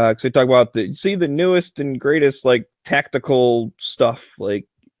 And because they talk about the newest and greatest like tactical stuff. Like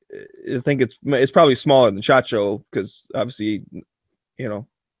I think it's probably smaller than SHOT Show because obviously, it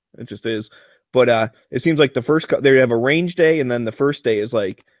just is. But it seems like they have a range day, and then the first day is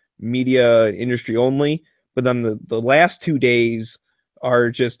like media industry only. But then the last 2 days are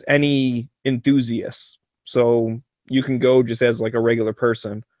just any enthusiasts. So you can go just as like a regular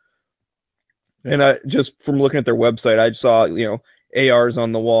person. And just from looking at their website, I saw, ARs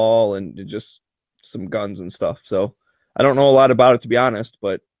on the wall and just some guns and stuff. So I don't know a lot about it, to be honest,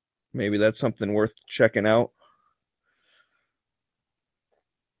 but maybe that's something worth checking out.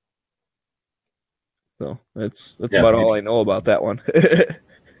 So that's about all I know about that one.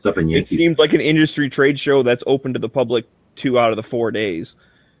 It's up in Yankees. It seems like an industry trade show that's open to the public 2 out of the 4 days.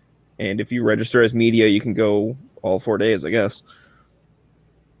 And if you register as media, you can go all 4 days, I guess.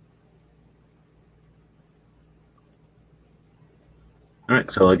 All right,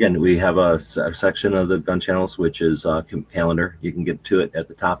 so again, we have a section of the Gun Channels, which is calendar. You can get to it at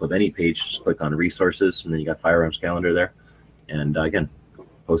the top of any page. Just click on resources, and then you got firearms calendar there. And again,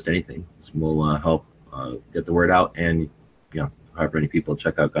 post anything. So we'll help get the word out, and however many people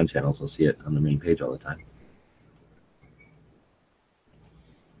check out Gun Channels, they'll see it on the main page all the time.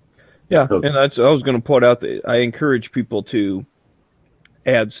 Yeah, and I was going to point out that I encourage people to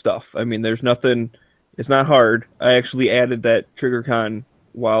add stuff. I mean, there's nothing. It's not hard. I actually added that TriggerCon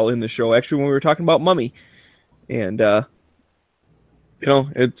while in the show. Actually, when we were talking about Mummy, and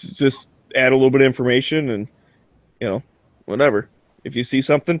it's just add a little bit of information and, whatever. If you see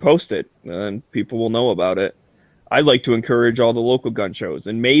something, post it, and people will know about it. I'd like to encourage all the local gun shows,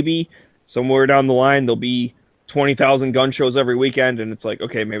 and maybe somewhere down the line there'll be 20,000 gun shows every weekend, and it's like,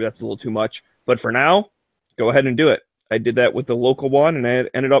 okay, maybe that's a little too much. But for now, go ahead and do it. I did that with the local one, and I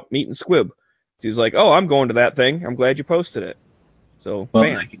ended up meeting Squib. He's like, oh, I'm going to that thing. I'm glad you posted it. So, Well,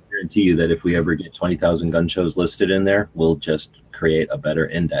 bam. I can guarantee you that if we ever get 20,000 gun shows listed in there, we'll just create a better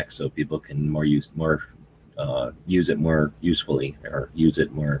index so people can use it more usefully or use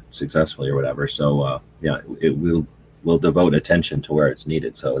it more successfully or whatever. So we'll devote attention to where it's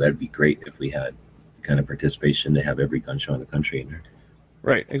needed. So that'd be great if we had the kind of participation to have every gun show in the country in there.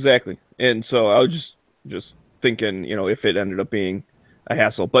 Right, exactly. And so I was just thinking, if it ended up being a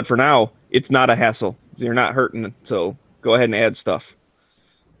hassle. But for now, it's not a hassle. You're not hurting, so go ahead and add stuff.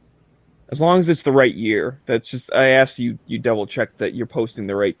 As long as it's the right year. That's just, I asked you double check that you're posting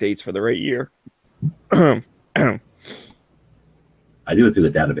the right dates for the right year. I do it through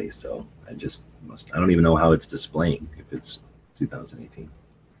the database, so I don't even know how it's displaying if it's 2018.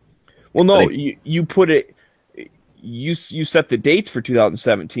 Well, no, you put it, you set the dates for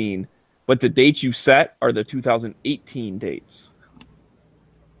 2017, but the dates you set are the 2018 dates.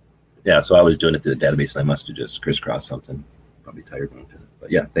 Yeah, so I was doing it through the database, and I must have just crisscrossed something. Probably tired of it.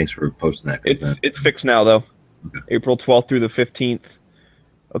 But yeah, thanks for posting that. It's fixed now, though. Okay. April 12th through the 15th.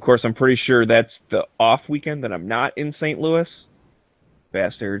 Of course, I'm pretty sure that's the off weekend that I'm not in St. Louis.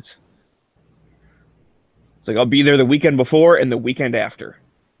 Bastards. It's like I'll be there the weekend before and the weekend after.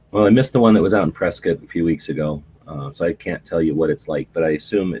 Well, I missed the one that was out in Prescott a few weeks ago, so I can't tell you what it's like, but I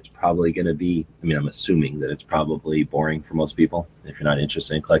assume it's probably going to be, I'm assuming that it's probably boring for most people if you're not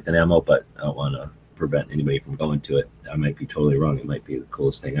interested in collecting ammo, but I don't want to prevent anybody from going to it. I might be totally wrong. It might be the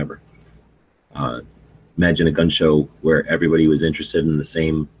coolest thing ever. Imagine a gun show where everybody was interested in the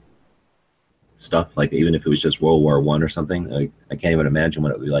same stuff, like even if it was just World War I or something. I can't even imagine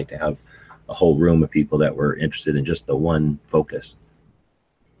what it would be like to have a whole room of people that were interested in just the one focus.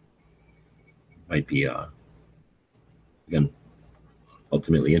 Might be, again,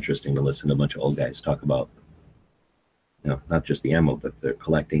 ultimately interesting to listen to a bunch of old guys talk about, not just the ammo, but the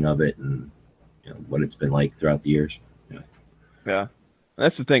collecting of it and what it's been like throughout the years. Yeah.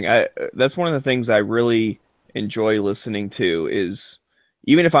 That's the thing. That's one of the things I really enjoy listening to is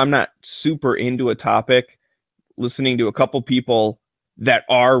even if I'm not super into a topic, listening to a couple people that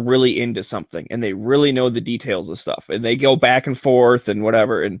are really into something and they really know the details of stuff and they go back and forth and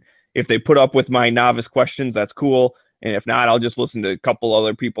whatever. And if they put up with my novice questions, that's cool. And if not, I'll just listen to a couple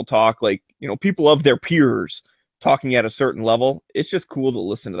other people talk, like, people of their peers talking at a certain level. It's just cool to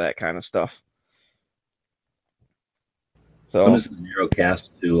listen to that kind of stuff. So I'm just a narrowcast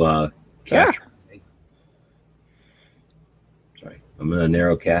to catch. Yeah. Sorry, I'm going to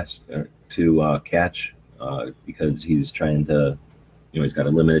narrowcast to catch because he's trying to, he's got a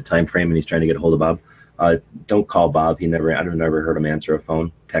limited time frame and he's trying to get a hold of Bob. Don't call Bob. I've never heard him answer a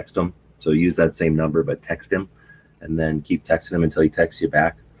phone. Text him. So use that same number, but text him, and then keep texting him until he texts you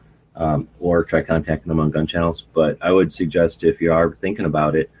back, or try contacting him on gun channels. But I would suggest if you are thinking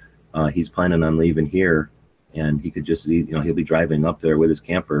about it, he's planning on leaving here. And he could just, he'll be driving up there with his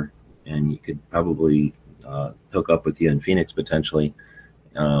camper, and you could probably hook up with you in Phoenix potentially.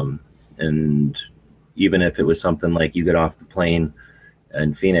 And even if it was something like you get off the plane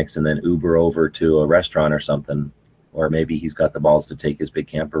in Phoenix and then Uber over to a restaurant or something, or maybe he's got the balls to take his big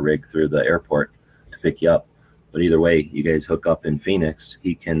camper rig through the airport to pick you up. But either way, you guys hook up in Phoenix.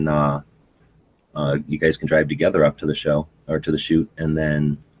 He can, you guys can drive together up to the show or to the shoot, and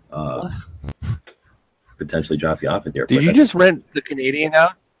then potentially drop you off at the airport. Did you just rent the Canadian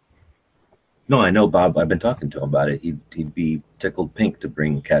out? No, I know Bob. I've been talking to him about it. He'd be tickled pink to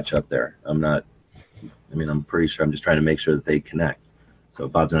bring Catch up there. I'm pretty sure. I'm just trying to make sure that they connect. So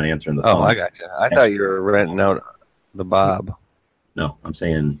Bob's not answering the phone. Oh, I gotcha. I thought you were renting out the Bob. No, I'm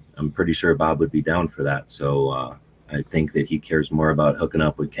saying I'm pretty sure Bob would be down for that. So I think that he cares more about hooking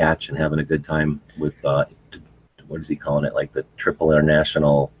up with Catch and having a good time with what is he calling it, like the Triple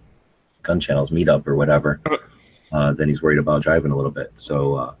International Gun Channels meetup or whatever. Then he's worried about driving a little bit.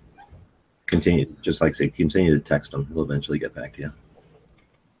 So continue to text him. He'll eventually get back to you.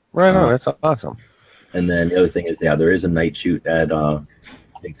 Right on. That's awesome. And then the other thing is, there is a night shoot at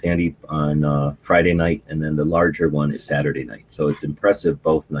Big Sandy on Friday night, and then the larger one is Saturday night. So it's impressive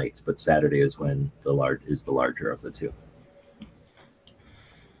both nights, but Saturday is when the larger of the two.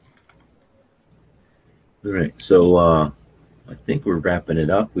 All right, so I think we're wrapping it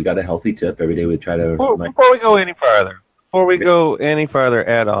up. We got a healthy tip every day. We try to. Before we go any farther, Before we go any farther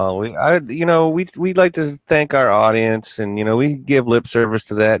at all, we'd like to thank our audience, and we give lip service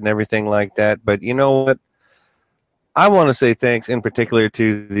to that and everything like that. But you know what? I want to say thanks in particular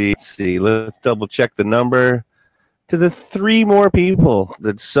to let's double check the number, to the 3 more people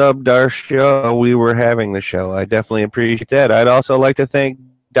that subbed our show. We were having the show. I definitely appreciate that. I'd also like to thank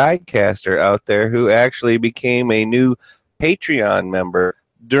Diecaster out there, who actually became a new Patreon member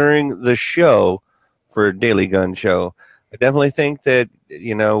during the show for Daily Gun Show. I definitely think that,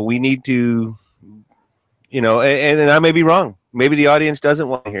 we need to, and I may be wrong. Maybe the audience doesn't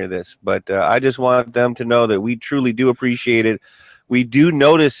want to hear this, but I just want them to know that we truly do appreciate it. We do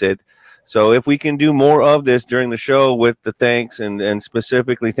notice it. So if we can do more of this during the show with the thanks and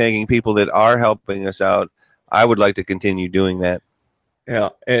specifically thanking people that are helping us out, I would like to continue doing that. Yeah,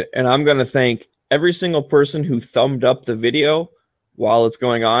 and I'm going to thank every single person who thumbed up the video while it's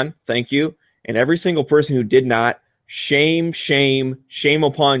going on. Thank you. And every single person who did not, shame, shame, shame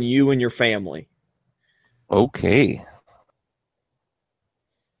upon you and your family. Okay.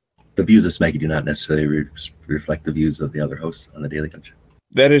 The views of Smeggy do not necessarily reflect the views of the other hosts on the Daily Gun Show.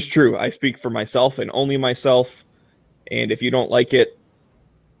 That is true. I speak for myself and only myself. And if you don't like it,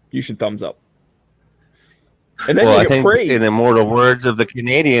 you should thumbs up. And then I think praised. In immortal words of the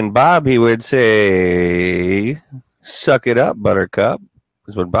Canadian Bob, he would say, "Suck it up, Buttercup,"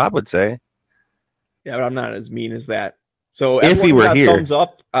 is what Bob would say. Yeah, but I'm not as mean as that. So if he were here, thumbs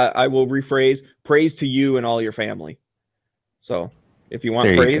up, I will rephrase, praise to you and all your family. So if you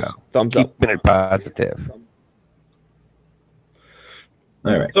want praise, thumbs up. Keeping it positive.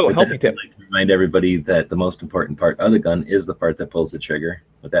 All right. So help me tip. I'd like to remind everybody that the most important part of the gun is the part that pulls the trigger.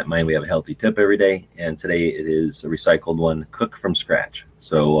 With that in mind, we have a healthy tip every day, and today it is a recycled one, cook from scratch.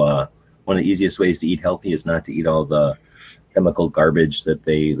 So one of the easiest ways to eat healthy is not to eat all the chemical garbage the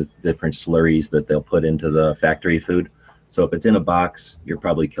different slurries that they'll put into the factory food. So if it's in a box, you're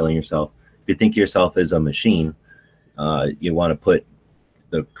probably killing yourself. If you think of yourself as a machine, you want to put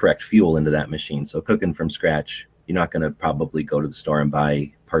the correct fuel into that machine. So cooking from scratch, you're not going to probably go to the store and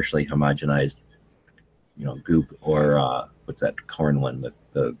buy partially homogenized, goop or what's that corn one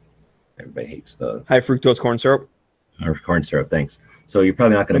that everybody hates, the high fructose corn syrup. Or corn syrup, thanks. So you're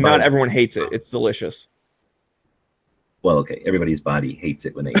probably not going to buy. Not everyone hates it. It's delicious. Well, okay, everybody's body hates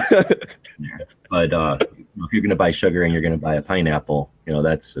it when they eat it. But if you're going to buy sugar and you're going to buy a pineapple,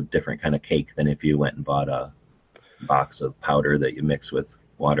 that's a different kind of cake than if you went and bought a box of powder that you mix with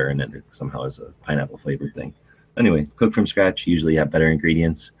water and it somehow is a pineapple flavored thing. Anyway, cook from scratch. Usually have better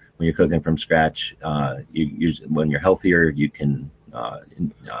ingredients. When you're cooking from scratch, when you're healthier, you can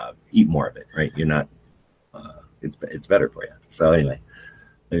eat more of it, right? You're not, it's better for you. So anyway,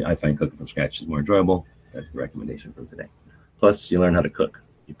 I find cooking from scratch is more enjoyable. That's the recommendation for today. Plus, you learn how to cook.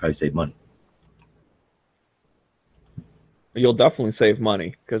 You probably save money. You'll definitely save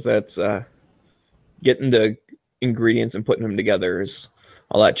money because that's getting the ingredients and putting them together is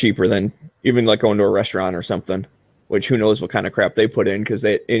a lot cheaper than even like going to a restaurant or something, which who knows what kind of crap they put in because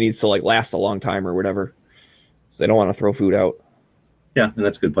it needs to like last a long time or whatever. So they don't want to throw food out. Yeah, and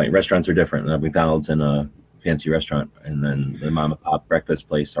that's a good point. Restaurants are different. McDonald's and a fancy restaurant and then the mom and pop breakfast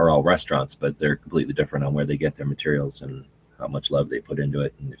place are all restaurants, but they're completely different on where they get their materials and how much love they put into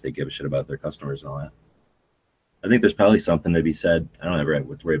it and if they give a shit about their customers and all that. I think there's probably something to be said. I don't ever have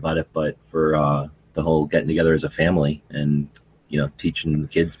to worry about it, but for the whole getting together as a family and teaching the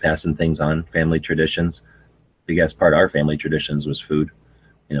kids, passing things on, family traditions. Biggest part of our family traditions was food.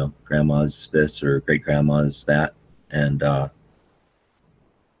 Grandma's this or great grandma's that, and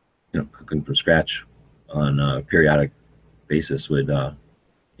cooking from scratch on a periodic basis would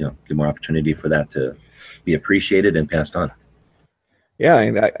give more opportunity for that to be appreciated and passed on.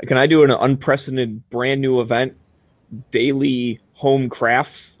 Yeah, can I do an unprecedented brand new event, daily home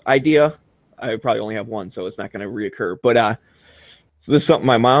crafts idea? I probably only have one, so it's not going to reoccur. But so this is something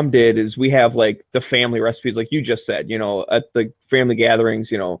my mom did is we have like the family recipes, like you just said, at the family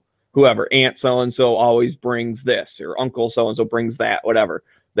gatherings, whoever, aunt so-and-so always brings this or uncle so-and-so brings that, whatever.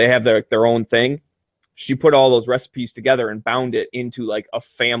 They have their own thing. She put all those recipes together and bound it into like a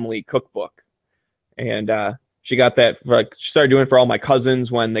family cookbook. And she got that, she started doing it for all my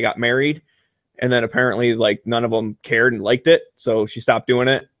cousins when they got married. And then apparently like none of them cared and liked it. So she stopped doing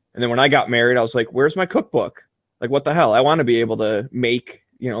it. And then when I got married, I was like, where's my cookbook? Like, what the hell? I want to be able to make,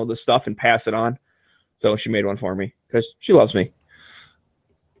 the stuff and pass it on. So she made one for me because she loves me.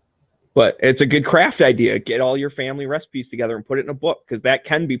 But it's a good craft idea. Get all your family recipes together and put it in a book because that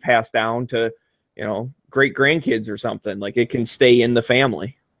can be passed down to, great grandkids or something. Like it can stay in the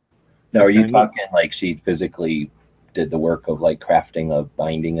family. Now, are you talking like she physically did the work of like crafting of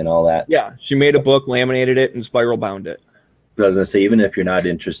binding and all that? Yeah, she made a book, laminated it, and spiral bound it. I was gonna say, even if you're not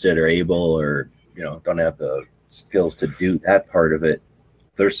interested or able or don't have the skills to do that part of it,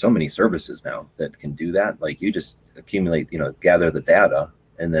 there's so many services now that can do that. Like you just accumulate, gather the data,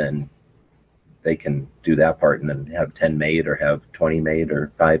 and then they can do that part, and then have 10 made or have 20 made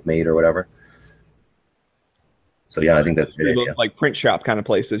or 5 made or whatever. So yeah, I think that's a good idea. Like print shop kind of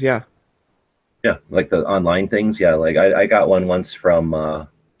places, yeah. Yeah, like the online things. Yeah, like I got one once from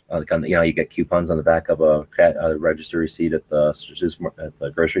you get coupons on the back of a register receipt at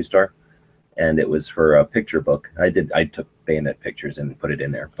the grocery store, and it was for a picture book. I took bayonet pictures and put it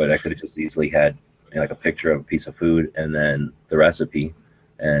in there, but I could have just easily had like a picture of a piece of food and then the recipe,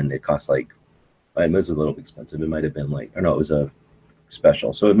 and it cost it was a little expensive. It might have been it was a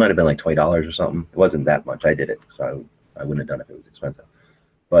special, so it might have been like $20 or something. It wasn't that much. I did it, so I wouldn't have done it if it was expensive.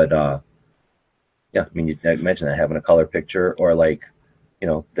 But yeah, I mean, you mentioned that, having a color picture, or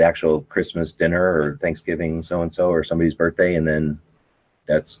the actual Christmas dinner or Thanksgiving so-and-so or somebody's birthday, and then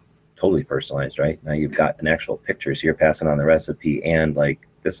that's totally personalized, right? Now you've got an actual picture, so you're passing on the recipe, and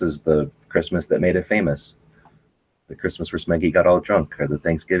this is the Christmas that made it famous. The Christmas where Smeggy got all drunk, or the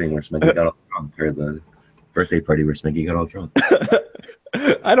Thanksgiving where Smeggy got all drunk, or the birthday party where Smeggy got all drunk.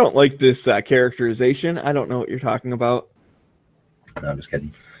 I don't like this characterization. I don't know what you're talking about. No, I'm just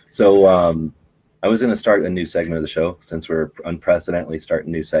kidding. So I was going to start a new segment of the show, since we're unprecedentedly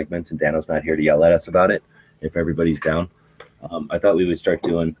starting new segments, and Dano's not here to yell at us about it, if everybody's down. I thought we would start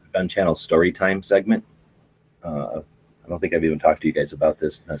doing Gun Channel Story Time segment. I don't think I've even talked to you guys about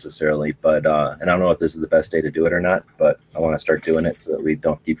this necessarily, but and I don't know if this is the best day to do it or not, but I want to start doing it so that we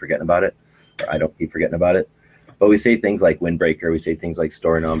don't keep forgetting about it, or I don't keep forgetting about it. But we say things like windbreaker, we say things like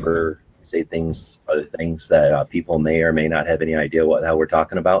store number, we say other things that people may or may not have any idea how we're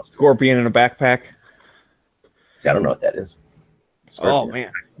talking about. Scorpion in a backpack. See, I don't know what that is. Scorpion. Oh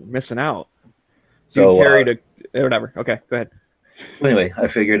man, you're missing out. So you carried whatever. Okay, go ahead. Anyway, I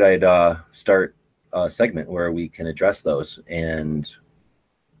figured I'd start a segment where we can address those. And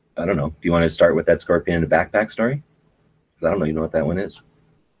I don't know. Do you want to start with that Scorpion in a backpack story? Because I don't even know what that one is.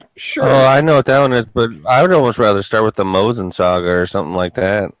 Sure. Oh, I know what that one is, but I would almost rather start with the Mosin saga or something like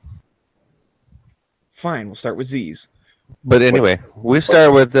that. Fine, we'll start with Z's. But anyway, we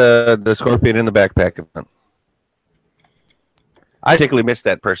start with the Scorpion in the backpack event. I particularly missed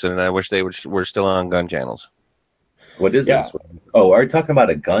that person, and I wish they were still on gun channels. What is this? Oh, are you talking about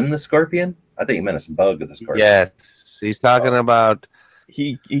a gun, the Scorpion? I think you meant a bug of the Scorpion. Yes, he's talking about...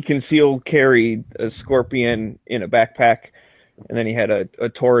 He concealed carried a Scorpion in a backpack, and then he had a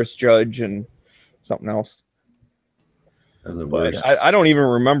Taurus judge and something else. I don't even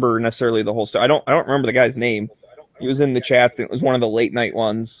remember necessarily the whole story. I don't remember the guy's name. He was in the chat. It was one of the late night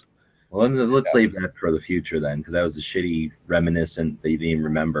ones. Well, let's save that for the future then, because that was a shitty reminiscent that you didn't even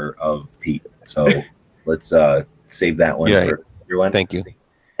remember of Pete. So let's save that one for everyone. Thank you.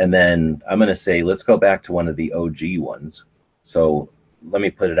 And then I'm going to say, let's go back to one of the OG ones. So let me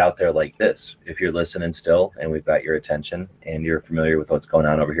put it out there like this. If you're listening still and we've got your attention and you're familiar with what's going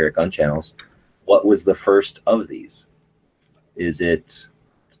on over here at Gun Channels, what was the first of these? Is it,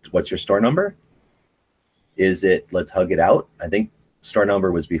 what's your store number? Is it Let's Hug It Out? I think store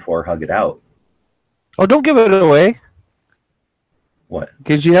number was before Hug It Out. Oh, don't give it away. What?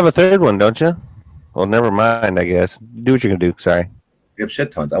 Because you have a third one, don't you? Well, never mind, I guess. Do what you're going to do. Sorry. You have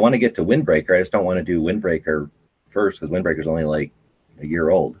shit tons. I want to get to Windbreaker. I just don't want to do Windbreaker first, because Windbreaker's only like a year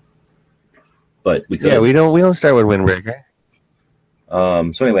old. But we could. Yeah, we don't start with Windbreaker.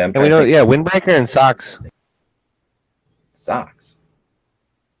 So anyway, I'm trying to Windbreaker and socks. Socks.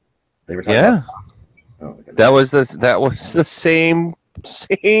 They were talking about socks. Oh, that was the same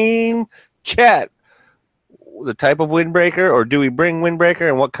chat. The type of windbreaker, or do we bring windbreaker,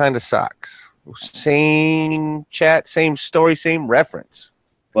 and what kind of socks? Same chat, same story, same reference.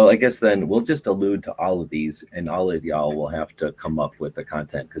 Well, I guess then we'll just allude to all of these, and all of y'all will have to come up with the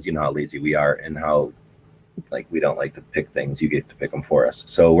content, because you know how lazy we are and how we don't like to pick things. You get to pick them for us.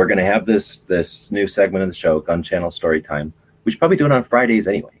 So we're going to have this new segment of the show, Gun Channel Story Time. We should probably do it on Fridays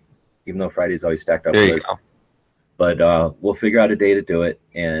anyway, even though Friday's always stacked up. There you go. But we'll figure out a day to do it,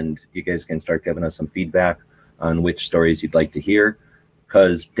 and you guys can start giving us some feedback on which stories you'd like to hear,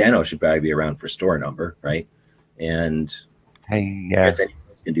 because Dano should probably be around for store number, right? And yeah, I guess anyone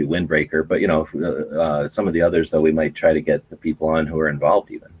else can do Windbreaker, but some of the others, though, we might try to get the people on who are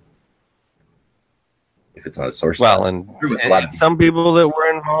involved, even if it's not a source. Well, and some people that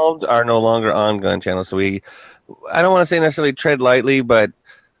were involved are no longer on Gun Channel, so I don't want to say necessarily tread lightly, but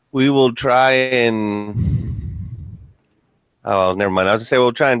we will try and... Oh, never mind. I was going to say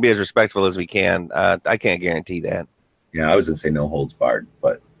we'll try and be as respectful as we can. I can't guarantee that. Yeah, I was going to say no holds barred,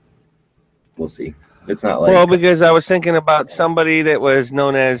 but we'll see. It's not like Well, because I was thinking about somebody that was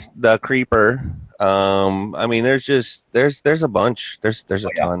known as the Creeper. I mean, there's a bunch. There's a yeah.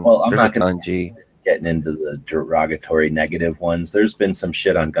 ton. Well, I'm There's a not gonna ton. G. getting into the derogatory negative ones. There's been some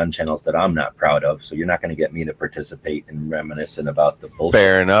shit on gun channels that I'm not proud of, so you're not going to get me to participate in reminiscing about the bullshit.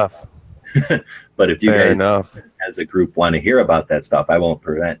 Fair enough. But if you Fair guys enough. as a group want to hear about that stuff, I won't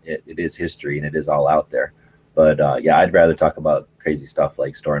prevent it. It is history and it is all out there. But yeah, I'd rather talk about crazy stuff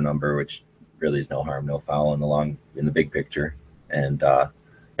like store number, which really is no harm, no foul in the big picture. And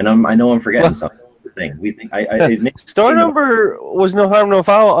I know I'm forgetting something. Thing we think it makes Store number was no harm, no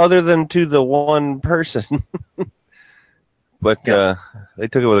foul, other than to the one person. But they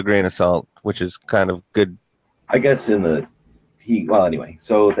took it with a grain of salt, which is kind of good. I guess well, anyway.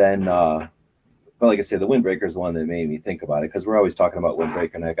 So then, well, like I said, the windbreaker is the one that made me think about it, because we're always talking about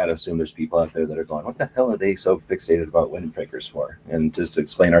windbreaker, and I got to assume there's people out there that are going, what the hell are they so fixated about windbreakers for? And just to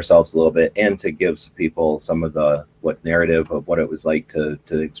explain ourselves a little bit, and to give people some of the narrative of what it was like to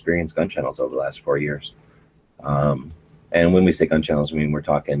experience gun channels over the last 4 years. And when we say gun channels, I mean we're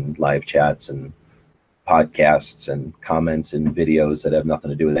talking live chats and podcasts and comments and videos that have nothing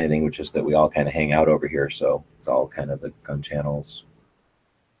to do with anything, which is that we all kind of hang out over here. So it's all kind of the gun channels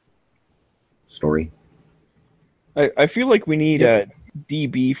story. I feel like we need a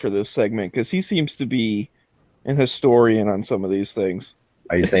DB for this segment, because he seems to be an historian on some of these things.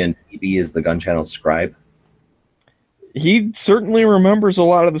 Are you saying DB is the gun channel scribe? He certainly remembers a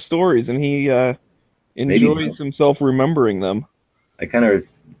lot of the stories, and he enjoys himself remembering them. I kind of,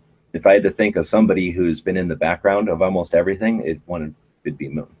 if I had to think of somebody who's been in the background of almost everything, it'd be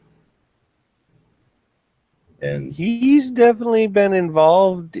Moon. And He's definitely been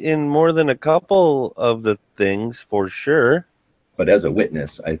involved in more than a couple of the things, for sure. but as a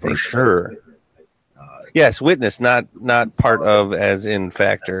witness, I think For sure. Yes, witness, not part of, as in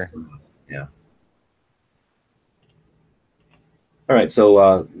factor. Yeah. All right.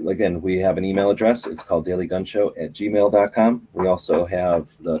 So again, we have an email address. It's called dailygunshow@gmail.com. We also have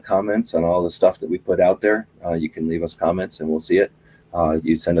the comments on all the stuff that we put out there. You can leave us comments and we'll see it.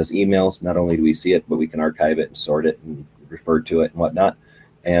 You send us emails. Not only do we see it, but we can archive it and sort it and refer to it and whatnot.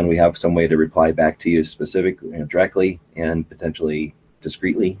 And we have some way to reply back to you directly and potentially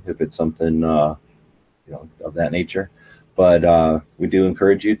discreetly if it's something of that nature. But we do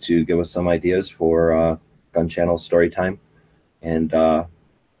encourage you to give us some ideas for gun channel story time, and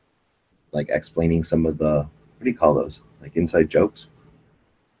like explaining some of the, what do you call those, like inside jokes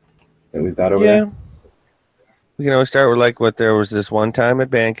that we've got over there. We can always start with like what there was this one time at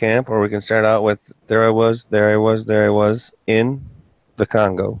band camp, or we can start out with there I was in the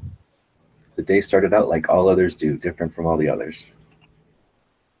Congo. The day started out like all others do, different from all the others.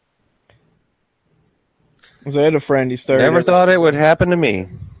 So I had a friend, he started... Never thought it would happen to me.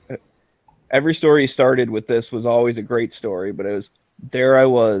 Every story he started with this was always a great story, but it was, there I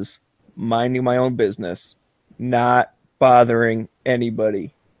was, minding my own business, not bothering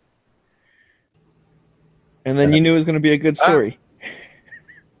anybody. And then you knew it was going to be a good story.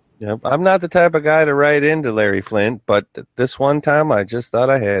 Yep. I'm not the type of guy to write into Larry Flint, but this one time I just thought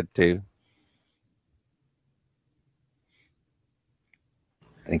I had to.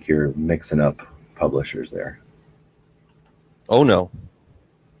 I think you're mixing up publishers there. Oh, no.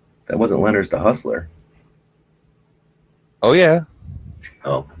 That wasn't Leonard's the Hustler. Oh, yeah.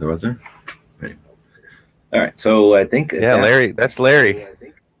 Oh, there was there? Right. All right. So I think... Yeah, Larry. That's Larry.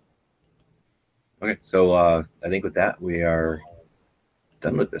 Okay. So I think with that, we are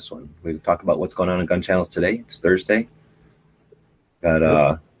done with this one. We talk about what's going on in gun channels today. It's Thursday.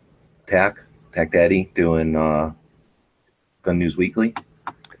 Got Tack Daddy doing Gun News Weekly.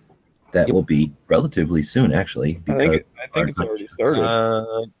 That will be relatively soon, actually. I think it's already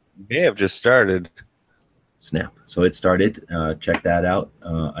started. May have just started. Snap. So it started. Check that out.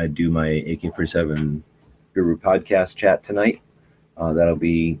 I do my AK-47 Guru podcast chat tonight. That'll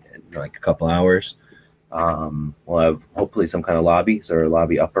be in like a couple hours. We'll have hopefully some kind of lobby. Is there a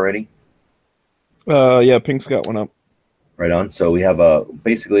lobby up already? Yeah, Pink's got one up. Right on. So we have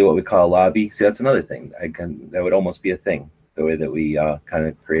basically what we call a lobby. See, that's another thing. That would almost be a thing, the way that we kind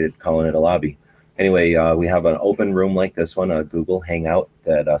of created calling it a lobby. Anyway, we have an open room like this one, a Google Hangout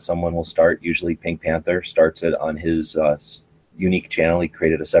that someone will start. Usually Pink Panther starts it on his unique channel. He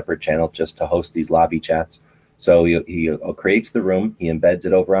created a separate channel just to host these lobby chats. So he creates the room. He embeds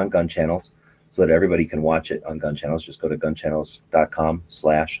it over on Gun Channels so that everybody can watch it on Gun Channels. Just go to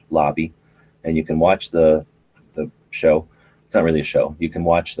gunchannels.com/lobby, and you can watch the show. It's not really a show. You can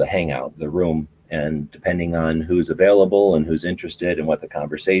watch the Hangout, the room, and depending on who's available and who's interested and what the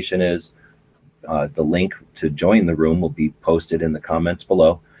conversation is, the link to join the room will be posted in the comments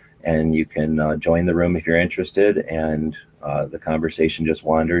below. and you can join the room if you're interested, and the conversation just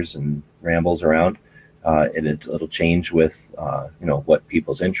wanders and rambles around. It'll change with what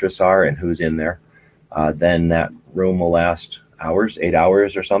people's interests are and who's in there. Then that room will last hours, 8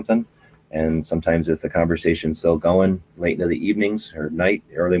 hours or something. And sometimes if the conversation's still going late into the evenings or night,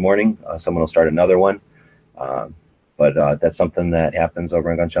 early morning, someone will start another one. But that's something that happens over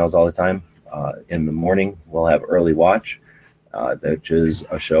on Gun Channels all the time. In the morning, we'll have Early Watch, which is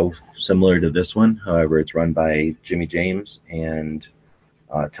a show similar to this one. However, it's run by Jimmy James and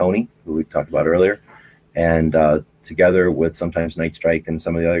Tony, who we talked about earlier. And together with sometimes Night Strike and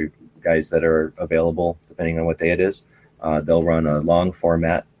some of the other guys that are available, depending on what day it is, they'll run a long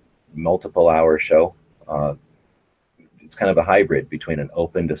format, multiple hour show. It's kind of a hybrid between an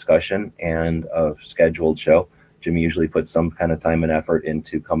open discussion and a scheduled show. Jimmy usually puts some kind of time and effort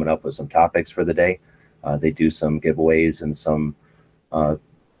into coming up with some topics for the day. They do some giveaways and some what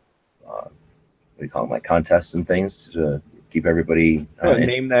do you call them, like contests and things to keep everybody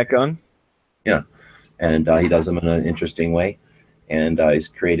name that gun. Yeah, and he does them in an interesting way, and he's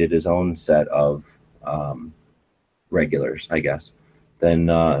created his own set of regulars, I guess. Then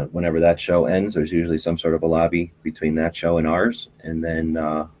whenever that show ends, there's usually some sort of a lobby between that show and ours, and then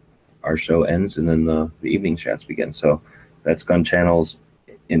our show ends, and then the evening chats begin. So that's Gun Channels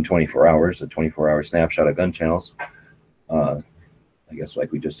in 24 hours, a 24-hour snapshot of Gun Channels. I guess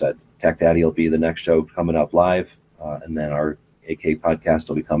like we just said, Tech Daddy will be the next show coming up live, and then our AK podcast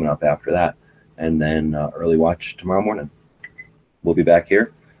will be coming up after that, and then Early Watch tomorrow morning. We'll be back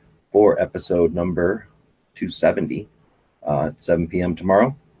here for episode number 270, 7 p.m.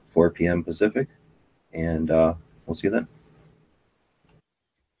 tomorrow, 4 p.m. Pacific, and we'll see you then.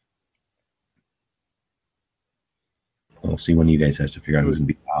 We'll see when you guys has to figure out who's going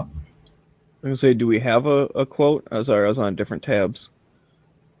to be Bob. I'm going to say, do we have a quote? Oh, sorry, I was on different tabs.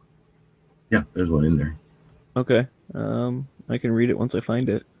 Yeah, there's one in there. Okay. I can read it once I find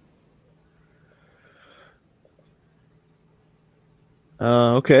it.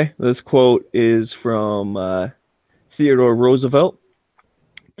 Okay, this quote is from Theodore Roosevelt.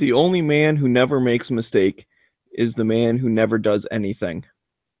 The only man who never makes a mistake is the man who never does anything.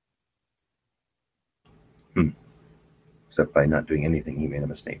 Except by not doing anything, he made a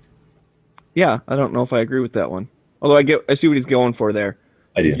mistake. Yeah, I don't know if I agree with that one. Although I see what he's going for there.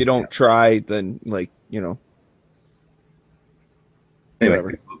 I do. If you don't try, then Anyway,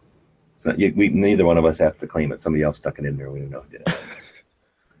 whatever. So neither one of us have to claim it. Somebody else stuck it in there. We don't know who did it.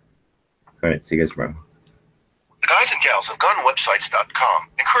 All right, see you guys tomorrow. The guys and gals of GunWebsites.com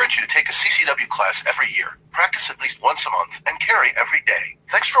encourage you to take a CCW class every year, practice at least once a month, and carry every day.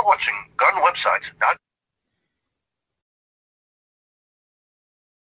 Thanks for watching GunWebsites.com.